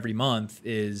payment every month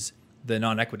is the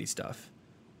non-equity stuff.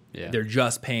 Yeah. They're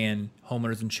just paying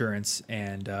homeowners insurance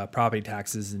and property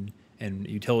taxes and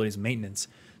utilities and maintenance.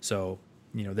 So,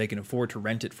 they can afford to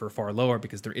rent it for far lower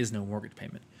because there is no mortgage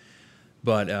payment.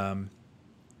 But, a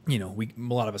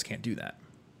lot of us can't do that.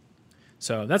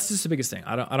 So that's just the biggest thing.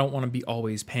 I don't want to be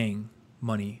always paying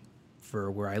money for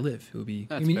where I live. It would be.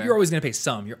 That's fair. You're always going to pay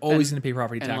some. You're always going to pay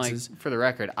property and taxes. Like, for the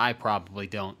record, I probably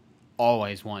don't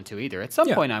always want to either. At some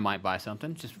point, I might buy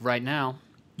something. Just right now,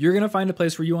 you're going to find a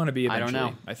place where you want to be eventually. I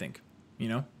don't know. I think.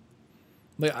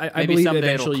 Like I maybe believe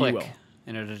someday eventually it'll click, you will,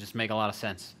 and it'll just make a lot of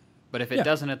sense. But if it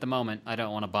doesn't at the moment, I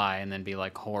don't want to buy and then be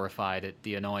like horrified at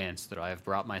the annoyance that I have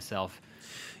brought myself.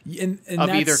 And of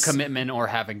either commitment or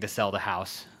having to sell the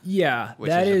house. Yeah, which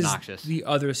that is obnoxious. The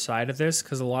other side of this,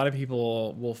 because a lot of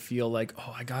people will feel like,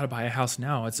 oh, I got to buy a house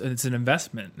now. It's an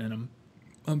investment, and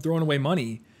I'm throwing away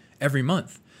money every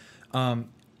month.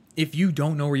 If you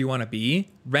don't know where you want to be,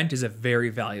 rent is a very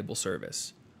valuable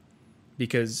service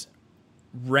because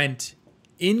rent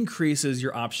increases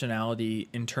your optionality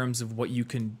in terms of what you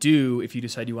can do if you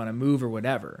decide you want to move or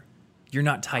whatever. You're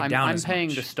not tied down as much. I'm paying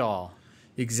to stall.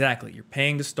 Exactly. You're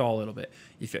paying to stall a little bit.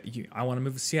 If I want to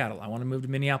move to Seattle, I want to move to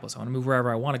Minneapolis, I want to move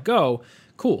wherever I want to go,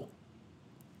 cool.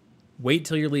 Wait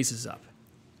till your lease is up.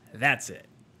 That's it.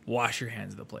 Wash your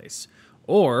hands of the place.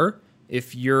 Or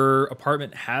if your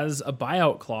apartment has a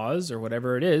buyout clause or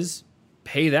whatever it is,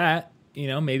 pay that. You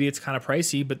know, maybe it's kind of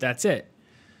pricey, but that's it.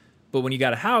 But when you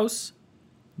got a house,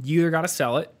 you either got to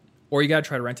sell it or you got to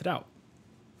try to rent it out.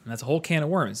 And that's a whole can of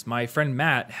worms. My friend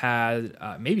Matt had,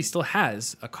 maybe still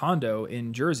has, a condo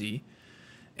in Jersey,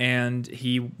 and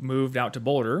he moved out to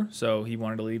Boulder, so he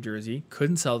wanted to leave Jersey,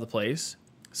 couldn't sell the place,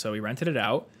 so he rented it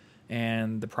out,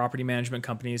 and the property management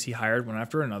companies he hired one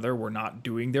after another were not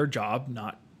doing their job,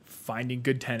 not finding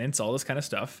good tenants, all this kind of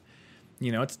stuff.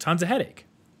 You know, it's tons of headache.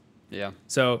 Yeah.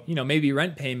 So, you know, maybe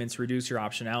rent payments reduce your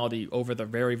optionality over the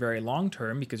very, very long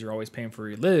term because you're always paying for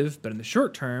where you live. But in the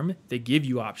short term, they give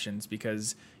you options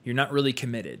because you're not really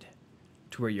committed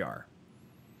to where you are.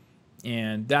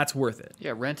 And that's worth it.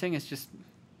 Yeah, renting is just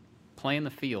playing the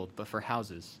field, but for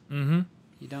houses. Mm-hmm.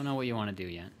 You don't know what you want to do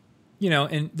yet. You know,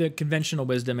 and the conventional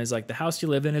wisdom is like the house you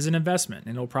live in is an investment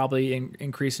and it'll probably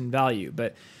increase in value.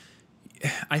 But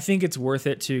I think it's worth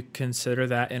it to consider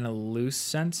that in a loose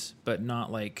sense, but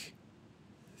not like...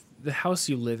 The house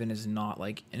you live in is not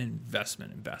like an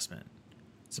investment.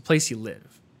 It's a place you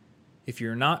live. If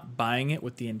you're not buying it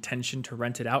with the intention to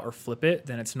rent it out or flip it,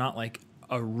 then it's not like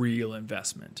a real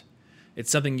investment.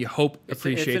 It's something you hope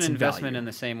appreciates It's an in investment value. in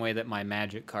the same way that my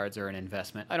Magic cards are an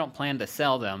investment. I don't plan to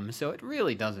sell them, so it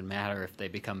really doesn't matter if they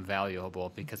become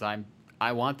valuable because I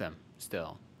want them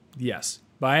still. Yes.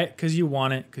 Buy it because you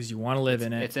want it, because you want to live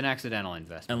in it. It's an accidental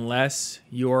investment. Unless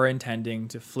you're intending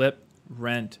to flip,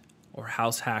 rent, or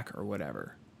house hack or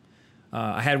whatever.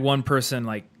 I had one person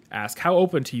like ask, how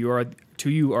open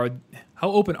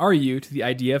how open are you to the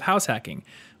idea of house hacking?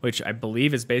 Which I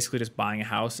believe is basically just buying a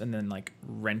house and then like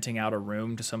renting out a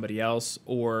room to somebody else.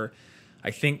 Or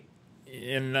I think,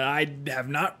 and I have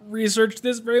not researched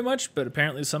this very much, but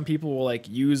apparently some people will like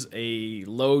use a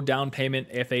low down payment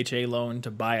FHA loan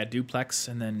to buy a duplex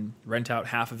and then rent out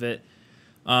half of it.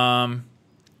 I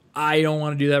don't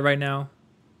want to do that right now.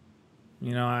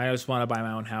 You know, I just want to buy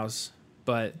my own house,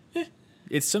 but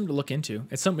it's something to look into.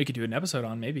 It's something we could do an episode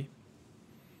on, maybe.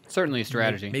 Certainly a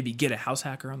strategy. Maybe get a house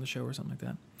hacker on the show or something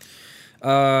like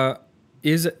that.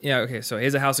 So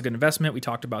is a house a good investment? We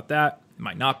talked about that. It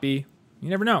might not be. You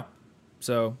never know.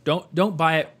 So don't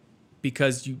buy it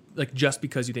because just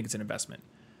because you think it's an investment.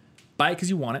 Buy it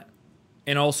because you want it,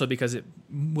 and also because it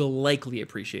will likely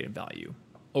appreciate in value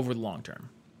over the long term.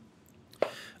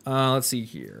 Let's see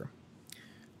here.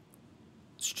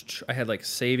 I had like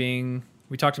saving.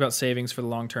 We talked about savings for the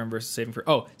long term versus saving for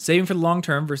the long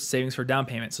term versus savings for down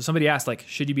payment. So somebody asked like,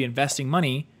 should you be investing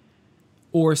money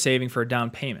or saving for a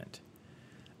down payment?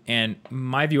 And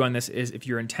my view on this is if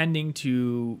you're intending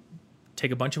to take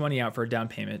a bunch of money out for a down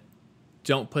payment,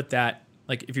 don't put that,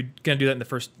 like if you're going to do that in the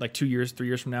first like 2 years, 3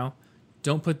 years from now,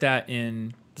 don't put that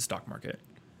in the stock market.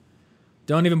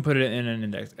 Don't even put it in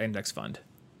an index fund.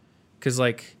 Because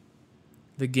like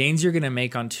the gains you're going to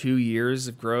make on 2 years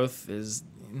of growth is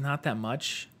not that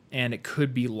much, and it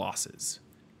could be losses.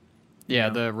 Yeah,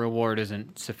 you know? The reward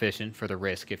isn't sufficient for the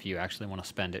risk if you actually want to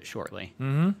spend it shortly.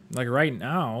 Mm-hmm. Like right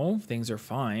now, things are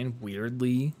fine.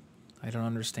 Weirdly, I don't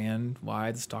understand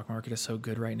why the stock market is so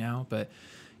good right now, but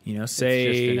you know, It's just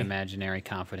an say imaginary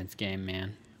confidence game,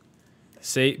 man.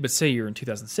 say you're in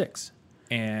 2006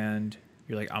 and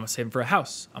you're like, I'm saving for a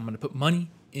house. I'm going to put money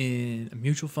in a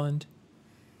mutual fund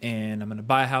and I'm going to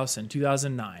buy a house in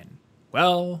 2009.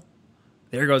 Well,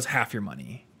 there goes half your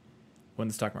money when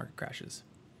the stock market crashes.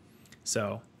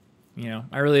 So, you know,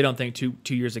 I really don't think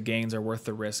two years of gains are worth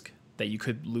the risk that you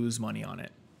could lose money on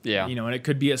it. Yeah. You know, and it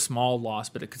could be a small loss,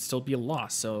 but it could still be a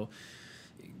loss. So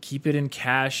keep it in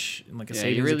cash, in like a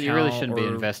savings account. You really shouldn't be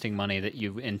investing money that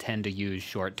you intend to use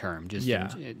short term. Just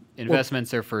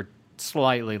investments are for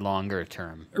slightly longer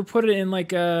term. Or put it in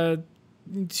like a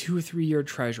 2 or 3 year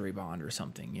treasury bond or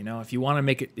something. You know, if you want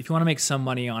to make some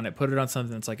money on it, put it on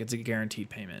something that's like it's a guaranteed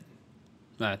payment.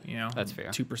 You know, that's fair.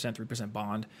 2%, 3%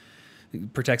 bond.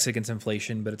 It protects against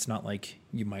inflation, but it's not like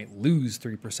you might lose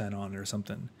 3% on it or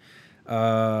something.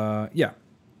 Yeah.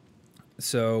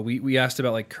 So we asked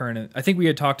about like current. I think we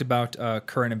had talked about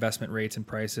current investment rates and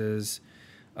prices.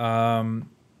 So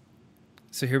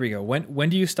here we go. When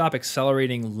do you stop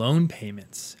accelerating loan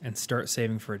payments and start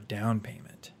saving for a down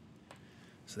payment?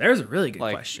 So there's a really good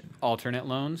question. Alternate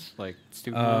loans, like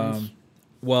student loans.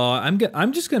 Well,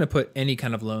 I'm just gonna put any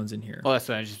kind of loans in here. Well, that's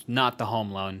just not the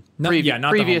home loan. Not previous the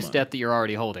home loan. debt that you're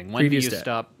already holding. When Previous do you debt.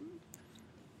 stop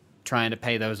trying to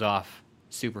pay those off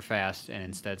super fast and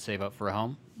instead save up for a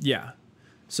home? Yeah.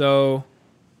 So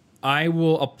I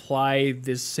will apply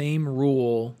this same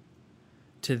rule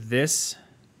to this.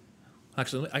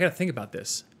 Actually, I got to think about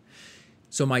this.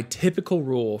 So my typical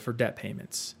rule for debt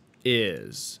payments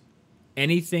is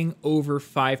anything over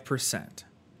 5%,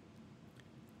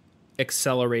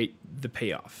 accelerate the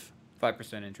payoff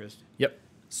 5% interest. Yep.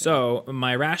 So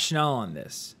my rationale on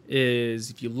this is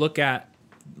if you look at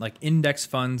like index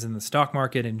funds in the stock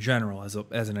market in general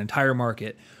as an entire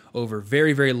market over a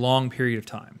very, very long period of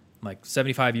time, like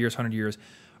 75 years, 100 years,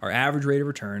 our average rate of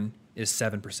return is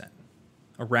 7%,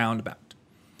 around about.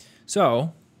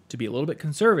 So to be a little bit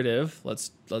conservative,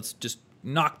 let's just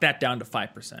knock that down to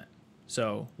 5%.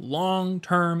 So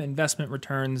long-term investment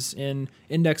returns in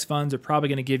index funds are probably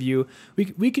going to give you,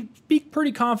 we could be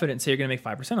pretty confident and say you're going to make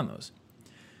 5% on those.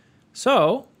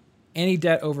 So any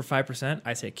debt over 5%,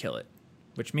 I say kill it,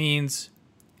 which means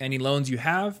any loans you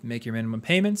have, make your minimum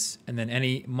payments, and then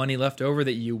any money left over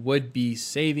that you would be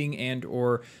saving and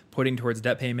or putting towards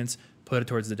debt payments, put it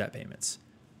towards the debt payments.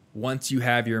 Once you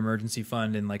have your emergency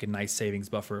fund and like a nice savings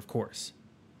buffer, of course.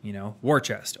 You know, war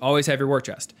chest. Always have your war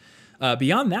chest.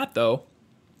 Beyond that, though,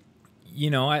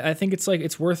 you know, I think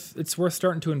it's worth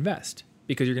starting to invest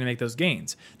because you're going to make those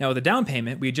gains. Now, with a down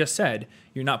payment, we just said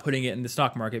you're not putting it in the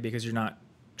stock market because you're not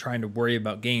trying to worry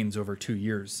about gains over 2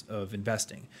 years of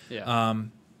investing. Yeah.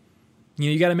 You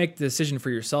know, you got to make the decision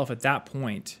for yourself at that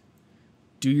point.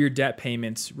 Do your debt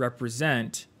payments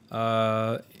represent?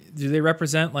 Do they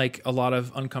represent like a lot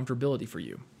of uncomfortability for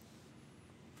you?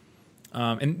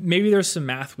 And maybe there's some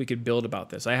math we could build about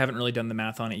this. I haven't really done the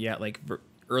math on it yet, like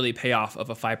early payoff of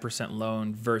a 5%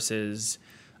 loan versus,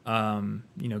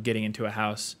 you know, getting into a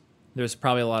house. There's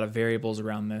probably a lot of variables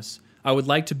around this. I would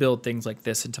like to build things like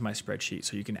this into my spreadsheet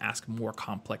so you can ask more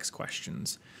complex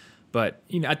questions. But,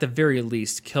 you know, at the very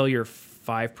least, kill your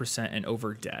 5% and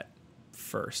over debt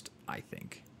first, I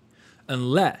think.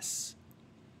 Unless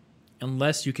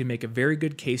you can make a very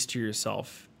good case to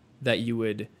yourself that you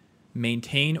would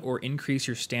maintain or increase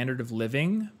your standard of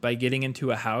living by getting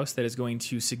into a house that is going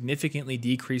to significantly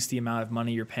decrease the amount of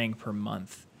money you're paying per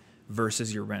month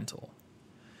versus your rental.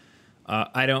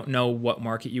 I don't know what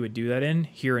market you would do that in.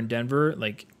 Here in Denver,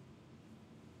 like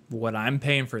what I'm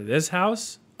paying for this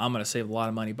house, I'm going to save a lot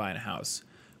of money buying a house.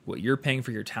 What you're paying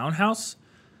for your townhouse,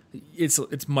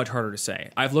 it's much harder to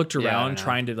say. I've looked around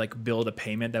trying to like build a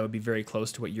payment that would be very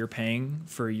close to what you're paying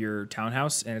for your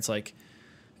townhouse, and it's like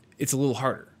it's a little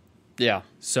harder. Yeah.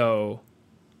 So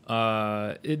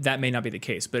that may not be the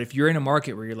case. But if you're in a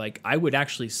market where you're like, I would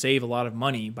actually save a lot of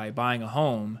money by buying a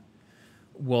home,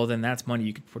 well, then that's money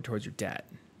you could put towards your debt.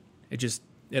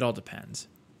 It all depends.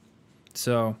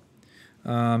 So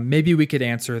maybe we could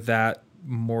answer that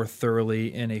more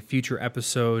thoroughly in a future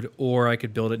episode, or I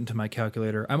could build it into my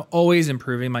calculator. I'm always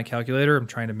improving my calculator. I'm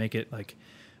trying to make it like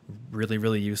really,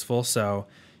 really useful. So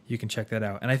you can check that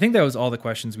out. And I think that was all the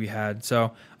questions we had.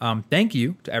 So thank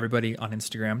you to everybody on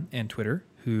Instagram and Twitter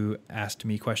who asked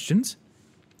me questions.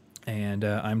 And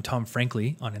I'm Tom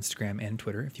Frankly on Instagram and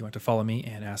Twitter if you want to follow me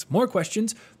and ask more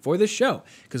questions for this show.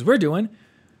 Because we're doing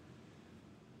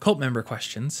cult member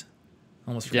questions.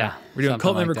 Almost forgot. Yeah. We're doing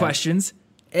cult member questions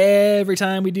every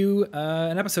time we do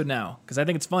an episode now. Because I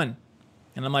think it's fun.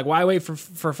 And I'm like, why wait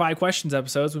for 5 questions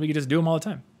episodes when we could just do them all the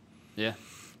time? Yeah.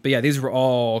 But yeah, these were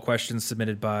all questions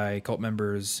submitted by cult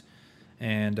members.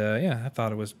 And I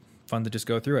thought it was fun to just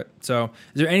go through it. So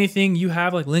is there anything you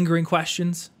have, like lingering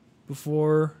questions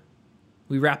before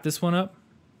we wrap this one up?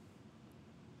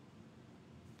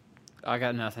 I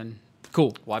got nothing.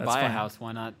 Cool. Why That's buy fine. a house?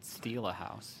 Why not steal a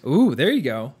house? Ooh, there you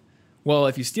go. Well,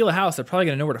 if you steal a house, they're probably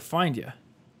going to know where to find you.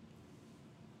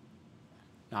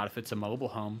 Not if it's a mobile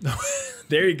home.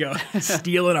 There you go.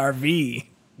 Steal an RV.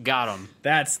 Got them.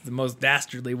 That's the most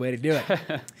dastardly way to do it.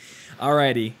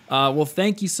 Alrighty. Well,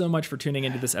 thank you so much for tuning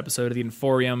into this episode of The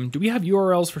Inforium. Do we have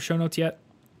URLs for show notes yet?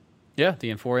 Yeah,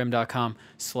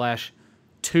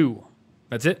 theinforium.com/2.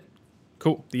 That's it?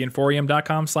 Cool.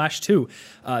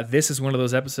 Theinforium.com/2. This is one of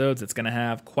those episodes that's going to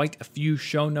have quite a few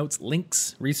show notes,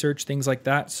 links, research, things like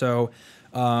that. So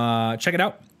check it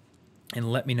out and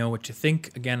let me know what you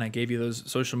think. Again, I gave you those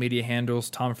social media handles,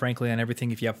 Tom Frankly on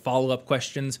everything. If you have follow-up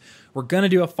questions, we're going to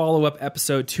do a follow-up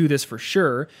episode to this for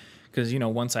sure because, you know,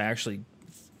 once I actually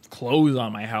close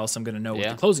on my house, I'm going to know what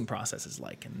the closing process is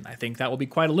like. And I think that will be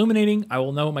quite illuminating. I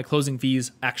will know what my closing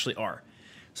fees actually are.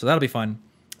 So that'll be fun.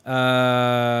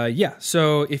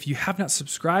 So if you have not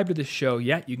subscribed to this show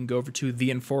yet, you can go over to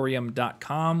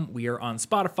theinforium.com. We are on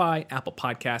Spotify, Apple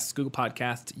Podcasts, Google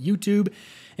Podcasts, YouTube,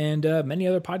 and many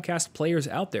other podcast players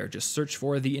out there. Just search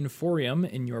for The Inforium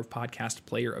in your podcast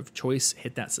player of choice.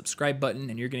 Hit that subscribe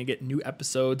button, and you're going to get new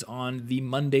episodes on the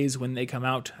Mondays when they come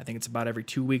out. I think it's about every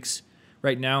 2 weeks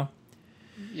right now.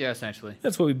 Yeah, essentially.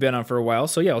 That's what we've been on for a while.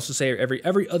 So yeah, let's just say every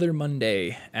other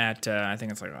Monday at I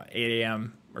think it's like 8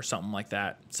 a.m. or something like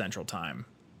that Central Time.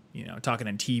 You know, talking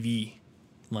in TV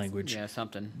language. Yeah,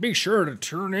 something. Be sure to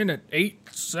tune in at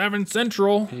 8/7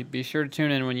 Central. Be sure to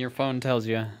tune in when your phone tells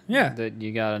you that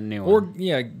you got a new one. Or,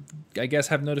 yeah, I guess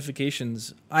have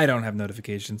notifications. I don't have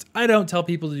notifications. I don't tell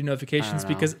people to do notifications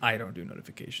because I don't do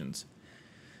notifications.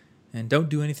 And don't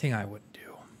do anything I wouldn't do.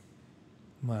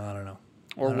 Well, I don't know.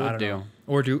 Would do. Know.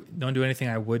 Or don't do anything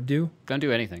I would do. Don't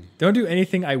do anything. Don't do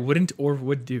anything I wouldn't or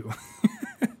would do.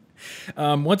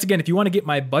 Once again, if you want to get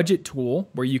my budget tool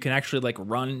where you can actually like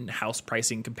run house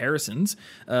pricing comparisons,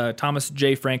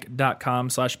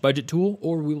 thomasjfrank.com/budget tool,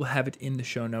 or we will have it in the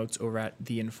show notes over at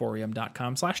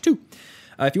theinforium.com/2.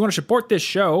 If you want to support this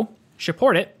show,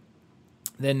 support it,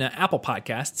 then Apple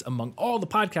Podcasts, among all the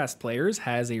podcast players,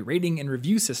 has a rating and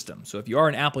review system. So if you are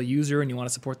an Apple user and you want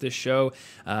to support this show,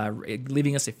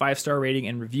 leaving us a 5-star rating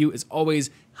and review is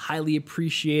always highly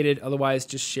appreciated. Otherwise,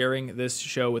 just sharing this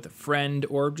show with a friend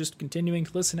or just continuing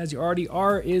to listen as you already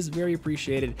are is very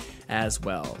appreciated as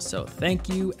well. So thank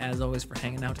you, as always, for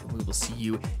hanging out, and we will see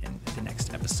you in the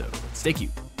next episode. Stay cute.